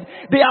Bible said,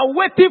 they are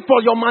waiting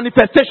for your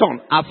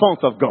manifestation as sons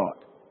of God.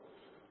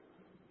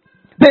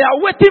 They are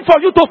waiting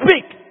for you to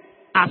speak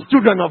as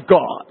children of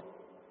God.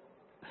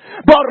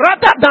 But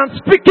rather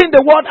than speaking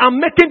the word and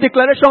making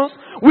declarations,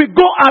 we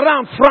go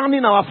around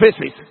frowning our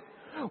faces.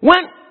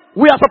 When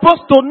we are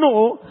supposed to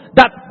know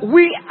that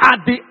we are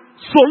the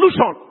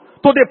solution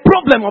to the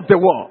problem of the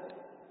world.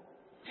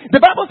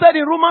 The Bible said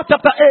in Romans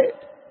chapter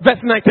 8,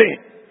 verse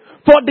 19,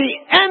 for the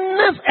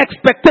earnest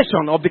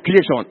expectation of the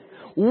creation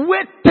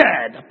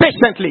waited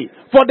patiently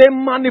for the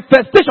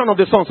manifestation of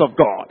the sons of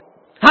God.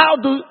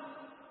 How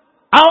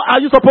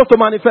are you supposed to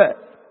manifest?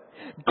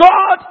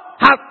 God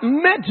has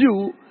made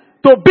you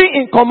to be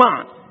in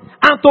command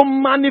and to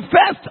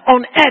manifest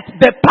on earth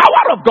the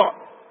power of God.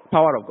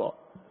 Power of God.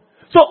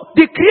 So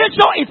the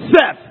creature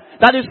itself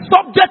that is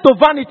subject to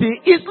vanity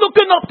is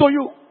looking up to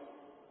you.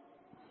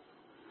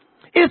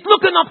 It's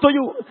looking up to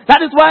you.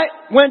 That is why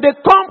when they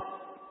come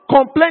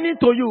complaining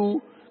to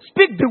you,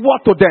 speak the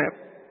word to them.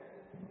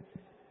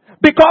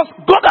 Because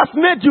God has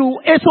made you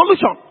a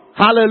solution.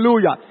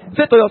 Hallelujah.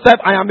 Say to yourself,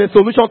 I am a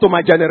solution to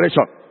my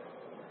generation.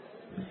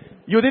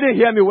 You didn't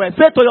hear me well.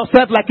 Say to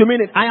yourself like you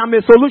mean it. I am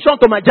a solution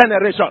to my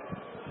generation.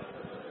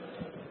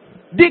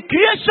 The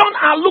creation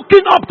are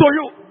looking up to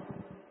you.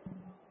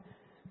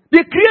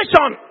 The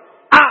creation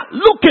are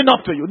looking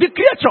up to you. The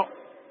creature.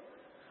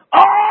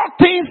 All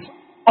things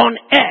on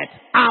earth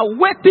are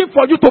waiting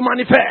for you to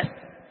manifest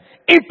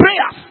in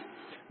prayers,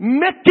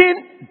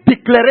 making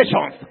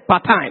declarations per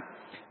time.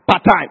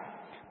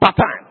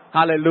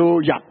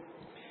 Hallelujah.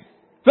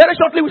 Very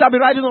shortly we shall be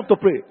rising up to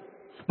pray.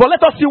 But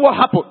let us see what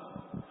happened.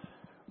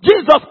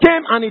 Jesus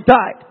came and he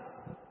died.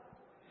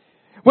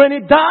 When he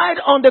died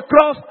on the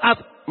cross as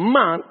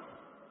man,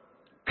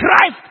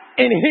 Christ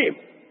in him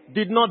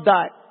did not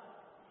die.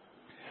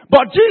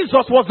 But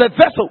Jesus was the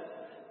vessel,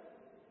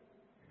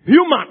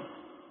 human,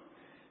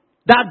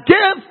 that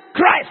gave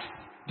Christ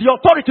the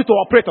authority to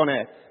operate on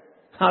earth.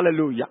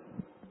 Hallelujah.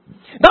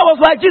 That was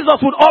why Jesus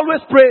would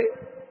always pray.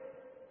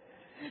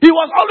 He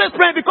was always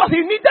praying because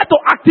he needed to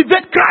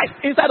activate Christ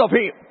inside of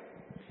him.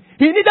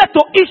 He needed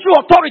to issue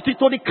authority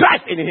to the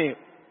Christ in him.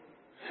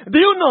 Do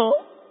you know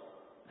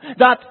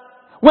that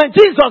when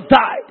Jesus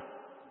died,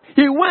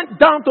 he went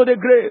down to the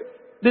grave.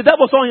 The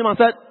devil saw him and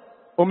said,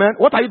 oh man,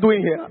 what are you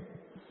doing here?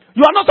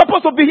 You are not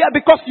supposed to be here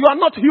because you are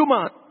not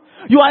human.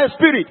 You are a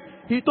spirit.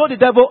 He told the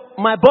devil,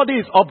 my body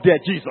is up there,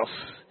 Jesus.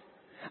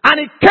 And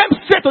he came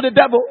straight to the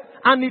devil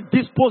and he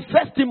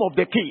dispossessed him of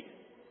the key.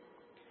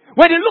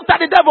 When he looked at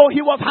the devil,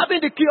 he was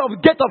having the key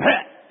of gate of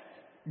hell,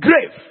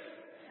 grave,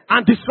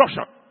 and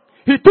destruction.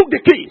 He took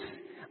the keys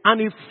and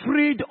he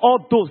freed all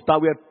those that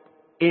were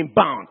in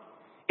bound.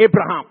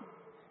 Abraham,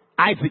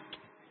 Isaac,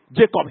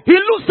 Jacob. He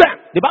loosed them.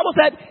 The Bible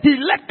said he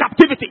led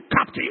captivity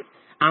captive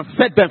and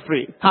set them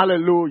free.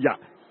 Hallelujah.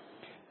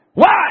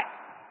 Why?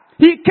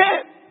 He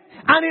came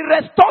and he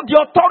restored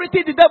the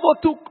authority the devil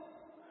took.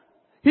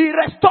 He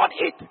restored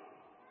it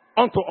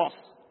unto us.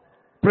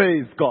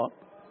 Praise God.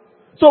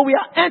 So we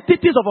are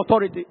entities of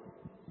authority.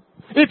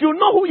 If you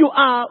know who you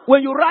are,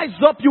 when you rise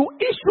up, you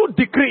issue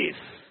decrees.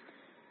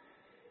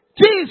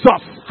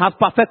 Jesus has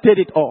perfected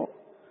it all.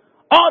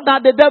 All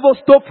that the devil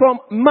stole from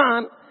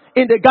man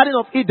in the Garden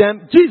of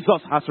Eden,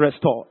 Jesus has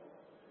restored.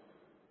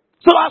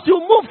 So as you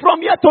move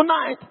from here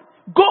tonight,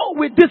 go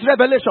with this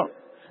revelation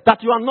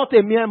that you are not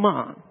a mere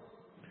man.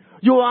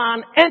 You are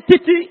an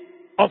entity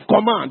of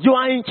command. You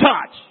are in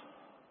charge.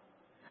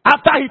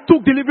 After he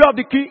took delivery of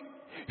the key,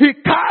 he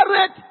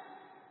carried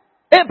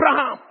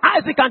Abraham,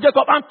 Isaac, and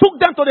Jacob and took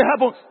them to the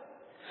heavens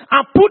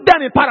and put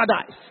them in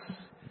paradise.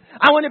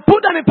 And when he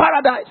put them in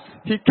paradise,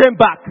 he came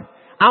back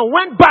and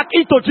went back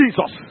into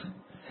Jesus.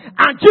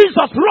 And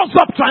Jesus rose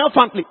up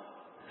triumphantly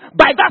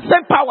by that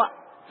same power.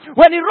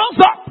 When he rose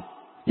up,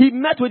 he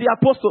met with the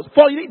apostles.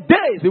 For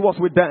days he was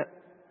with them.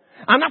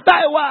 And after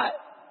a while,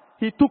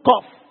 he took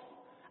off.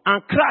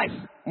 And Christ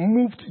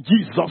moved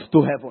Jesus to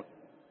heaven.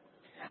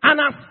 And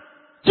as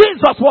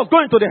Jesus was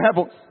going to the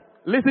heavens,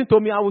 listen to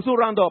me, I will soon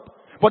round up.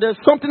 But there's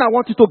something I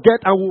want you to get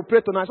and we will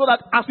pray tonight. So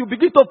that as you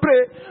begin to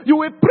pray, you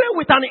will pray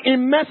with an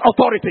immense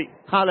authority.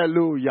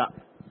 Hallelujah.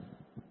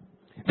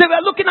 They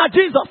were looking at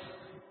Jesus.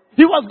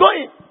 He was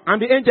going.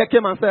 And the angel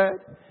came and said,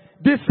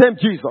 this same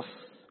Jesus,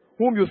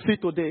 whom you see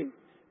today,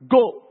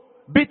 go,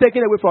 be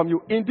taken away from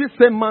you. In this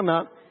same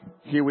manner,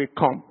 he will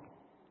come.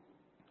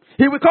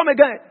 He will come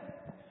again.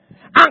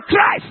 And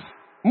Christ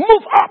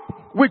moved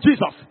up with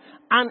Jesus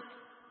and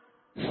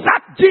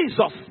sat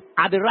Jesus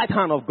at the right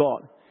hand of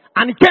God.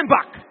 And he came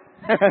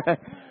back.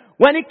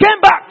 When he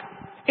came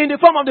back in the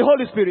form of the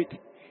Holy Spirit,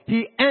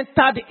 he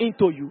entered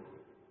into you.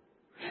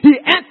 He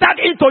entered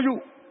into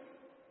you.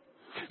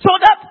 So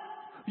that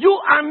you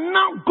are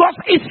now God's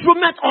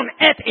instrument on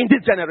earth in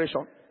this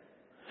generation.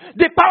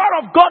 The power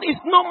of God is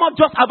no more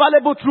just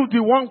available through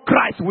the one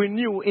Christ we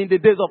knew in the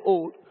days of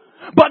old.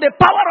 But the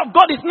power of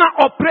God is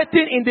now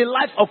operating in the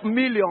lives of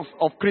millions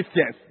of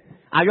Christians.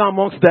 Are you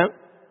amongst them?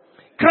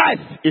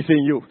 Christ is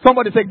in you.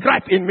 Somebody say,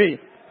 Christ in me.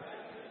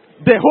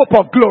 The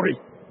hope of glory.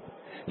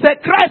 Say,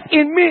 Christ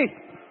in me.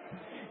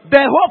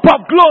 The hope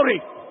of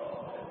glory.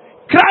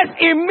 Christ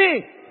in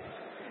me.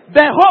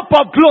 The hope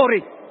of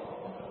glory.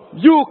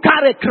 You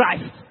carry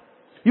Christ.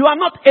 You are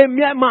not a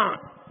mere man.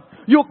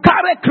 You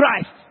carry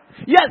Christ.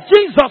 Yes,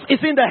 Jesus is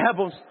in the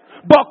heavens.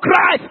 But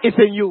Christ is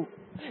in you.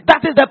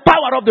 That is the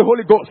power of the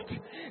Holy Ghost.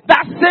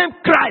 That same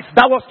Christ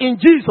that was in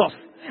Jesus.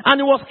 And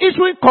he was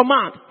issuing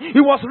command. He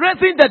was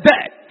raising the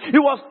dead. He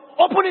was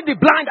opening the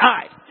blind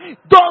eyes.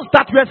 Those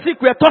that were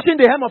sick were touching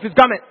the hem of his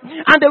garment.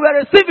 And they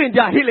were receiving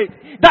their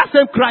healing. That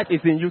same Christ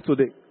is in you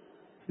today.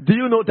 Do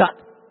you know that?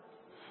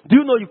 Do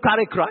you know you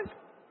carry Christ?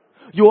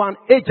 You are an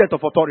agent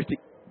of authority.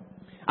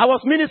 I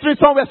was ministering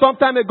somewhere some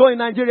time ago in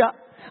Nigeria.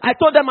 I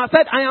told them, I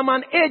said, I am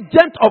an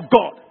agent of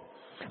God.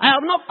 I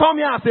have not come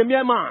here as a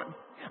mere man.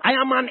 I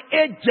am an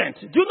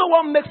agent. Do you know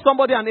what makes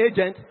somebody an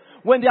agent?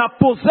 When they are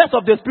possessed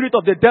of the spirit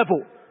of the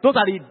devil. Those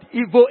are the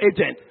evil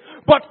agents.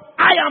 But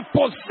I am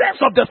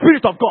possessed of the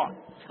Spirit of God.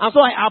 And so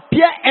I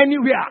appear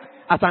anywhere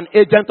as an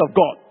agent of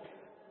God.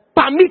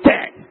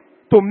 Permitted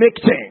to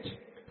make change.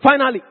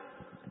 Finally,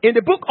 in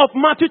the book of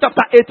Matthew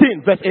chapter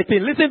 18, verse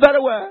 18. Listen very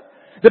well.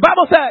 The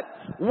Bible said,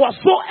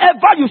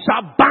 whatsoever you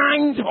shall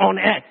bind on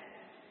earth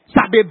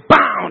shall be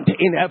bound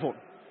in heaven.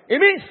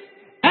 It means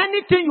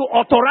anything you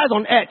authorize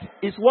on earth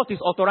is what is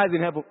authorized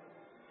in heaven.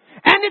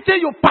 Anything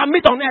you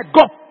permit on earth,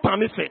 God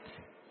permits it.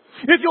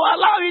 If you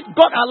allow it,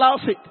 God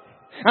allows it.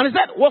 And he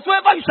said,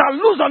 whatsoever you shall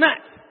lose on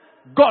earth,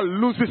 God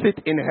loses it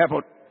in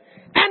heaven.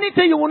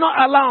 Anything you will not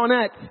allow on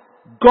earth,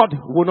 God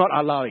will not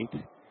allow it.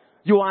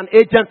 You are an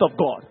agent of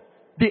God.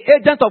 The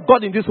agent of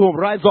God in this home,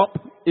 rise up.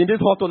 In this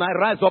hall tonight,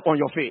 rise up on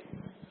your feet.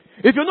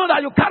 If you know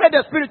that you carry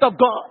the Spirit of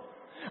God,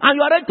 and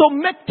you are ready to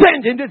make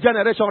change in this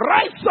generation,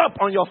 rise up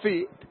on your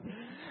feet.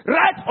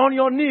 Right on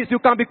your knees. You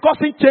can be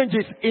causing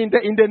changes in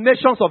the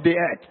nations of the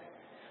earth.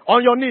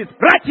 On your knees.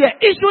 Right here.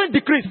 Issuing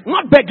decrees.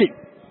 Not begging.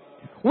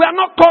 We are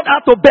not called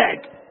out to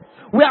beg.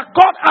 We are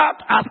called out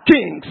as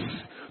kings.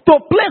 To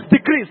place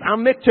decrees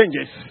and make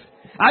changes.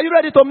 Are you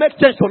ready to make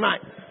change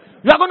tonight?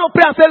 You are going to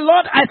pray and say,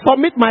 Lord, I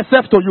submit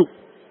myself to you.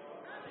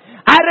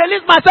 I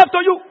release myself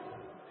to you.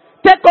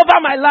 Take over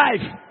my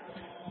life.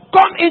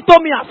 Come into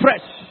me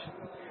afresh.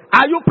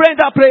 Are you praying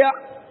that prayer?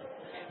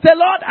 Say,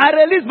 Lord, I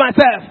release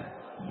myself.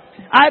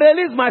 I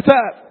release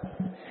myself.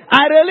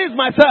 I release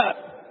myself.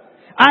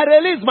 I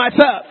release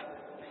myself.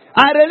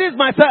 I release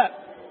myself.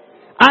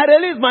 I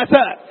release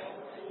myself.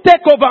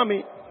 Take over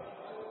me.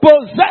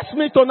 Possess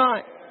me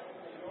tonight.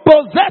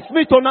 Possess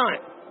me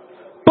tonight.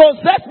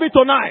 Possess me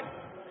tonight.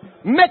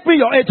 Make me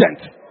your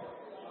agent.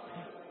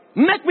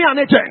 Make me an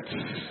agent.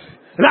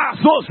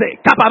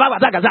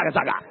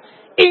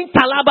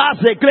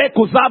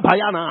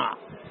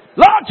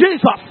 Lord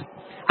Jesus,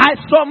 I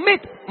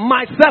submit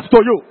myself to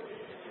you.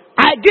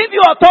 I give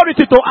you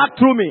authority to act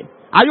through me.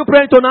 Are you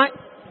praying tonight?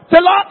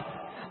 Say, Lord,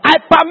 I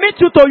permit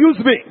you to use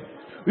me.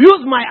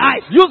 Use my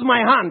eyes, use my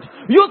hand,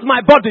 use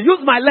my body,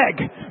 use my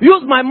leg,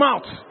 use my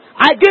mouth.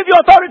 I give you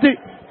authority.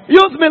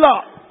 Use me,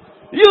 Lord.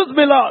 Use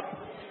me, Lord.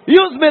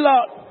 Use me,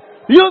 Lord.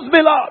 Use me,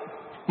 Lord.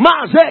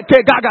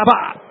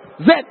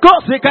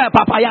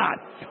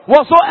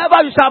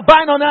 Whatsoever you shall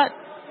bind on earth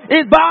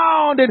is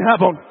bound in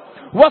heaven.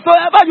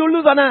 Whatsoever you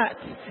lose on earth,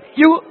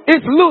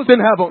 is loose in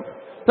heaven.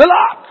 The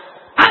Lord,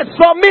 I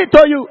submit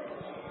to you.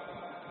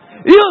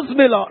 Use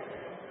me, Lord.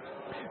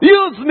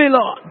 Use me,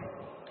 Lord.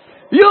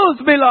 Use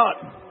me, Lord.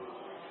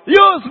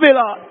 Use me,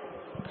 Lord.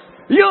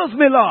 Use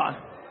me, Lord.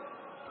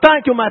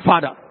 Thank you, my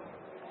Father.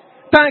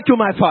 Thank you,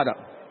 my Father.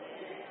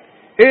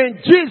 In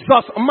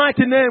Jesus'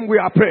 mighty name we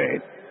are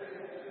praying.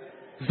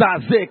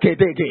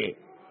 Zazekedege.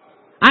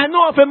 I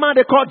know of a man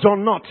they called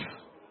John Knott.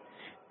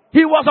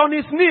 He was on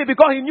his knee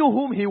because he knew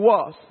whom he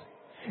was.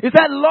 He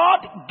said,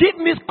 Lord, give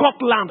me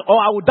Scotland or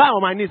I will die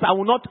on my knees. I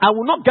will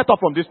not get up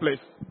from this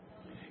place.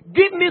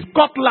 Give me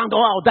Scotland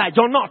or I will die.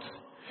 John Knott.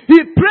 He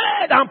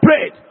prayed and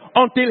prayed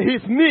until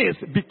his knees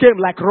became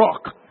like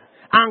rock.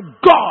 And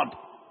God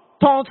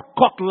turned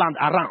Scotland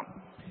around.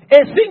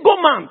 A single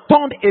man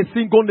turned a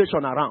single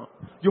nation around.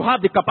 You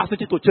have the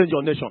capacity to change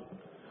your nation.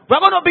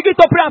 We're going to begin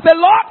to pray and say,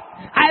 Lord,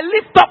 I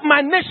lift up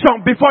my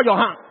nation before your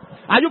hand.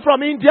 Are you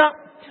from India?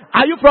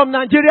 Are you from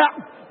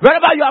Nigeria?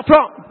 Wherever you are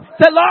from.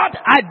 Say, Lord,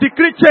 I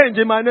decree change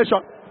in my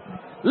nation.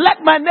 Let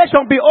my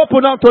nation be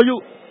open unto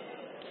you.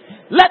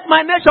 Let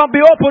my nation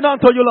be open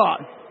unto you,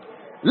 Lord.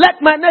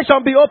 Let my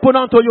nation be open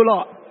unto you,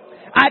 Lord.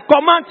 I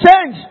command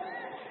change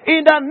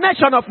in the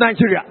nation of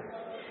Nigeria.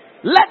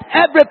 Let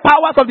every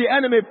powers of the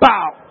enemy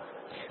bow.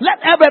 Let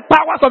every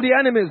powers of the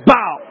enemies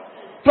bow.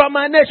 From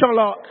my nation,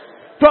 Lord.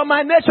 From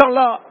my nation,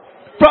 Lord.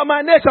 From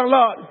my nation,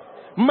 Lord.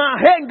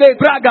 Mahenge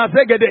Graga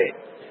Zegede.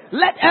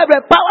 Let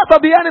every powers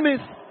of the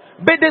enemies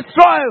be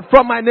destroyed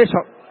from my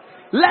nation.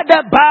 Let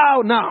them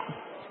bow now.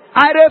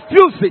 I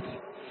refuse it.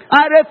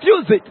 I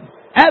refuse it.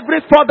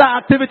 Every further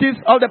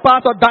activities of the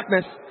powers of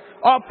darkness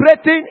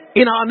operating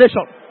in our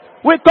nation.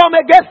 We come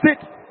against it.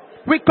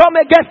 We come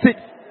against it.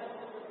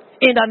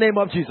 In the name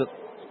of Jesus.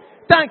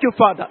 Thank you,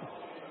 Father.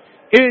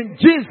 In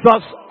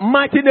Jesus'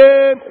 mighty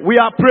name we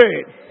are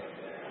praying.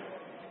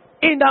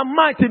 In the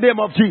mighty name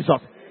of Jesus.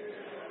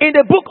 In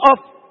the book of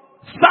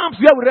Psalms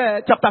where we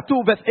read, chapter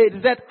 2 verse 8,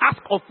 it said,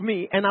 ask of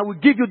me and I will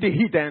give you the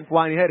hidden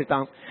for an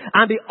inheritance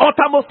and the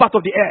uttermost part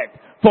of the earth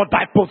for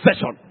thy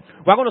possession.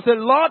 We're going to say,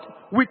 Lord,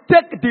 we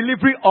take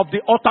delivery of the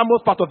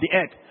uttermost part of the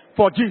earth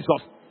for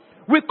Jesus.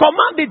 We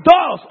command the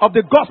doors of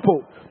the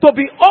gospel to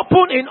be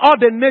open in all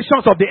the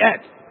nations of the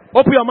earth.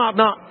 Open your mouth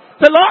now.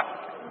 Say, Lord,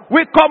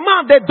 we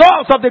command the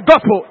doors of the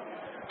gospel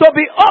to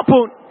be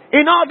open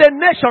in all the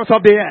nations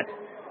of the earth.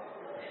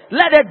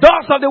 Let the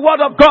doors of the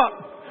word of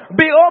God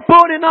be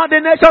open in all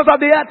the nations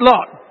of the earth,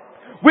 Lord.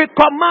 We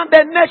command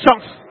the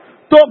nations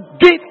to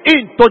give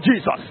in to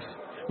Jesus.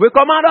 We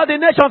command all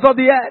the nations of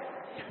the earth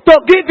to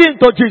give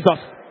in to Jesus.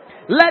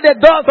 Let the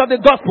doors of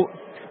the gospel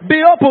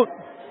be open,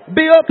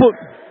 be open,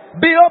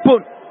 be open,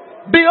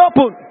 be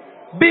open,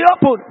 be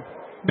open,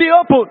 be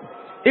open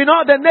in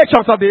all the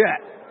nations of the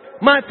earth.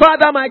 My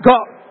Father, my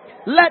God,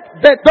 let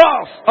the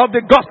doors of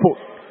the gospel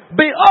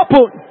be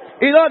open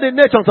in all the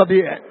nations of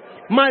the earth.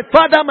 My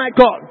Father, my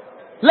God,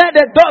 let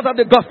the doors of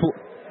the gospel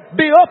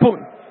be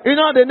open in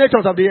all the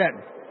nations of the earth.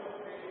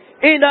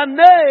 In the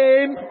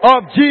name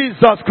of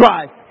Jesus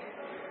Christ.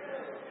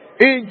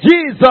 In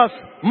Jesus'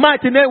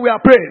 mighty name we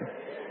are praying.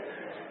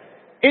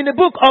 In the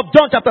book of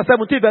John chapter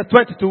 17 verse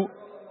 22,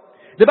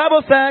 the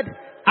Bible said,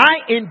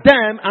 I in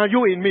them and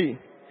you in me.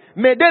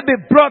 May they be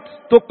brought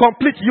to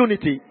complete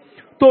unity,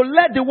 to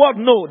let the world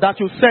know that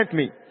you sent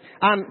me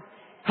and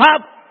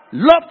have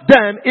loved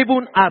them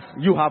even as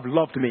you have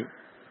loved me.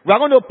 We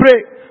are going to pray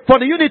for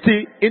the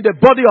unity in the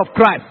body of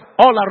Christ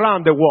all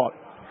around the world.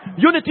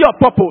 Unity of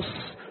purpose.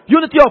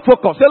 Unity of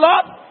focus. Say,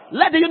 Lord,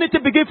 let the unity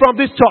begin from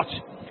this church.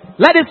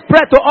 Let it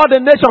spread to all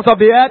the nations of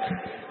the earth.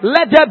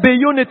 Let there be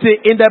unity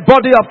in the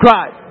body of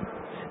Christ.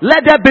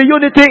 Let there be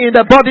unity in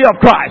the body of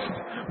Christ.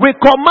 We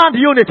command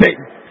unity.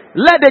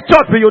 Let the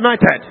church be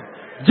united.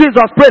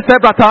 Jesus prayed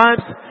several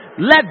times.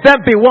 Let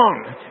them be one,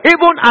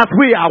 even as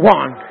we are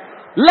one.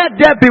 Let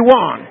there be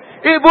one,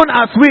 even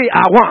as we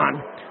are one.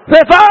 Say,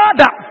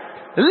 Father,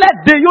 let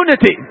the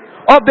unity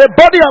of the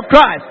body of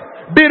Christ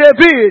be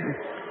revealed,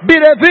 be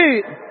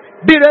revealed,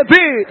 be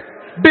revealed,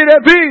 be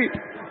revealed,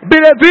 be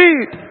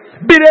revealed,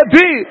 be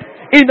revealed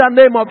in the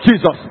name of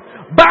Jesus.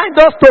 Bind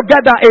us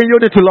together in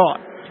unity, Lord.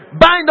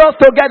 Bind us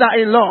together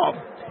in love.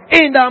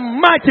 In the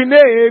mighty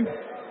name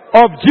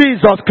of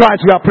Jesus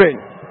Christ we are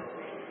praying.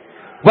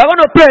 We're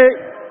going to pray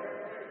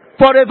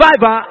for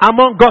revival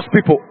among God's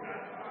people.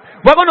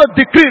 We're going to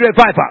decree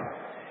revival.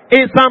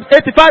 In Psalm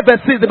 85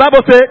 verse 6, the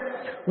Bible says,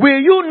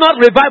 will you not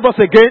revive us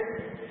again,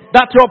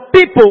 that your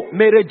people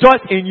may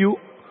rejoice in you?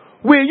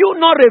 Will you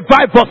not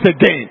revive us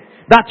again,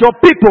 that your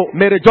people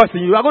may rejoice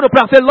in you? I'm going to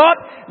pray and say, Lord,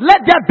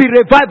 let there be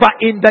revival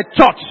in the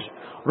church,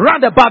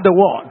 round about the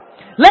world.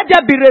 Let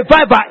there be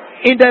revival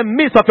in the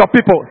midst of your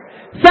people.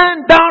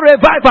 Send down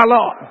revival,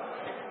 Lord.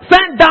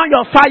 Send down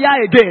your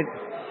fire again.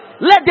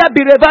 Let there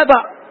be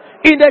revival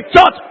in the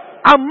church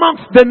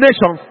amongst the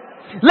nations.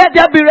 Let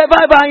there be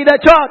revival in the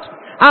church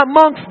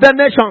amongst the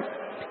nations.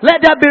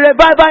 Let there be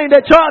revival in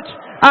the church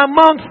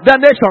amongst the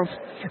nations.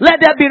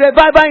 Let there be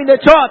revival in the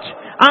church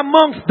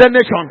amongst the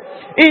nations.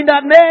 In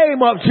the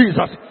name of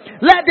Jesus.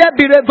 Let there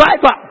be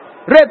revival.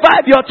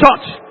 Revive your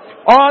church.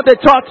 All the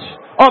church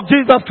of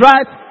Jesus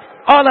Christ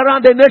all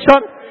around the nation.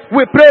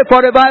 We pray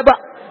for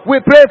revival. We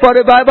pray for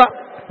revival.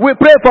 We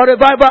pray for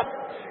revival.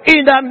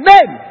 In the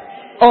name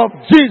of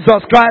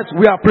Jesus Christ,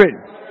 we are praying.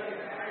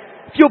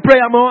 Few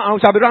prayer more and we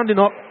shall be rounding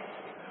up.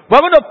 We're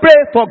going to pray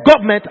for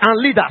government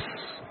and leaders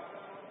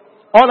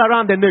all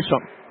around the nation.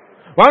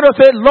 We're going to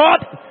say,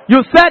 Lord, you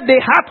said the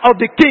heart of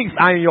the kings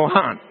are in your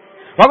hand.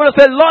 We're going to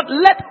say, Lord,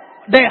 let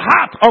the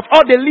heart of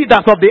all the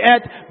leaders of the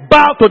earth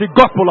bow to the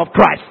gospel of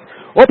Christ.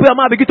 Open your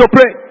mouth, begin to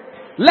pray.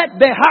 Let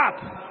the heart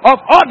of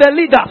all the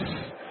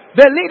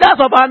leaders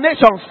of our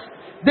nations,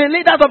 the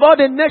leaders of all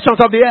the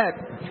nations of the earth,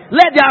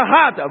 let their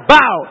heart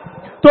bow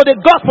to the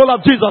gospel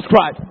of Jesus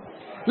Christ.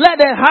 Let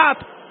the heart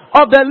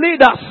of the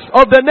leaders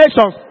of the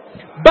nations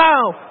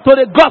bow to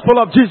the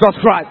gospel of Jesus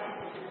Christ.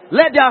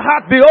 Let their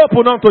heart be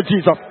open unto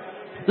Jesus.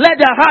 Let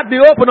their heart be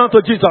open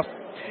unto Jesus.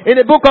 In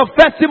the book of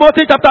 1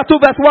 Timothy chapter 2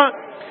 verse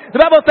 1, the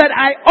Bible said,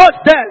 I urge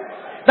them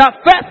that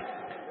first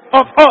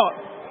of all,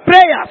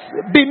 prayers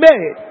be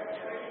made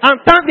and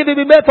thanksgiving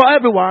be made for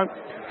everyone,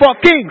 for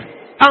kings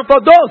and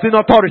for those in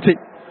authority.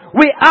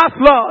 We ask,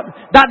 Lord,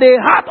 that the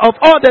heart of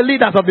all the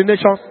leaders of the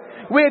nations,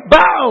 we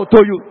bow to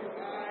you.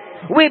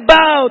 We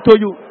bow to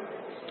you.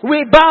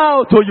 We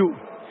bow to you.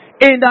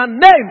 In the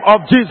name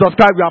of Jesus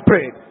Christ we are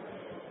praying.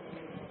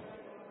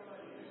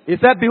 He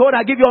said, behold,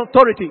 I give you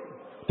authority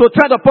to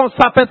tread upon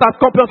serpents and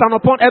scorpions and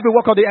upon every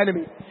work of the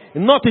enemy.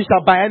 Nothing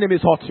shall by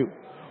enemies hurt you.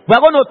 We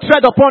are going to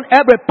tread upon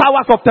every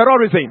powers of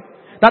terrorism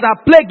that are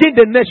plaguing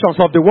the nations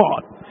of the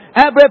world.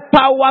 Every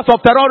powers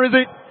of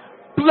terrorism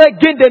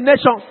plaguing the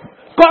nations,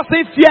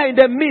 causing fear in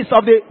the midst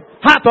of the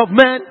heart of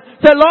man.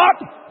 Say, Lord,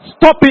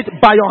 stop it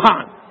by your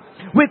hand.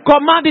 We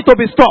command it to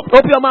be stopped.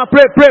 Open your mouth,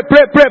 pray, pray,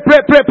 pray, pray, pray,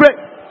 pray, pray.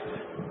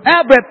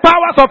 Every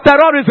powers of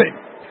terrorism,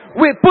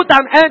 we put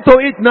an end to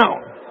it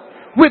now.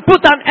 We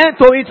put an end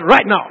to it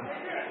right now.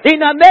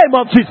 In the name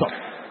of Jesus.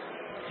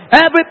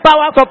 Every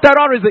powers of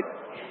terrorism,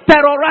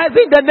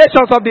 terrorizing the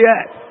nations of the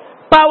earth.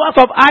 Powers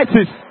of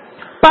ISIS,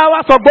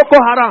 powers of Boko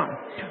Haram,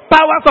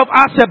 powers of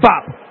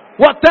Al-Shabaab,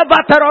 whatever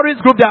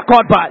terrorist group they are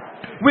called by,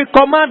 we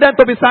command them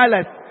to be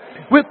silenced.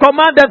 We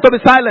command them to be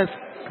silenced.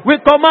 We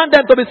command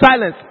them to be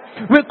silenced.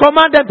 We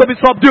command them to be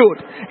subdued.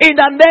 In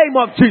the name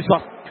of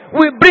Jesus,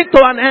 we bring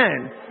to an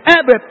end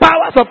every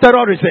powers of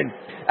terrorism.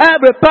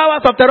 Every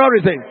powers of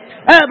terrorism.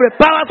 Every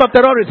powers of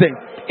terrorism.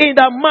 In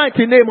the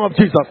mighty name of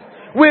Jesus,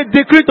 we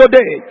decree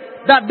today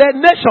that the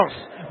nations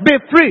be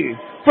free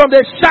from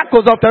the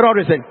shackles of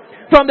terrorism.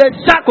 From the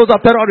shackles of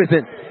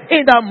terrorism.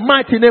 In the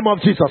mighty name of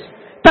Jesus.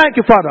 Thank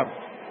you, Father.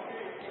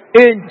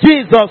 In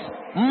Jesus'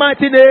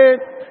 mighty name,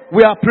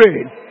 we are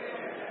praying.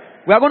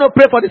 We are going to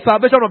pray for the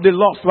salvation of the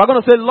lost. We are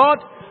going to say, Lord,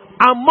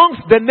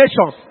 amongst the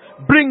nations,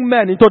 bring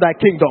men into thy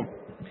kingdom.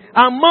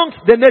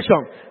 Amongst the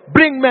nations,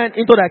 bring men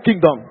into thy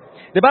kingdom.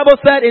 The Bible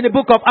said in the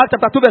book of Acts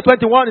chapter 2 verse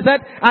 21, it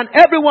said, and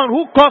everyone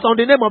who calls on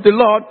the name of the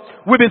Lord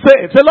will be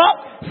saved. Say, Lord,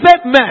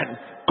 save men.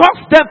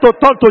 Cause them to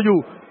turn to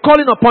you,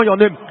 calling upon your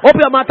name.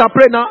 Open your mouth and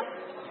pray now.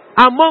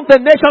 Among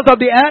the nations of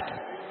the earth,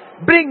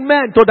 bring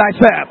men to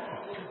thyself.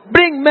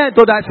 Bring men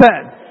to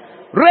thyself.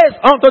 Raise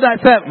unto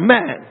thyself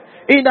men.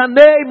 In the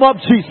name of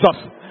Jesus.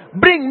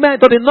 Bring men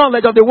to the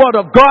knowledge of the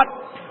word of God.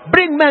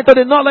 Bring men to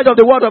the knowledge of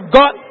the word of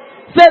God.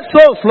 Save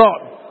souls,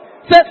 Lord.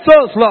 Save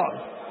souls, Lord.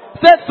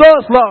 Save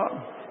souls, Lord.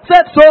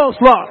 Save souls,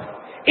 Lord.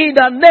 In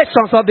the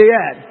nations of the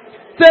earth.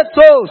 Save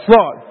souls,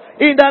 Lord.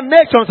 In the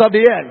nations of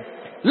the earth.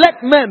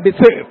 Let men be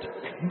saved.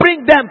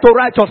 Bring them to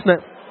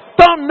righteousness.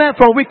 Turn men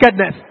from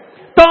wickedness.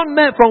 Turn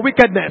men from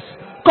wickedness.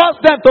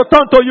 Cause them to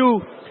turn to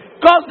you.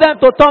 Cause them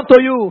to turn to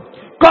you.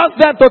 Cause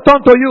them to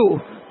turn to you.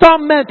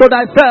 Turn men to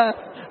thyself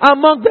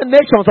among the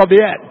nations of the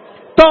earth.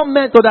 Turn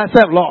men to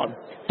thyself, Lord.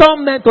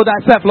 Turn men to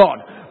thyself, Lord.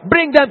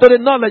 Bring them to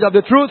the knowledge of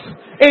the truth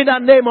in the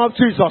name of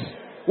Jesus.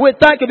 We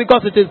thank you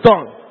because it is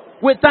done.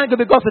 We thank you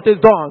because it is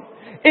done.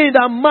 In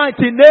the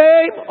mighty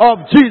name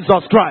of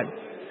Jesus Christ.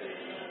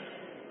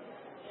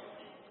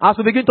 As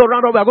we begin to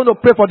round up, we are going to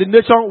pray for the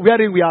nation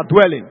wherein we are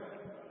dwelling.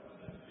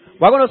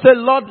 We are going to say,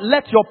 Lord,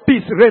 let your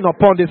peace reign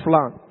upon this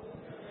land.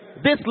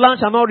 This land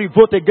shall not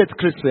revolt against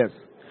Christians.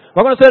 We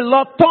are going to say,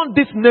 Lord, turn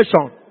this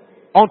nation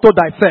unto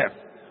thyself.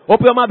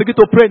 Open your mouth, begin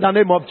to pray in the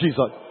name of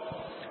Jesus.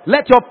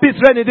 Let your peace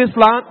reign in this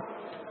land.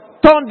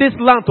 Turn this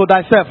land to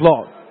thyself,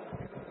 Lord.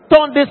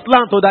 Turn this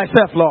land to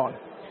thyself, Lord.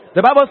 The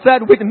Bible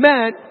said, with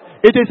men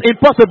it is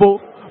impossible,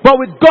 but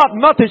with God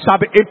nothing shall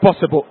be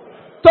impossible.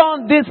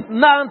 Turn this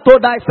land to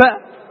thyself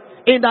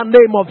in the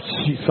name of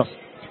Jesus.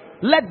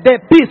 Let the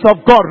peace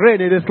of God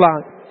reign in this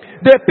land.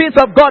 The peace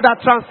of God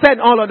that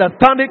transcends all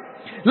understanding.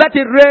 Let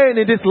it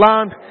reign in this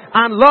land.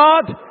 And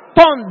Lord,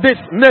 turn this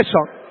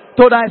nation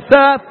to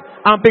thyself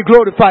and be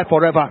glorified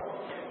forever.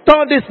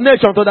 Turn this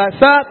nation to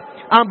thyself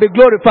and be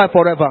glorified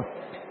forever.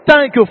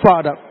 Thank you,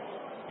 Father.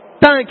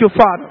 Thank you,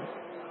 Father.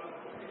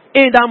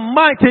 In the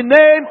mighty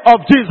name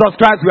of Jesus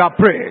Christ we are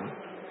praying.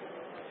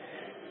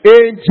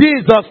 In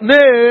Jesus'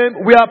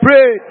 name we are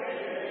praying.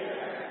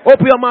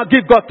 Open your mouth,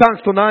 give God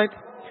thanks tonight.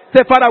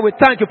 Say, Father, we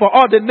thank you for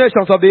all the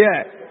nations of the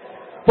earth.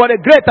 For the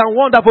great and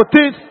wonderful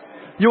things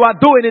you are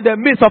doing in the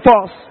midst of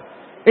us.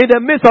 In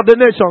the midst of the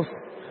nations.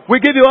 We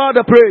give you all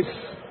the praise.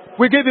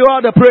 We give you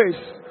all the praise.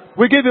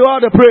 We give you all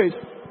the praise.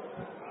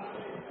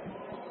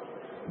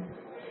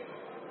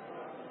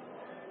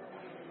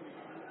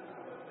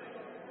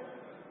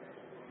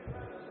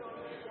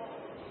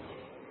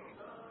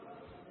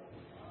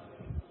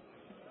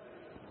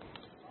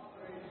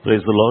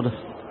 Praise the Lord.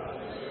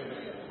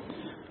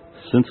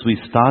 Since we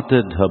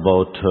started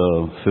about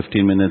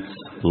 15 minutes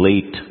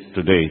late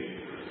today,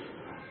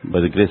 by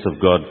the grace of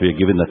God, we are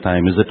given the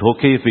time. Is it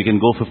okay if we can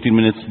go 15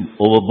 minutes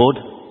overboard?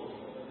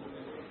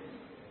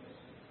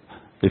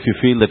 If you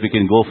feel that we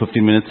can go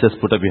 15 minutes, just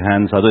put up your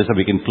hands. Otherwise,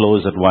 we can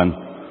close at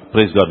 1.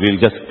 Praise God. We'll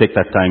just take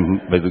that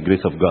time by the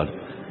grace of God.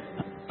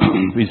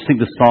 We sing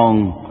the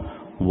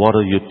song,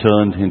 Water You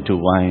Turned Into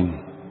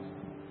Wine.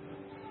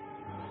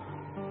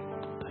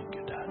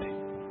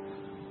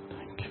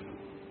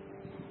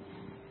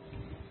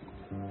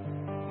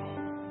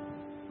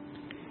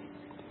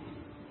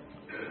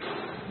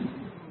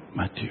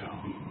 Matthew.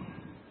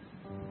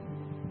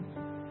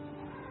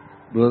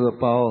 Brother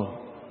Paul,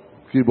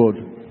 keyboard.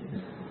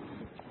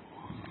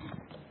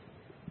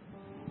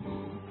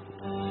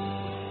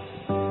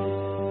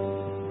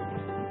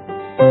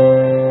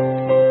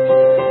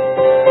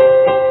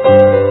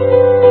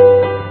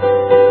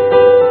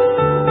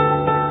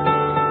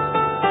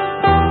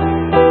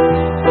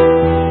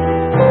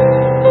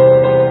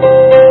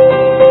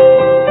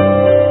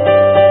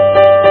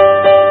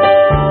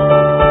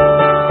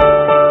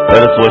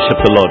 Let us worship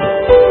the Lord.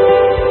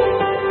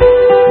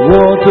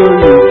 Water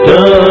you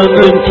turned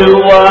into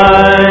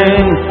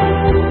wine.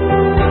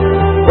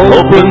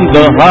 Open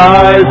the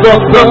eyes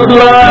of the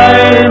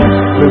blind.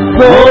 There's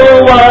no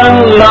one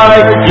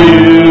like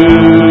you.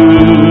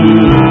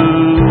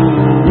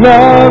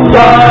 None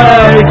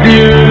like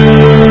you.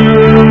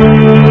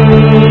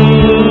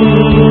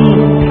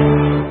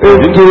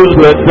 Into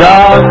the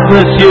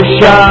darkness you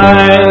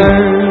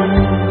shine.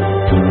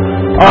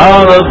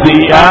 Out of the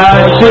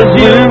ashes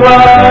you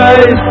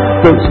rise.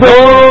 There's no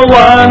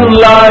one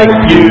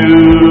like you.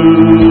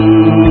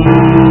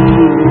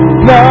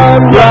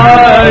 None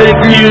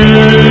like you.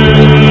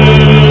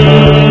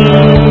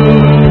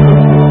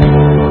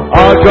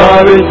 Our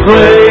God is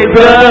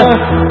greater.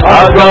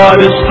 Our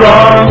God is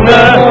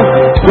stronger.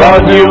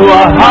 God, you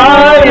are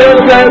higher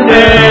than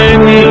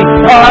any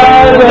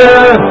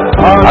other.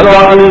 Our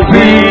God is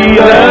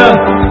healer.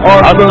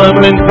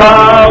 Awesome in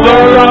power.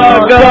 Our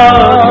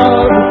God.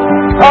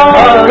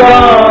 Our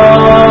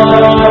God.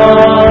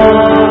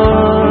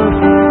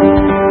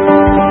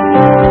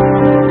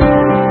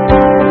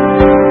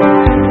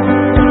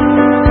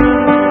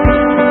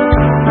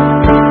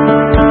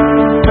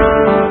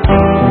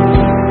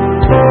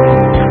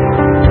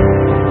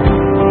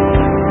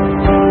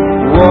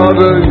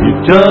 Water you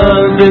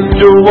turned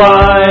into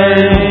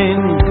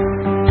wine.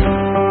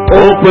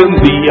 Open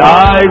the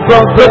eyes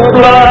of the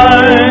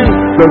blind.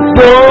 There's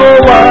no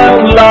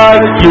one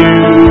like you.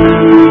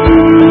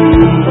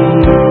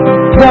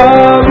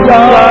 None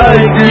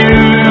like you.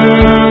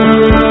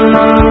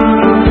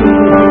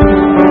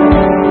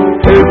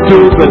 Into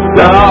the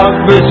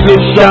darkness you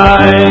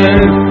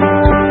shine.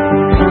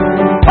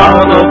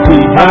 Out of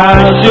the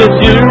ashes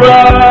you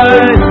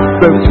rise.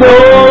 There's no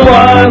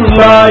one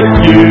like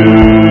you.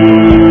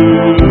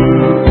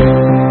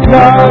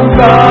 None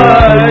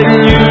like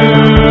you.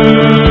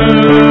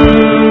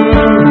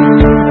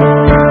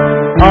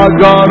 Our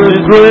God is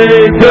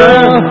greater.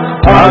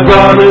 Our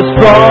God is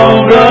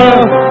stronger.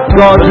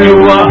 God, you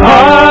are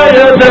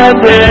higher than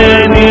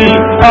any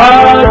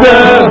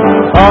other.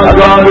 Our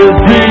God is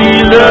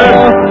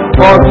healer,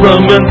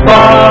 awesome in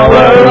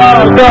power.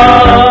 Our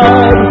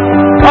God,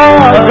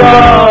 our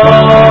God.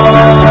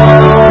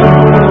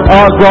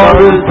 Our God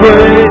is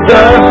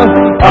greater.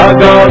 Our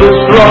God is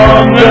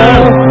stronger.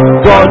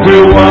 God,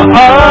 you are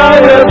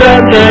higher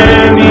than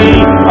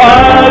any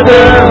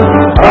other.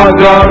 Our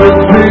God is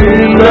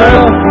healer,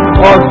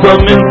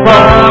 awesome in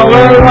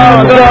power.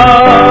 Our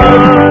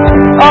God.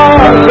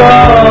 Our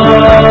God.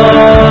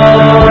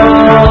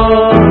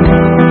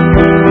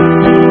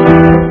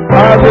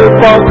 And if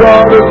our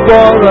God is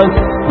for us,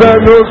 then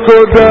who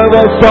could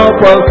ever stop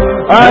us?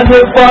 And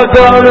if our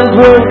God is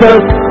with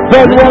us,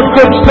 then what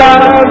could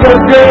stand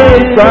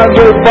against? And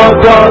if our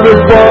God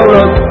is for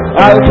us,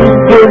 and who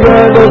could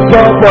ever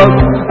stop us?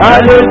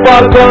 And if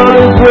our God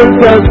is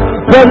with us,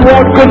 then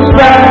what could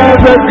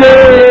stand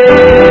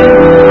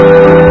against?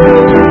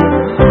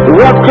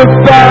 What could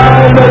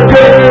stand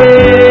against?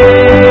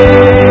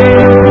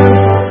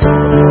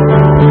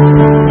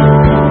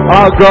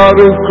 Our God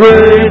is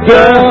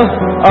greater,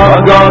 our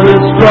God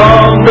is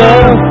stronger.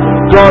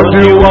 God,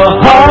 you are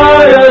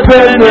higher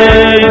than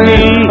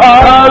any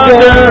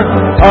other.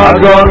 Our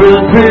God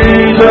is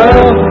healer,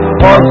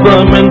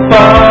 awesome in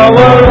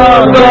power.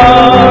 Our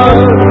God,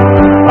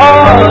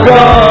 our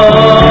God.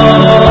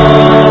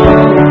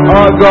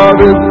 Our God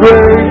is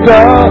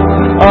greater,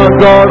 our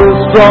God is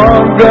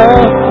stronger.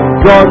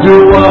 God, you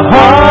are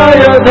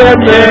higher than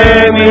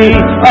any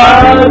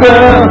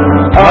other.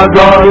 Our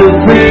God is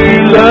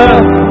healer,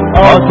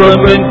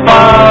 awesome in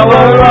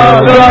power. Our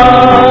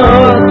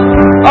God,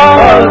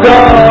 our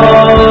God.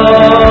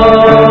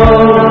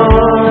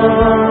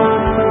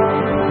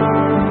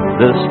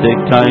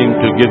 take time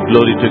to give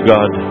glory to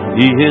God.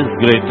 He is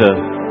greater.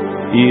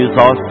 He is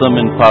awesome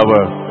in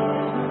power.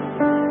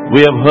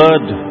 We have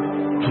heard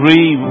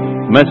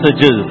 3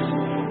 messages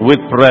with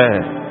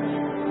prayer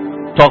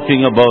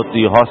talking about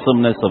the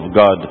awesomeness of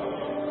God.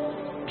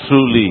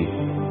 Truly,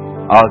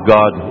 our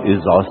God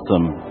is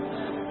awesome.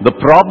 The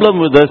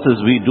problem with us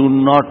is we do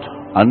not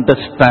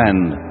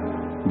understand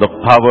the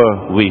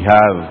power we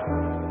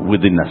have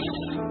within us.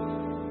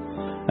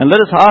 And let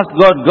us ask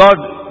God,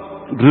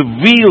 God,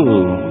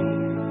 reveal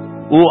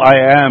who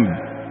I am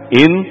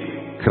in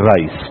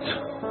Christ.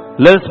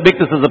 Let us make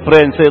this as a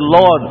prayer and say,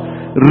 Lord,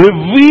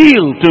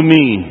 reveal to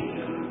me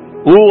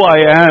who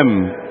I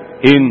am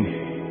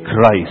in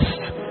Christ.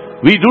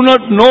 We do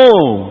not know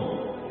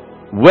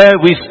where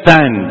we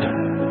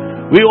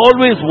stand. We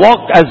always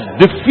walk as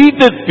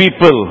defeated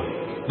people.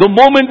 The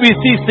moment we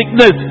see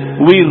sickness,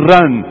 we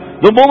run.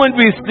 The moment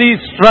we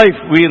see strife,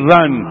 we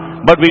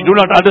run. But we do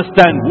not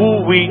understand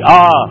who we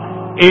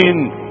are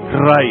in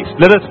Christ.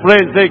 Let us pray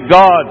and say,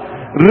 God,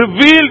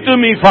 reveal to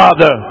me,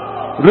 Father.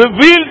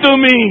 Reveal to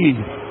me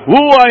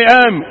who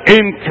I am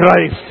in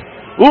Christ.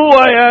 Who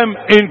I am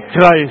in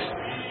Christ.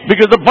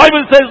 Because the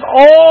Bible says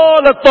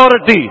all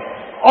authority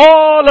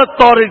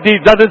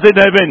that is in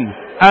heaven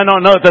and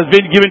on earth has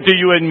been given to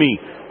you and me.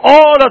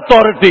 All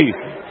authority.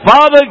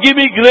 Father, give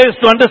me grace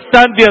to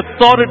understand the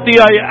authority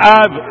I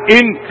have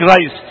in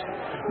Christ.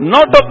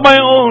 Not of my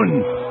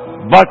own,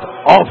 but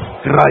of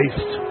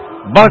Christ.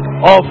 But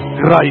of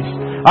Christ.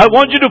 I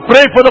want you to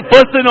pray for the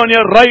person on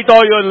your right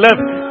or your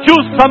left.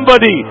 Choose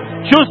somebody.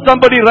 Choose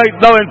somebody right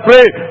now and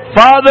pray.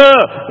 Father,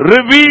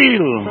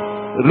 reveal,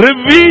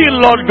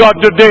 Lord God,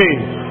 today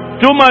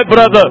to my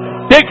brother.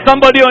 Take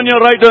somebody on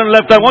your right or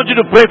left. I want you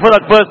to pray for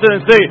that person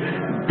and say,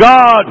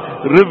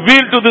 God,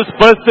 reveal to this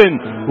person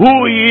who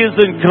he is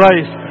in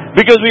Christ.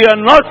 Because we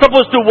are not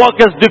supposed to walk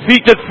as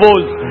defeated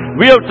foes.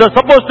 We are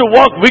supposed to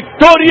walk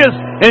victorious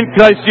in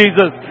Christ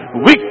Jesus.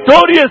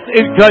 Victorious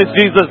in Christ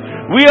Jesus.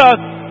 We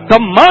are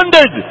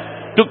commanded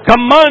to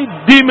command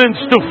demons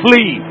to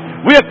flee.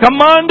 We are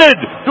commanded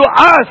to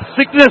ask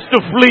sickness to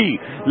flee.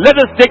 Let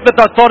us take that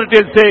authority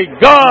and say,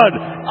 God,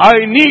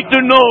 I need to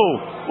know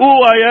who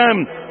I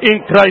am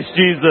in Christ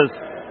Jesus.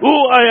 Who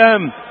I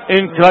am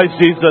in Christ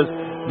Jesus.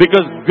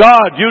 Because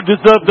God, you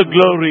deserve the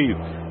glory.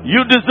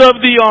 You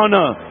deserve the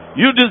honor.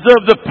 You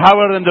deserve the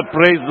power and the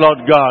praise,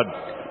 Lord God.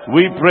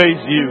 We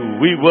praise you.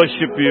 We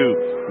worship you.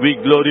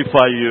 We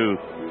glorify you.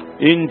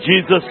 In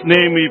Jesus'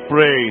 name we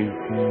pray.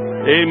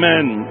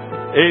 Amen.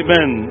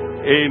 Amen.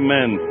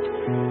 Amen.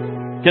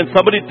 Can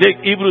somebody take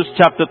Hebrews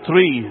chapter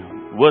 3,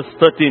 verse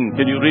 13?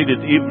 Can you read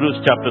it?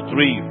 Hebrews chapter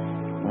 3,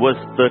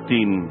 verse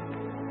 13.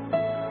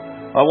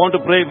 I want to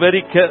pray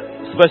very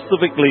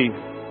specifically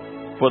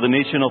for the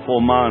nation of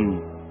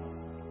Oman.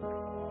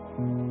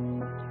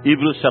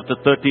 Hebrews chapter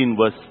 13,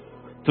 verse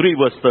 3,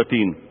 verse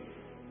 13.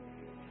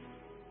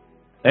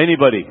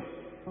 Anybody?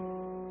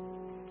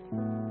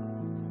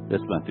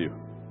 Yes, Matthew.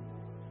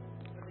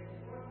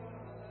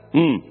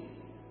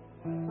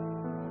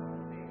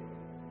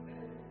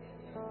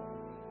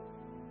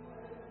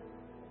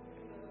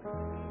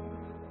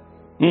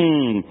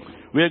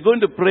 We are going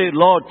to pray,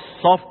 Lord,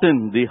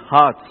 soften the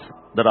hearts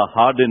that are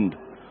hardened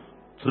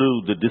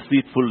through the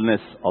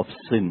deceitfulness of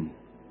sin.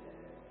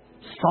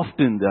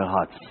 Soften their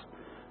hearts.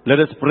 Let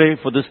us pray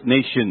for this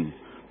nation.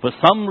 For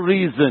some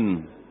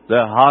reason,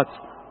 their hearts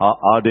are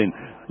hardened.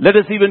 Let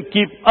us even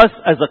keep us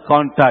as a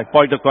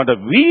point of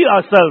contact. We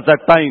ourselves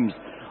at times,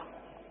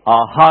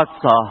 our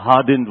hearts are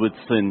hardened with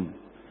sin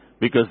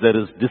because there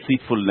is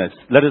deceitfulness.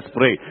 Let us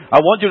pray. I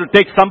want you to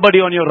take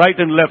somebody on your right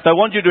and left. I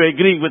want you to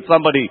agree with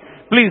somebody.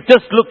 Please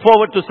just look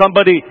forward to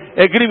somebody.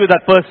 Agree with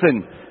that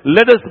person.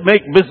 Let us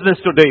make business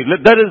today.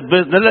 Let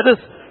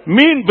us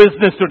mean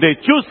business today.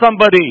 Choose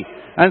somebody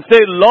and say,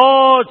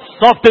 Lord,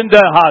 soften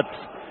their hearts.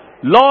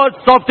 Lord,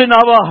 soften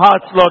our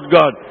hearts, Lord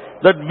God,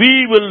 that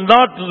we will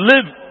not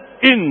live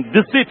in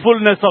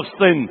deceitfulness of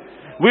sin.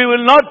 We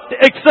will not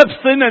accept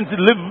sin and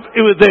live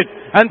with it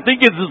and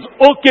think it is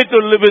okay to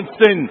live in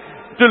sin,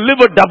 to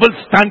live a double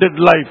standard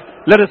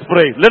life. Let us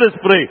pray. Let us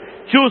pray.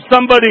 Choose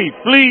somebody,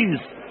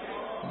 please.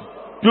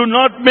 Do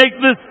not make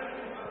this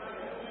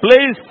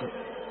place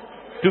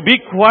to be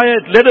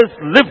quiet. Let us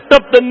lift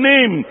up the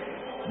name.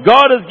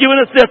 God has given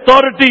us the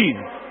authority.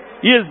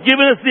 He has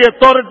given us the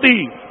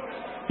authority.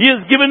 He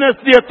has given us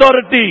the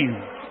authority.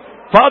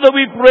 Father,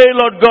 we pray,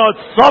 Lord God,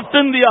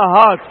 soften their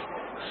hearts.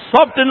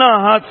 Soften our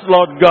hearts,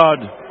 Lord God.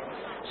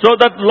 So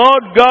that,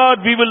 Lord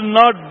God, we will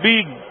not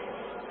be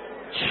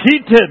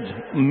cheated,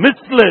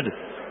 misled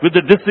with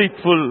the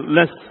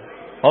deceitfulness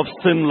of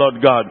sin, Lord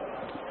God.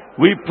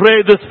 We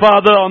pray this,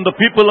 Father, on the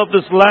people of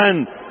this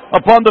land,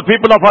 upon the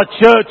people of our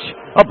church,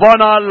 upon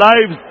our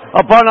lives,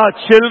 upon our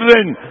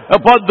children,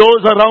 upon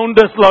those around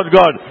us, Lord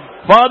God.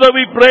 Father,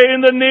 we pray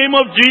in the name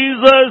of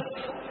Jesus.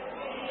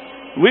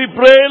 We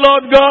pray,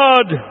 Lord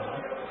God,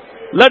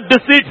 let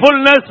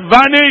deceitfulness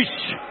vanish.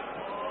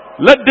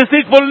 Let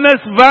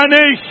deceitfulness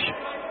vanish.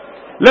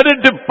 Let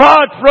it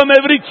depart from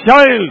every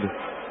child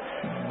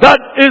that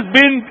has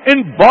been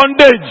in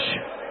bondage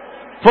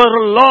for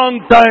a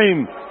long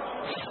time.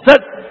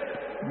 Set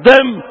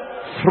them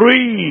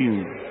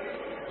free.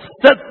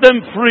 Set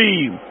them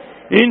free.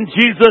 In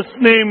Jesus'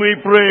 name we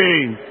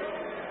pray.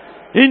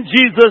 In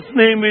Jesus'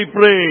 name we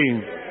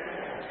pray.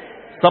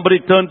 Somebody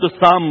turn to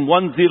Psalm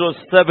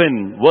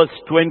 107 verse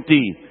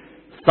 20.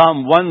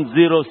 Psalm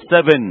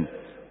 107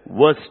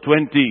 verse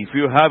 20. If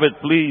you have it,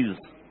 please.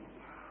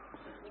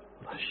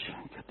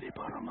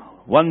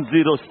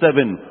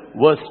 107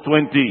 verse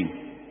 20.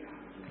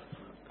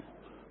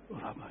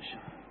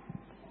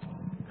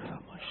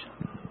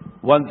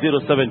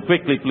 107,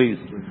 quickly please.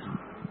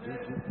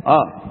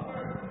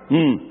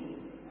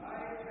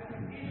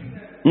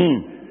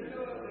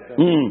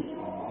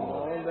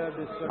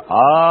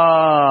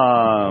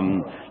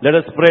 Let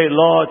us pray,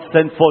 Lord,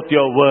 send forth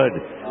your word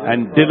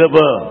and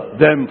deliver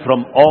them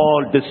from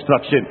all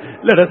destruction.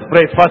 Let us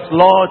pray first,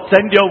 Lord,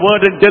 send your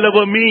word and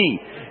deliver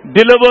me.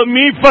 Deliver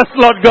me first,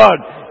 Lord God.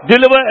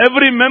 Deliver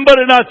every member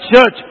in our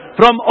church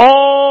from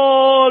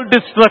all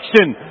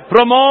destruction.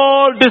 From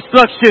all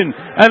destruction.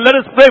 And let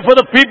us pray for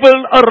the people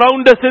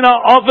around us in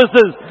our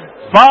offices.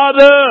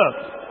 Father,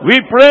 we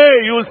pray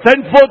you will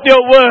send forth your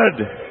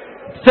word.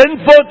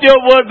 Send forth your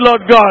word,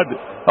 Lord God,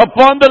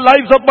 upon the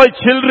lives of my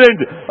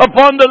children,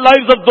 upon the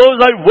lives of those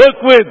I work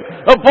with,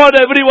 upon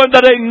everyone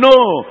that I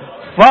know.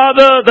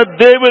 Father, that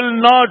they will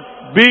not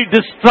be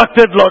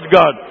destructed, Lord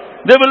God.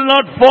 They will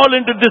not fall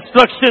into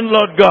destruction,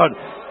 Lord God.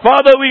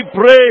 Father, we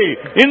pray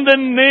in the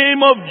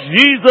name of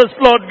Jesus,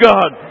 Lord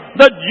God,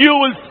 that you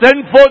will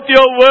send forth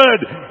your word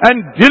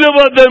and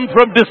deliver them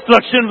from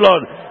destruction,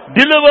 Lord.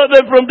 Deliver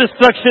them from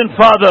destruction,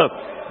 Father.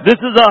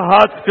 This is our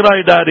heart's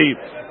cry, Daddy.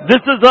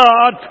 This is our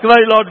heart's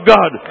cry, Lord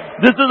God.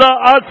 This is our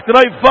heart's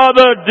cry,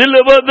 Father.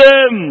 Deliver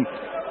them.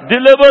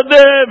 Deliver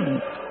them.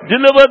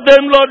 Deliver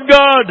them, Lord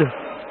God.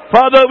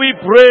 Father, we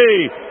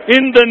pray.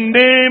 In the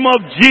name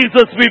of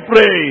Jesus we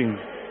pray.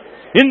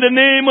 In the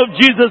name of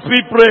Jesus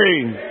we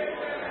pray.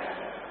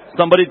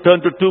 Somebody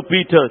turn to 2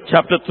 Peter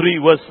chapter 3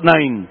 verse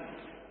 9.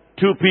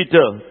 2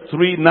 Peter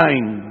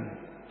 3:9.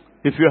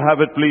 If you have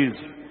it, please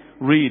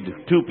read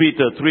 2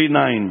 Peter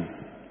 3:9.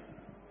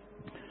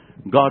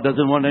 God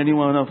doesn't want any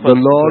one of us. The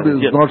Lord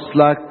is not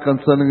slack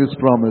concerning His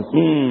promise,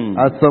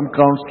 as some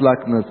count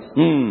slackness,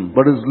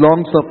 but is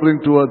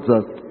long-suffering towards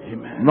us,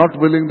 not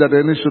willing that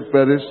any should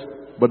perish,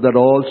 but that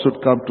all should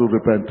come to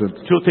repentance.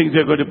 Two things we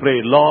are going to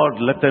pray.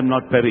 Lord, let them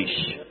not perish,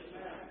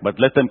 but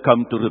let them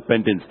come to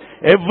repentance.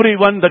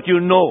 Everyone that you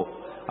know,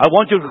 I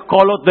want you to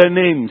call out their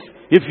names.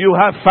 If you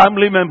have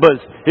family members,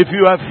 if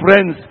you have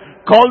friends,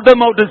 call them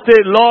out and say,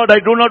 Lord,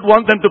 I do not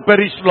want them to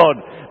perish, Lord,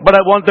 but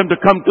I want them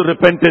to come to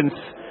repentance.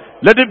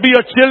 Let it be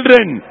your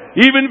children.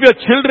 Even if your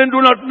children do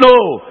not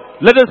know,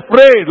 let us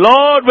pray,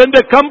 Lord, when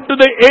they come to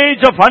the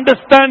age of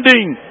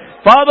understanding,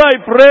 Father,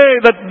 I pray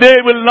that they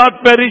will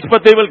not perish,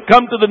 but they will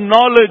come to the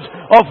knowledge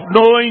of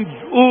knowing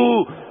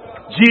who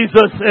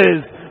Jesus is.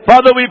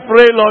 Father, we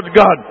pray, Lord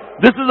God,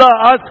 this is our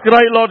heart's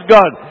cry, Lord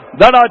God,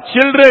 that our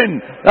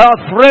children, our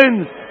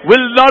friends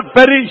will not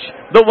perish.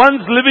 The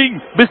ones living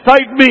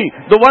beside me,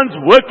 the ones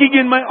working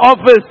in my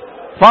office,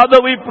 Father,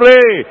 we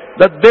pray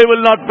that they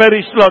will not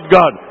perish, Lord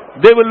God.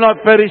 They will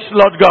not perish,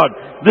 Lord God.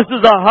 This is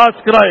our heart's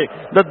cry,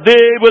 that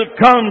they will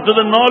come to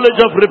the knowledge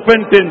of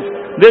repentance.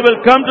 They will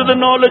come to the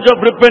knowledge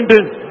of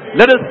repentance.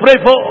 Let us pray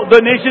for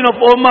the nation of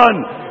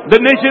Oman.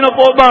 The nation of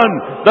Oman,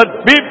 that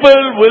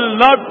people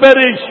will not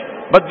perish,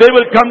 but they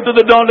will come to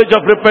the knowledge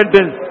of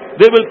repentance.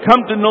 They will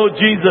come to know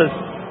Jesus.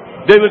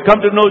 They will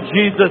come to know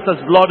Jesus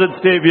as Lord and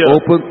Savior.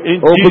 Open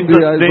Jesus'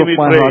 the eyes name of we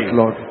my pray. heart,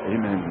 Lord.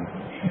 Amen.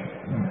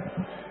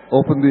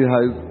 Open the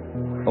eyes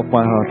of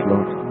my heart,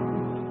 Lord.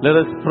 Let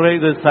us pray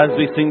this as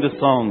we sing the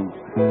song.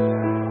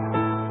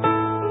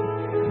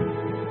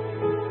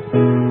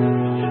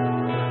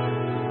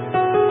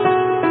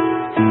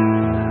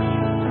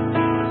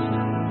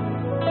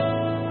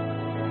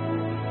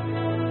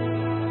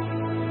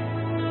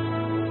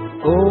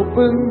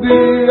 Open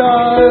the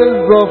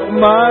eyes of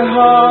my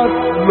heart,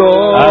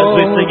 Lord. As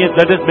we sing it,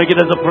 let us make it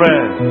as a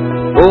prayer.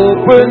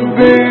 Open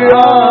the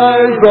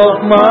eyes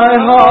of my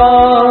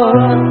heart.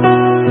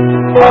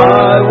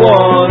 I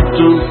want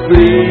to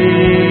see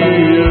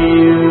you.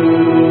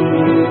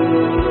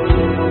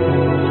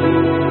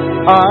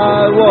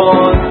 I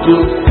want to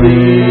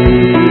see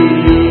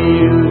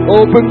you.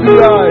 Open the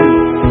eyes.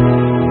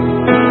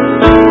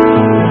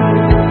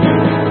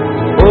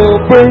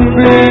 Open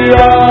the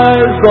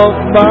eyes of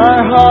my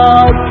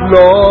heart,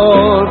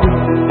 Lord.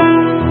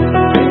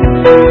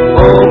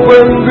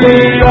 Open the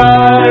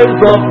eyes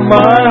of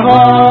my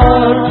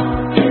heart.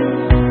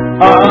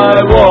 I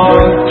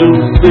want to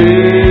see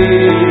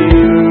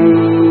you.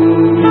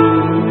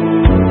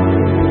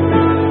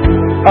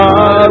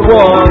 I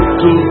want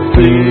to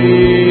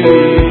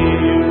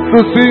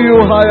see you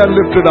high and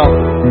lifted up.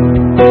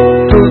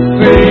 To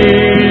see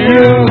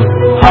you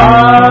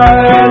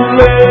high and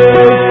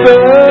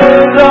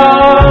lifted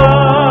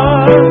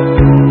up,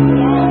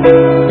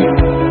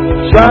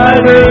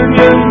 shining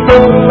in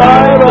the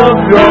light of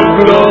your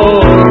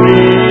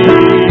glory.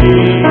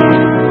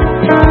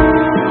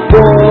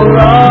 Pour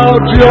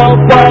out your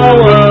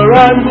power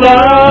and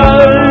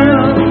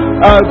light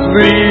as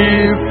we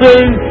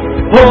sing,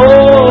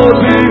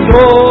 holy,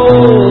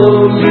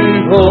 holy,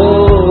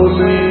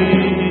 holy.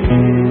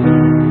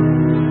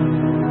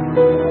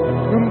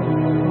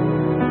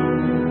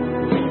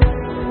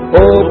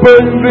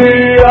 Open the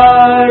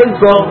eyes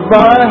of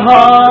my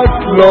heart,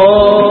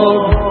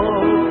 Lord.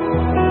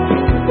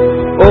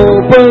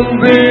 Open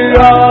the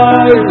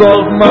eyes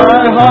of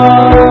my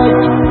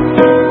heart.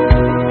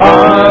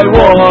 I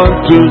want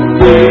to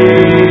see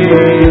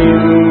you.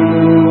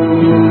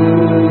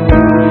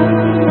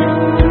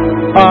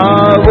 I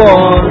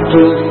want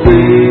to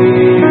see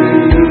you.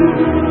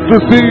 To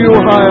see you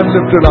high and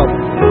lifted up.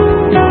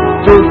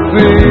 To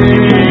see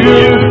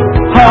you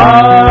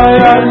high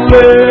and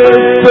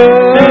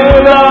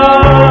lifted up.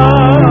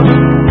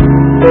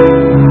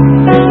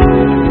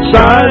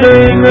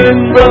 Shining in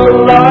the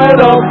light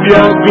of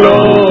your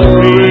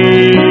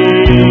glory.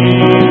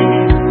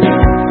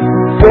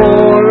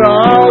 Pour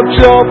out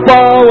your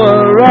power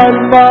and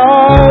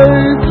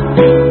might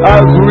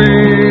as we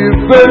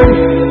sing,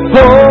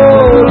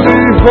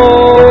 holy,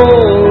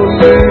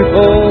 holy,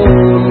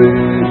 holy.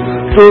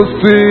 To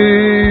see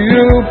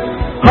you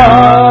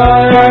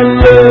high and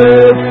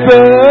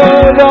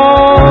lifted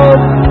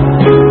up.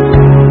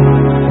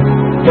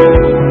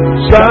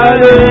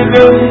 Shining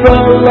in the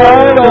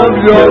light of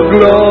your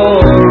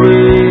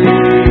glory.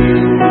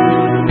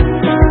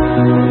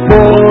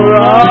 Pour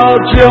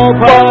out your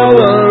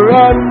power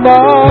and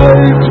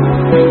might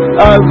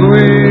as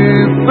we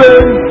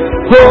sing,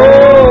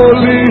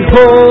 holy,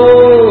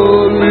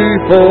 holy,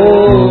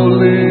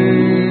 holy.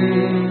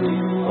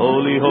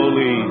 Holy,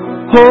 holy.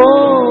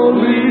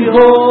 Holy,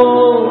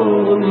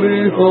 holy,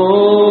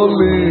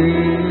 holy.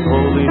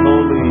 Holy,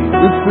 holy.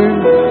 We sing,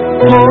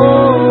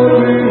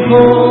 holy,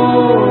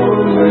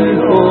 holy,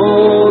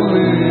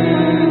 holy.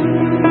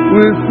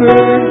 We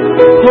sing,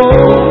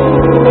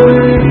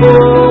 holy,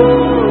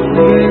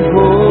 holy,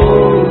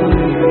 holy.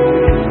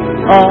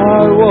 I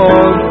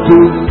want to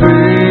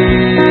see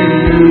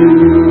you.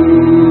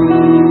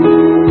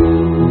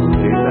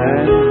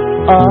 Amen.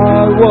 I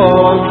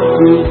want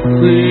to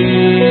see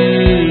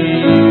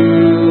you.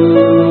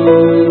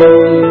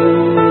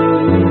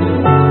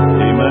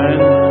 Amen.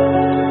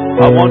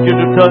 I want you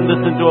to turn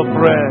this into a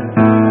prayer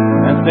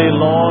and say,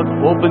 Lord,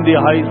 open the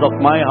eyes of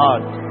my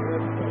heart.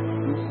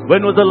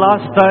 When was the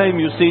last time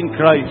you seen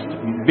Christ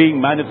being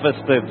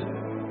manifested?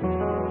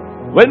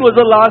 When was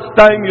the last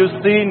time you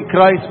seen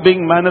Christ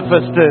being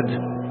manifested?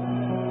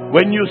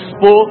 When you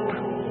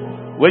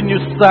spoke, when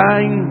you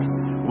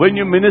sang, when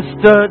you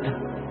ministered,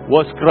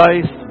 was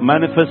Christ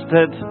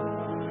manifested?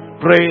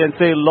 Pray and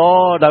say,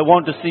 Lord, I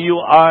want to see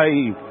you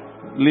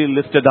highly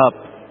lifted up.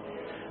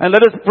 And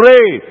let us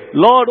pray,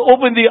 Lord,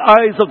 open the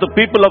eyes of the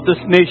people of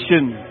this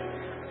nation.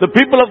 The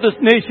people of this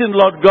nation,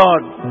 Lord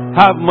God,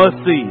 have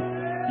mercy.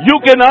 You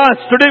can ask.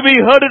 Today we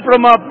heard it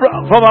from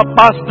our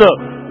pastor.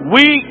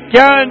 We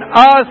can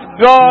ask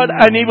God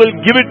and He will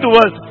give it to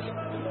us.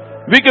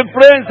 We can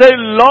pray and say,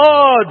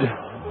 Lord,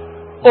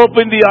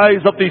 open the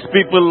eyes of these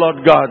people,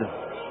 Lord God.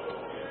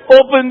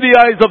 Open the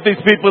eyes of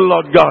these people,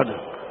 Lord God.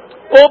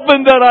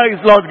 Open their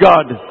eyes, Lord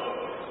God,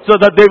 so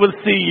that they will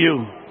see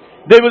you.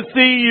 They will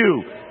see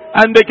you.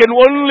 And they can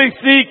only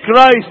see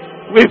Christ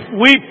if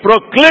we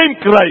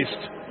proclaim Christ.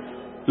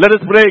 Let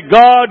us pray,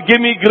 God, give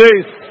me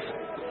grace.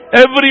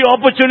 Every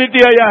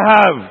opportunity I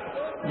have,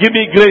 give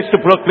me grace to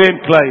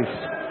proclaim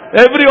Christ.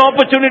 Every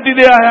opportunity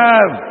that I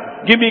have,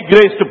 give me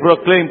grace to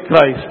proclaim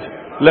Christ.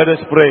 Let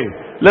us pray.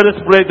 Let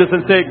us pray this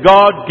and say,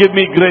 God, give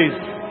me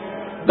grace.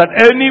 That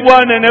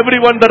anyone and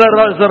everyone that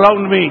is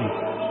around me,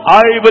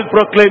 I will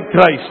proclaim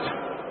Christ.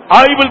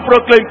 I will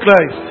proclaim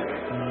Christ.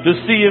 To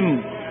see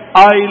Him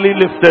highly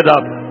lifted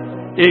up.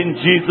 In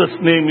Jesus'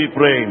 name we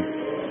pray.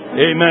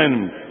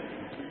 Amen.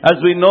 As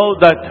we know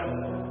that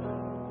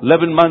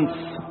 11 months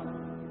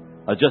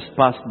are just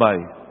passed by,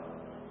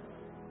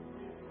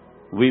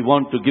 we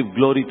want to give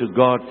glory to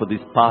God for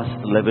these past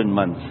 11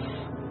 months.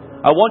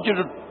 I want you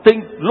to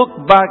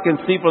look back and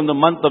see from the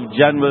month of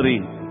January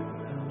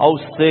how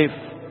safe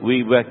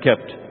we were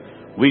kept.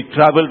 We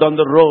traveled on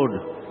the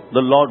road.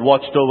 The Lord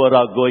watched over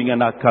our going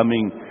and our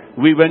coming.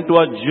 We went to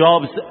our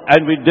jobs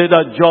and we did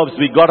our jobs.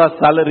 We got our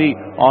salary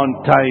on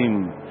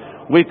time.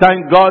 We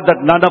thank God that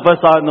none of us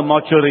are in the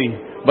mortuary,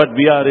 but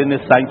we are in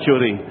His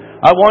sanctuary.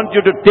 I want you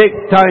to take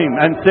time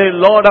and say,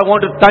 Lord, I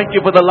want to thank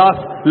you for the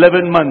last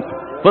 11 months.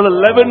 For the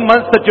 11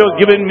 months that you have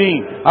given me,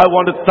 I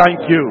want to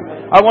thank you.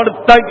 I want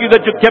to thank you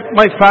that you kept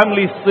my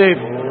family safe.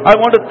 I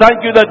want to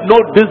thank you that no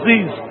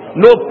disease,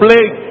 no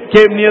plague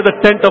came near the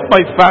tent of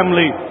my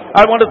family.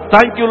 I want to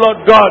thank you,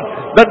 Lord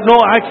God, that no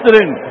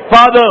accident.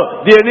 Father,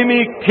 the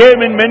enemy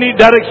came in many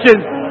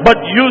directions, but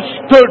you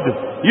stood.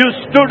 You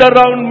stood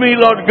around me,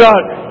 Lord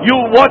God.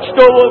 You watched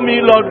over me,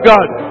 Lord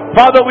God.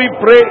 Father, we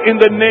pray in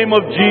the name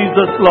of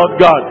Jesus, Lord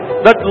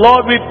God, that,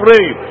 Lord, we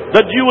pray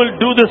that you will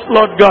do this,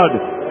 Lord God.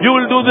 You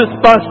will do this,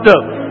 Pastor.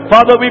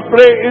 Father, we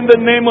pray in the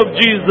name of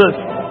Jesus.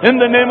 In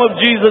the name of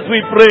Jesus,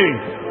 we pray.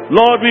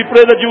 Lord, we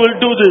pray that you will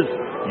do this.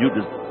 You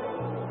do.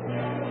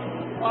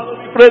 Father,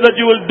 we pray that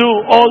you will do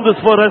all this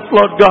for us,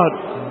 Lord God.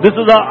 This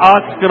is our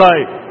ask cry.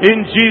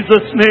 In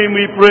Jesus' name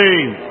we pray.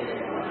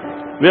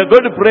 We are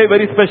going to pray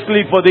very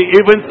specially for the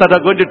events that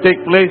are going to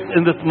take place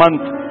in this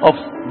month of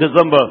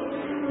December.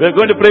 We are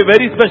going to pray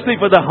very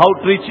specially for the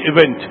outreach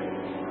event.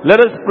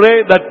 Let us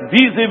pray that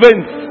these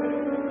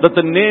events, that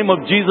the name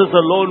of Jesus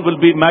alone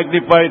will be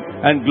magnified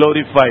and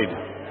glorified.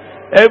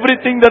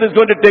 Everything that is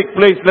going to take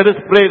place, let us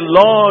pray,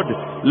 Lord,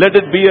 let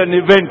it be an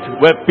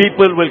event where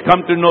people will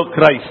come to know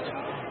Christ.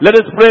 Let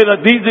us pray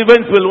that these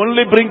events will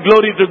only bring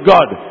glory to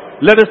God.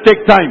 Let us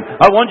take time.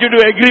 I want you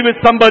to agree with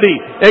somebody.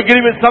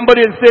 Agree with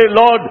somebody and say,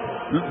 Lord,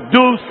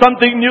 do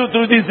something new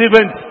through these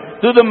events.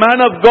 To the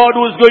man of God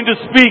who is going to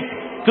speak,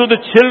 to the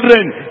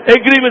children.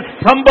 Agree with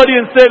somebody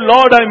and say,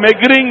 Lord, I'm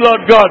agreeing,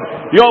 Lord God.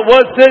 Your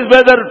word says,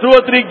 whether two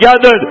or three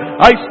gathered,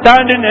 I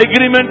stand in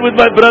agreement with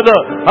my brother.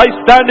 I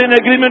stand in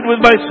agreement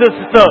with my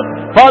sister.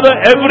 Father,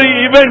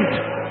 every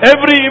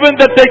event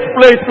that takes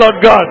place,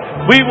 Lord God,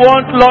 we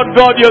want, Lord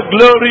God, your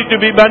glory to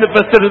be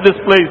manifested in this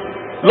place.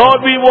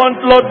 Lord, we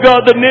want, Lord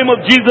God, the name of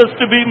Jesus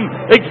to be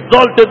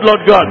exalted,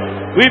 Lord God.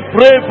 We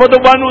pray for the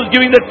one who's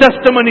giving the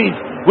testimonies.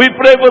 We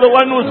pray for the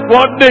one who's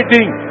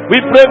coordinating. We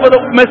pray for the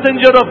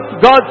messenger of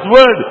God's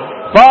word.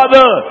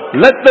 Father,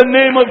 let the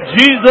name of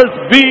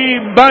Jesus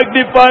be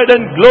magnified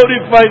and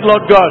glorified,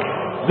 Lord God.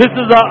 This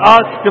is our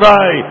ask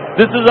cry.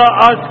 This is our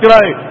ask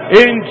cry.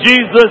 In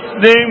Jesus'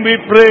 name we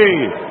pray.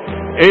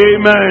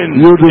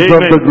 Amen. You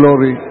deserve Amen. the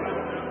glory.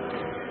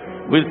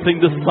 We'll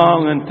sing this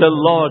song and tell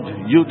Lord,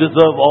 you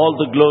deserve all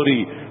the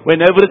glory.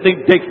 When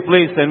everything takes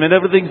place and when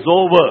everything's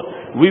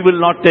over, we will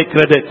not take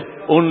credit.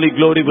 Only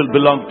glory will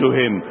belong to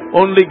Him.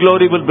 Only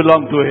glory will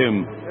belong to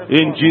Him.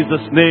 In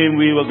Jesus' name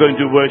we are going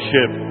to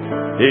worship.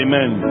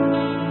 Amen.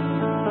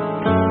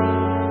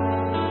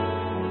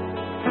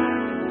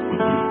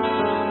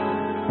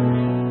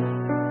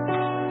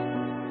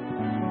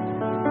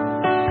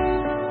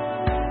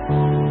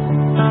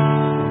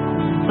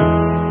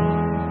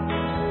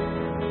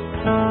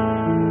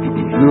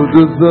 You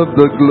deserve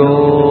the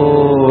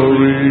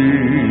glory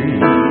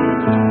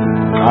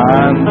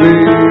and the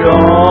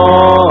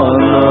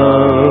honor.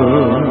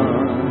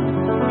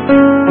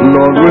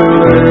 Lord, we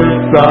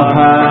lift our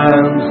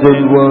hands in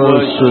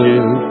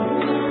worship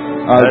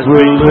as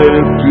we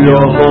lift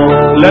your holy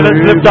name. Let us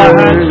lift our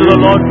hands to the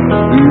Lord.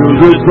 You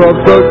deserve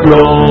the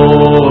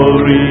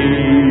glory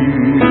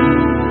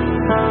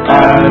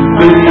and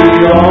the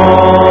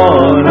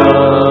honor.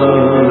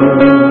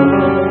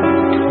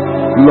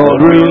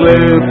 Lord, we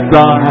lift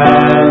our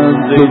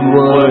hands in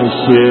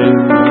worship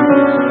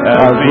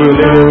as we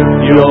lift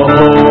your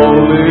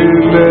holy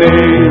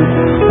name.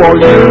 For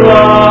you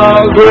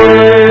are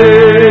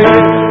great,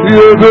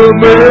 you do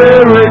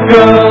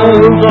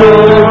miracles so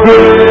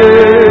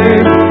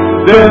great.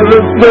 There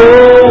is no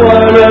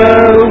one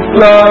else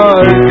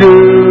like you.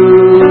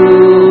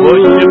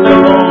 Worship the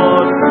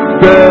Lord.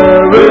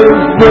 There is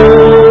no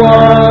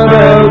one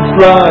else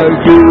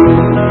like you.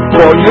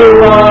 For you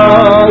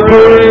are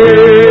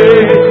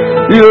great,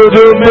 you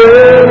do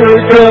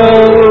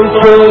miracles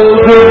so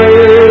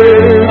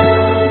great.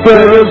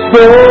 There is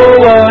no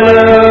one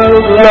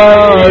else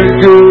like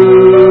you.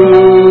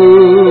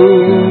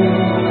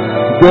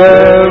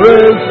 There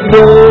is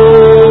no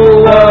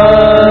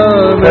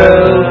one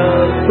else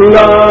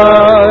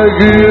like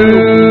you.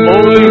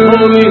 Holy,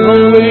 holy,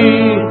 holy.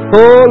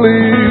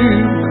 Holy,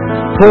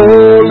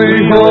 holy,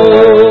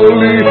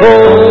 holy,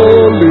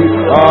 holy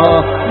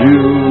are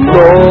you,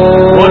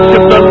 Lord.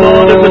 Worship the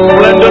Lord in the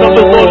splendor of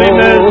His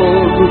holiness.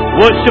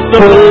 Worship the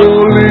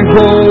Lord. Holy,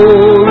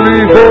 holy,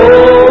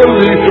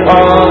 holy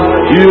are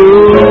you,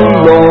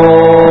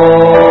 Lord.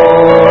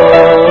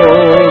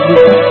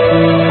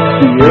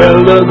 The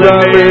elders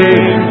and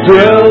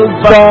angels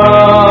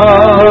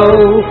bow,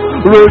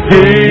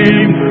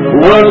 redeemed,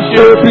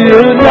 worship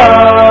you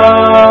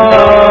now.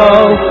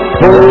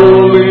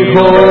 Holy,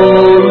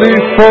 holy,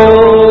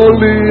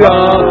 holy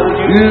are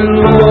you,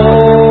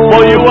 Lord.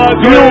 For you are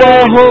great. You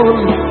are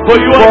holy. For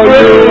you are For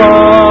great. you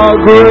are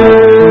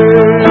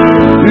great.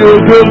 You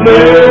do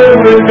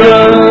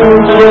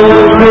miracles so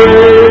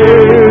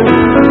great.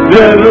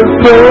 There is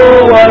no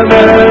one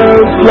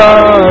else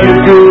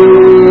like you.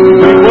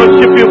 We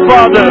worship you,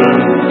 Father.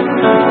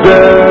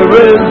 There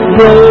is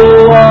no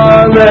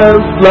one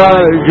else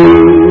like you.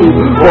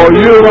 For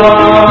you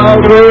are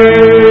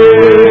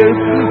great.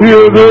 You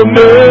do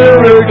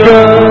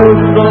miracles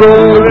so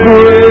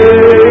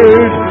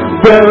great.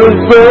 There is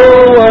no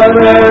one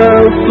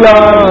else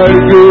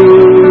like you.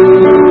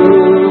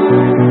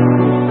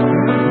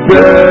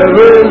 There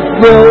is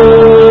no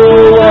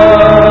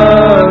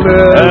one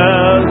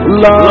else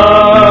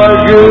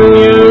like you.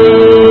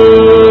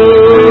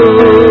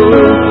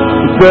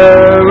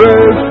 There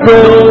is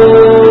no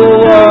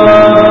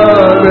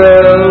one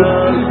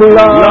else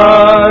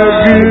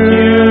like you.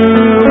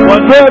 There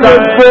is no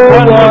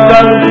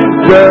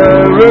one.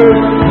 There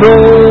is no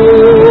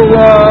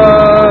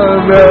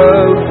one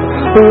else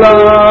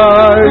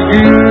like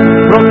you.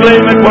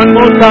 Proclaim it one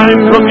more time.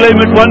 Proclaim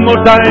it one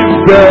more time.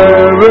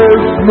 There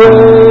is no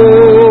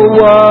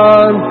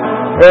one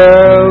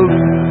else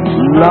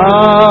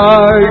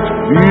like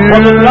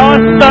For the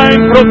last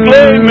time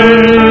proclaim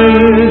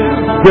it.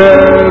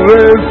 There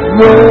is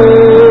no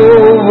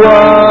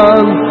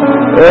one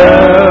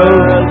else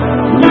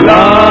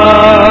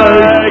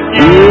like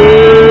you.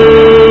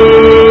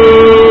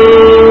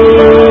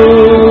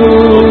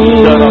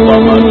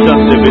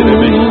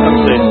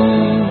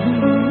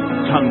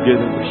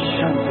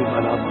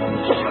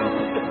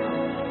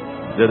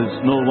 There is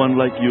no one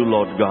like you,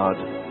 Lord God.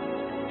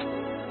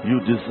 You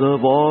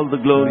deserve all the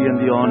glory and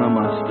the honor,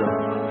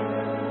 Master.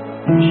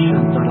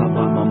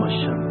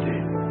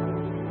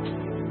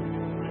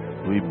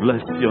 We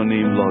bless your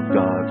name, Lord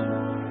God.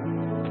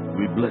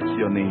 We bless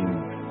your name.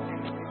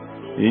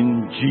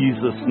 In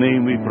Jesus'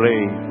 name we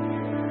pray.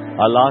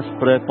 Our last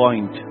prayer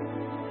point.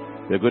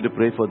 We're going to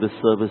pray for this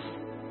service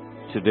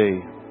today.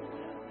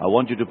 I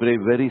want you to pray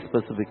very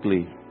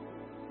specifically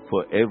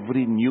for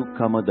every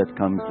newcomer that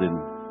comes in,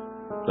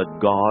 that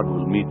God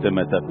will meet them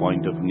at that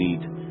point of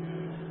need.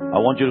 I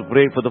want you to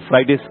pray for the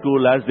Friday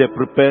school as they're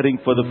preparing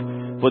for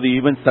the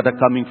events that are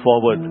coming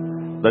forward,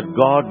 that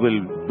God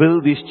will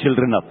build these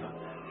children up.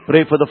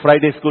 Pray for the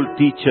Friday school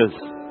teachers.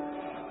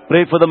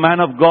 Pray for the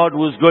man of God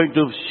who is going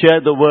to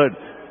share the word.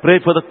 Pray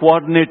for the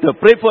coordinator.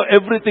 Pray for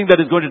everything that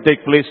is going to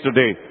take place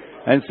today.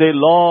 And say,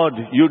 Lord,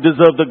 you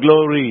deserve the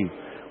glory.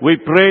 We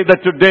pray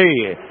that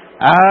today,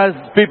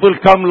 as people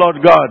come,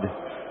 Lord God,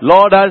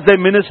 Lord, as they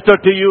minister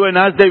to you and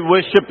as they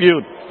worship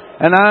you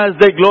and as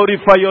they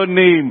glorify your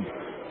name,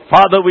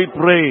 Father, we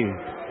pray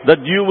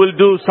that you will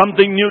do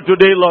something new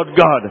today, Lord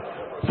God.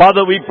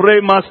 Father, we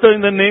pray, Master,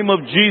 in the name of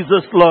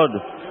Jesus, Lord,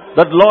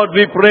 that, Lord,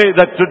 we pray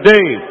that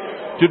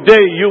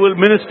today you will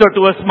minister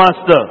to us,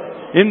 Master.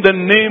 In the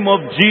name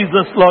of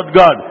Jesus, Lord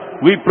God,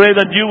 we pray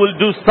that you will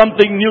do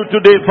something new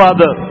today,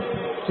 Father,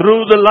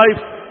 through the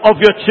life of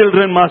your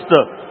children,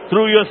 Master,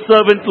 through your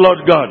servant,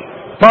 Lord God.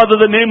 Father,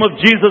 the name of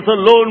Jesus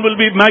alone will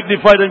be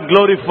magnified and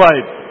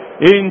glorified.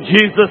 In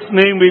Jesus'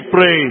 name we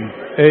pray.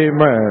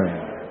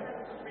 Amen.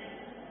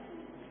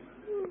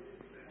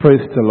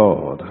 Praise the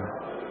Lord.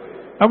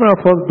 How many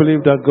of us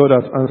believe that God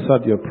has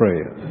answered your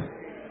prayers?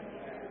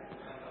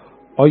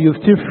 Or you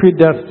still feel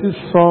there's still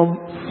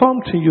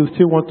something you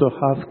still want to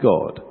ask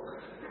God?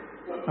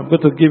 I'm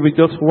going to give you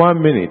just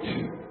 1 minute.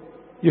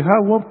 You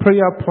have one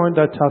prayer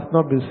point that has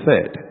not been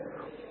said,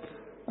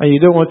 and you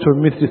don't want to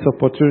miss this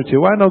opportunity.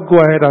 Why not go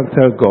ahead and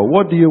tell God,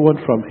 what do you want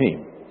from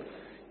Him?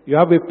 You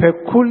have a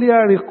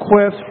peculiar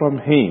request from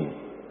Him.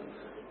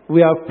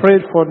 We have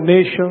prayed for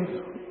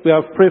nations. We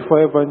have prayed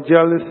for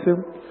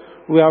evangelism.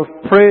 We have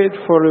prayed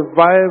for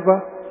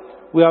revival.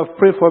 We have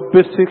prayed for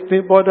basic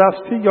things, but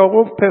there's still your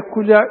own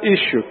peculiar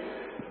issue.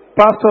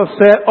 Pastor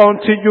said,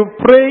 until you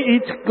pray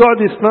it, God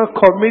is not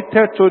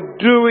committed to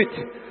do it.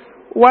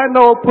 Why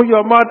not open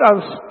your mouth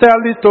and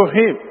tell it to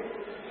Him?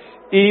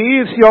 He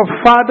is your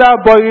Father,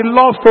 but He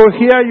loves to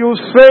hear you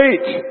say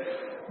it.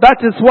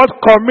 That is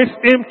what commits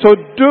Him to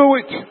do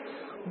it.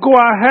 Go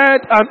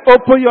ahead and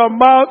open your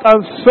mouth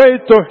and say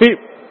it to Him.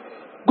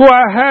 Go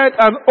ahead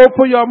and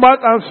open your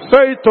mouth and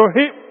say it to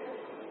Him.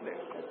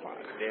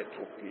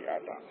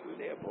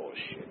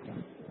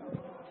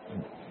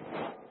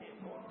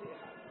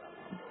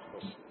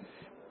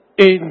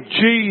 In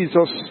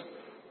Jesus'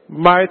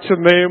 mighty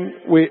name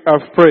we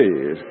have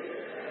prayed.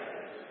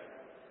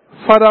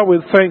 Father, we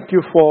thank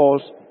you for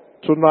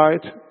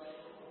tonight.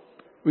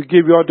 We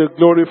give you all the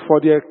glory for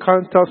the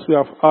encounters we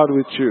have had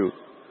with you.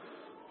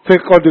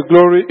 Take all the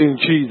glory in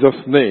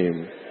Jesus'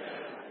 name.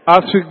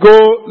 As we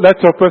go,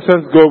 let your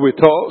presence go with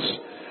us.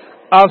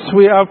 As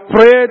we have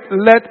prayed,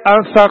 let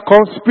answer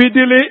come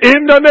speedily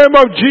in the name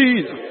of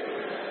Jesus.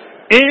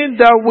 In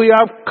that we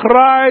have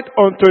cried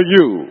unto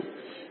you.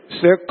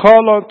 Say,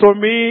 call unto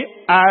me,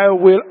 I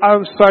will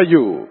answer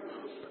you.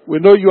 We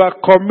know you are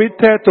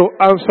committed to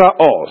answer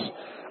us.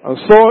 And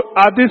so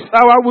at this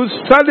hour we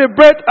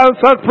celebrate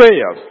answered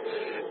prayers.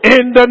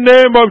 In the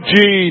name of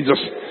Jesus.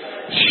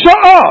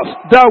 Show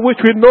us that which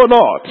we know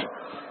not.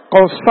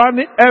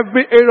 Concerning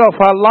every area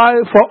of our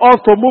life for us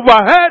to move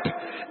ahead.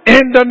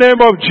 In the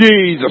name of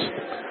Jesus.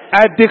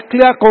 I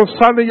declare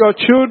concerning your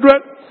children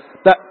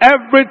that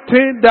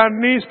everything that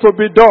needs to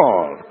be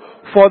done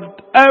for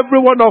every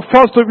one of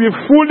us to be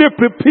fully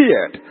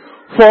prepared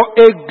for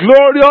a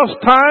glorious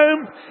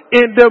time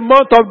in the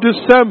month of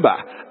December.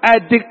 I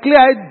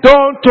declare it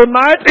done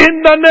tonight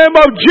in the name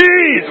of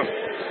Jesus.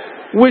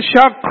 We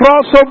shall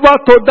cross over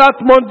to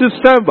that month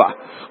December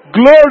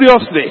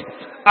gloriously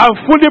and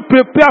fully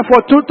prepare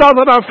for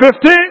 2015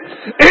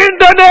 in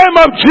the name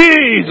of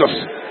Jesus.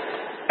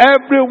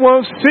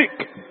 Everyone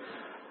sick,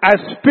 I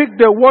speak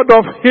the word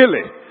of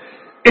healing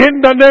in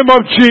the name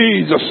of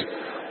Jesus.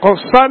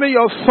 Concerning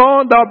your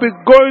son that will be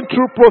going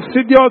through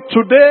procedure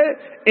today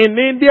in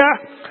India,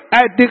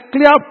 I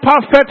declare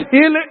perfect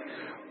healing,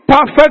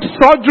 perfect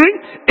surgery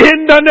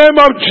in the name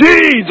of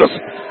Jesus.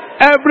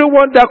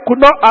 Everyone that could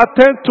not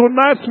attend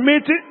tonight's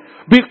meeting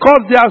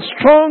because they are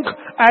strong,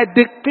 I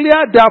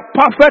declare their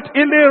perfect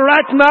healing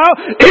right now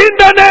in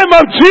the name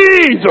of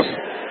Jesus.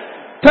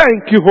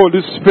 Thank you,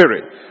 Holy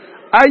Spirit.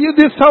 I use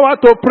this hour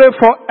to pray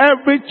for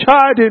every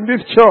child in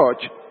this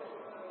church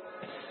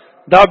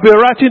that will be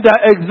writing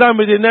their exam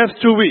in the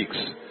next 2 weeks.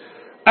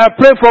 I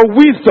pray for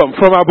wisdom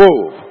from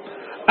above.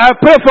 I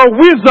pray for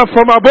wisdom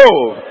from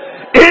above.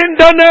 In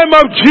the name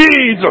of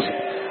Jesus,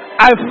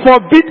 I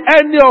forbid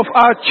any of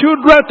our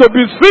children to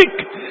be sick.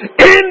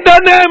 In the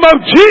name of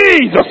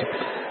Jesus,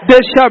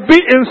 they shall be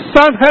in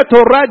sound health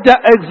to write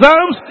their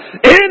exams.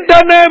 In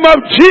the name of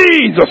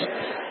Jesus,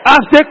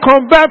 as they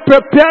come back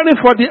preparing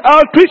for the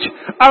outreach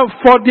and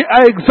for the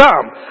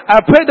exam,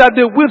 I pray that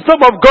the wisdom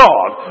of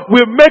God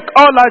will make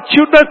all our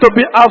children to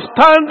be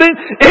outstanding.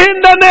 In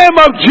the name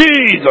of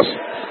Jesus,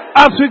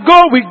 as we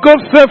go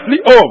safely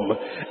home.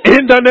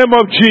 In the name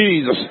of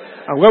Jesus.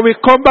 And when we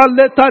come back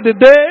later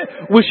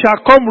today, we shall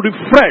come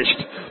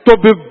refreshed to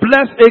be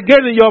blessed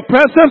again in your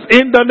presence.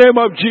 In the name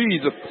of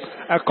Jesus,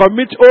 I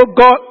commit, oh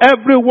God,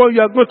 everyone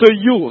you are going to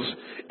use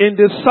in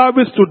the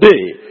service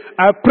today.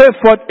 I pray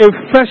for a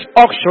fresh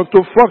unction to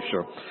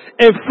function,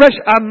 a fresh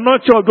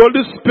anointing of the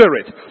Holy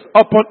Spirit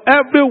upon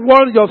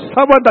everyone, your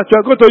servant that you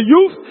are going to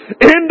use.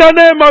 In the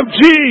name of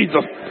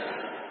Jesus.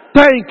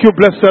 Thank you,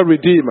 blessed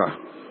Redeemer.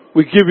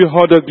 We give you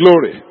all the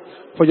glory.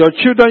 For your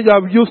children you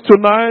have used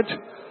tonight,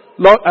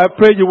 Lord, I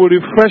pray you will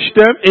refresh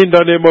them in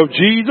the name of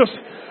Jesus.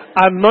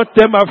 Anoint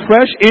them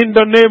afresh in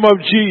the name of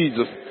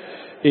Jesus.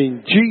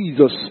 In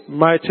Jesus'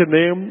 mighty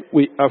name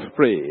we have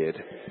prayed.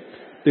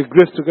 The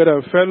grace together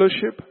and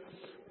fellowship,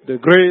 the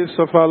grace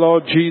of our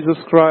Lord Jesus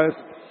Christ,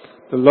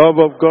 the love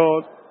of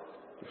God,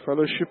 the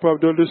fellowship of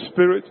the Holy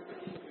Spirit,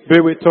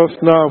 be with us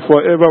now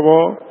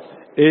forevermore.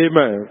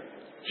 Amen.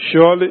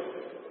 Surely,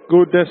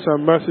 goodness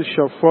and mercy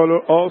shall follow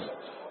us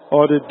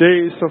all the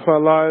days of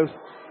our lives,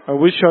 and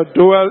we shall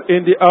dwell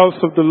in the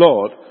house of the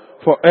Lord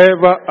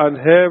forever and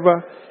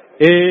ever.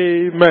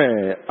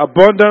 Amen.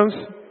 Abundance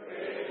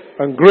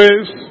and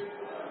grace.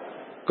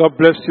 God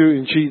bless you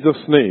in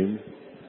Jesus' name.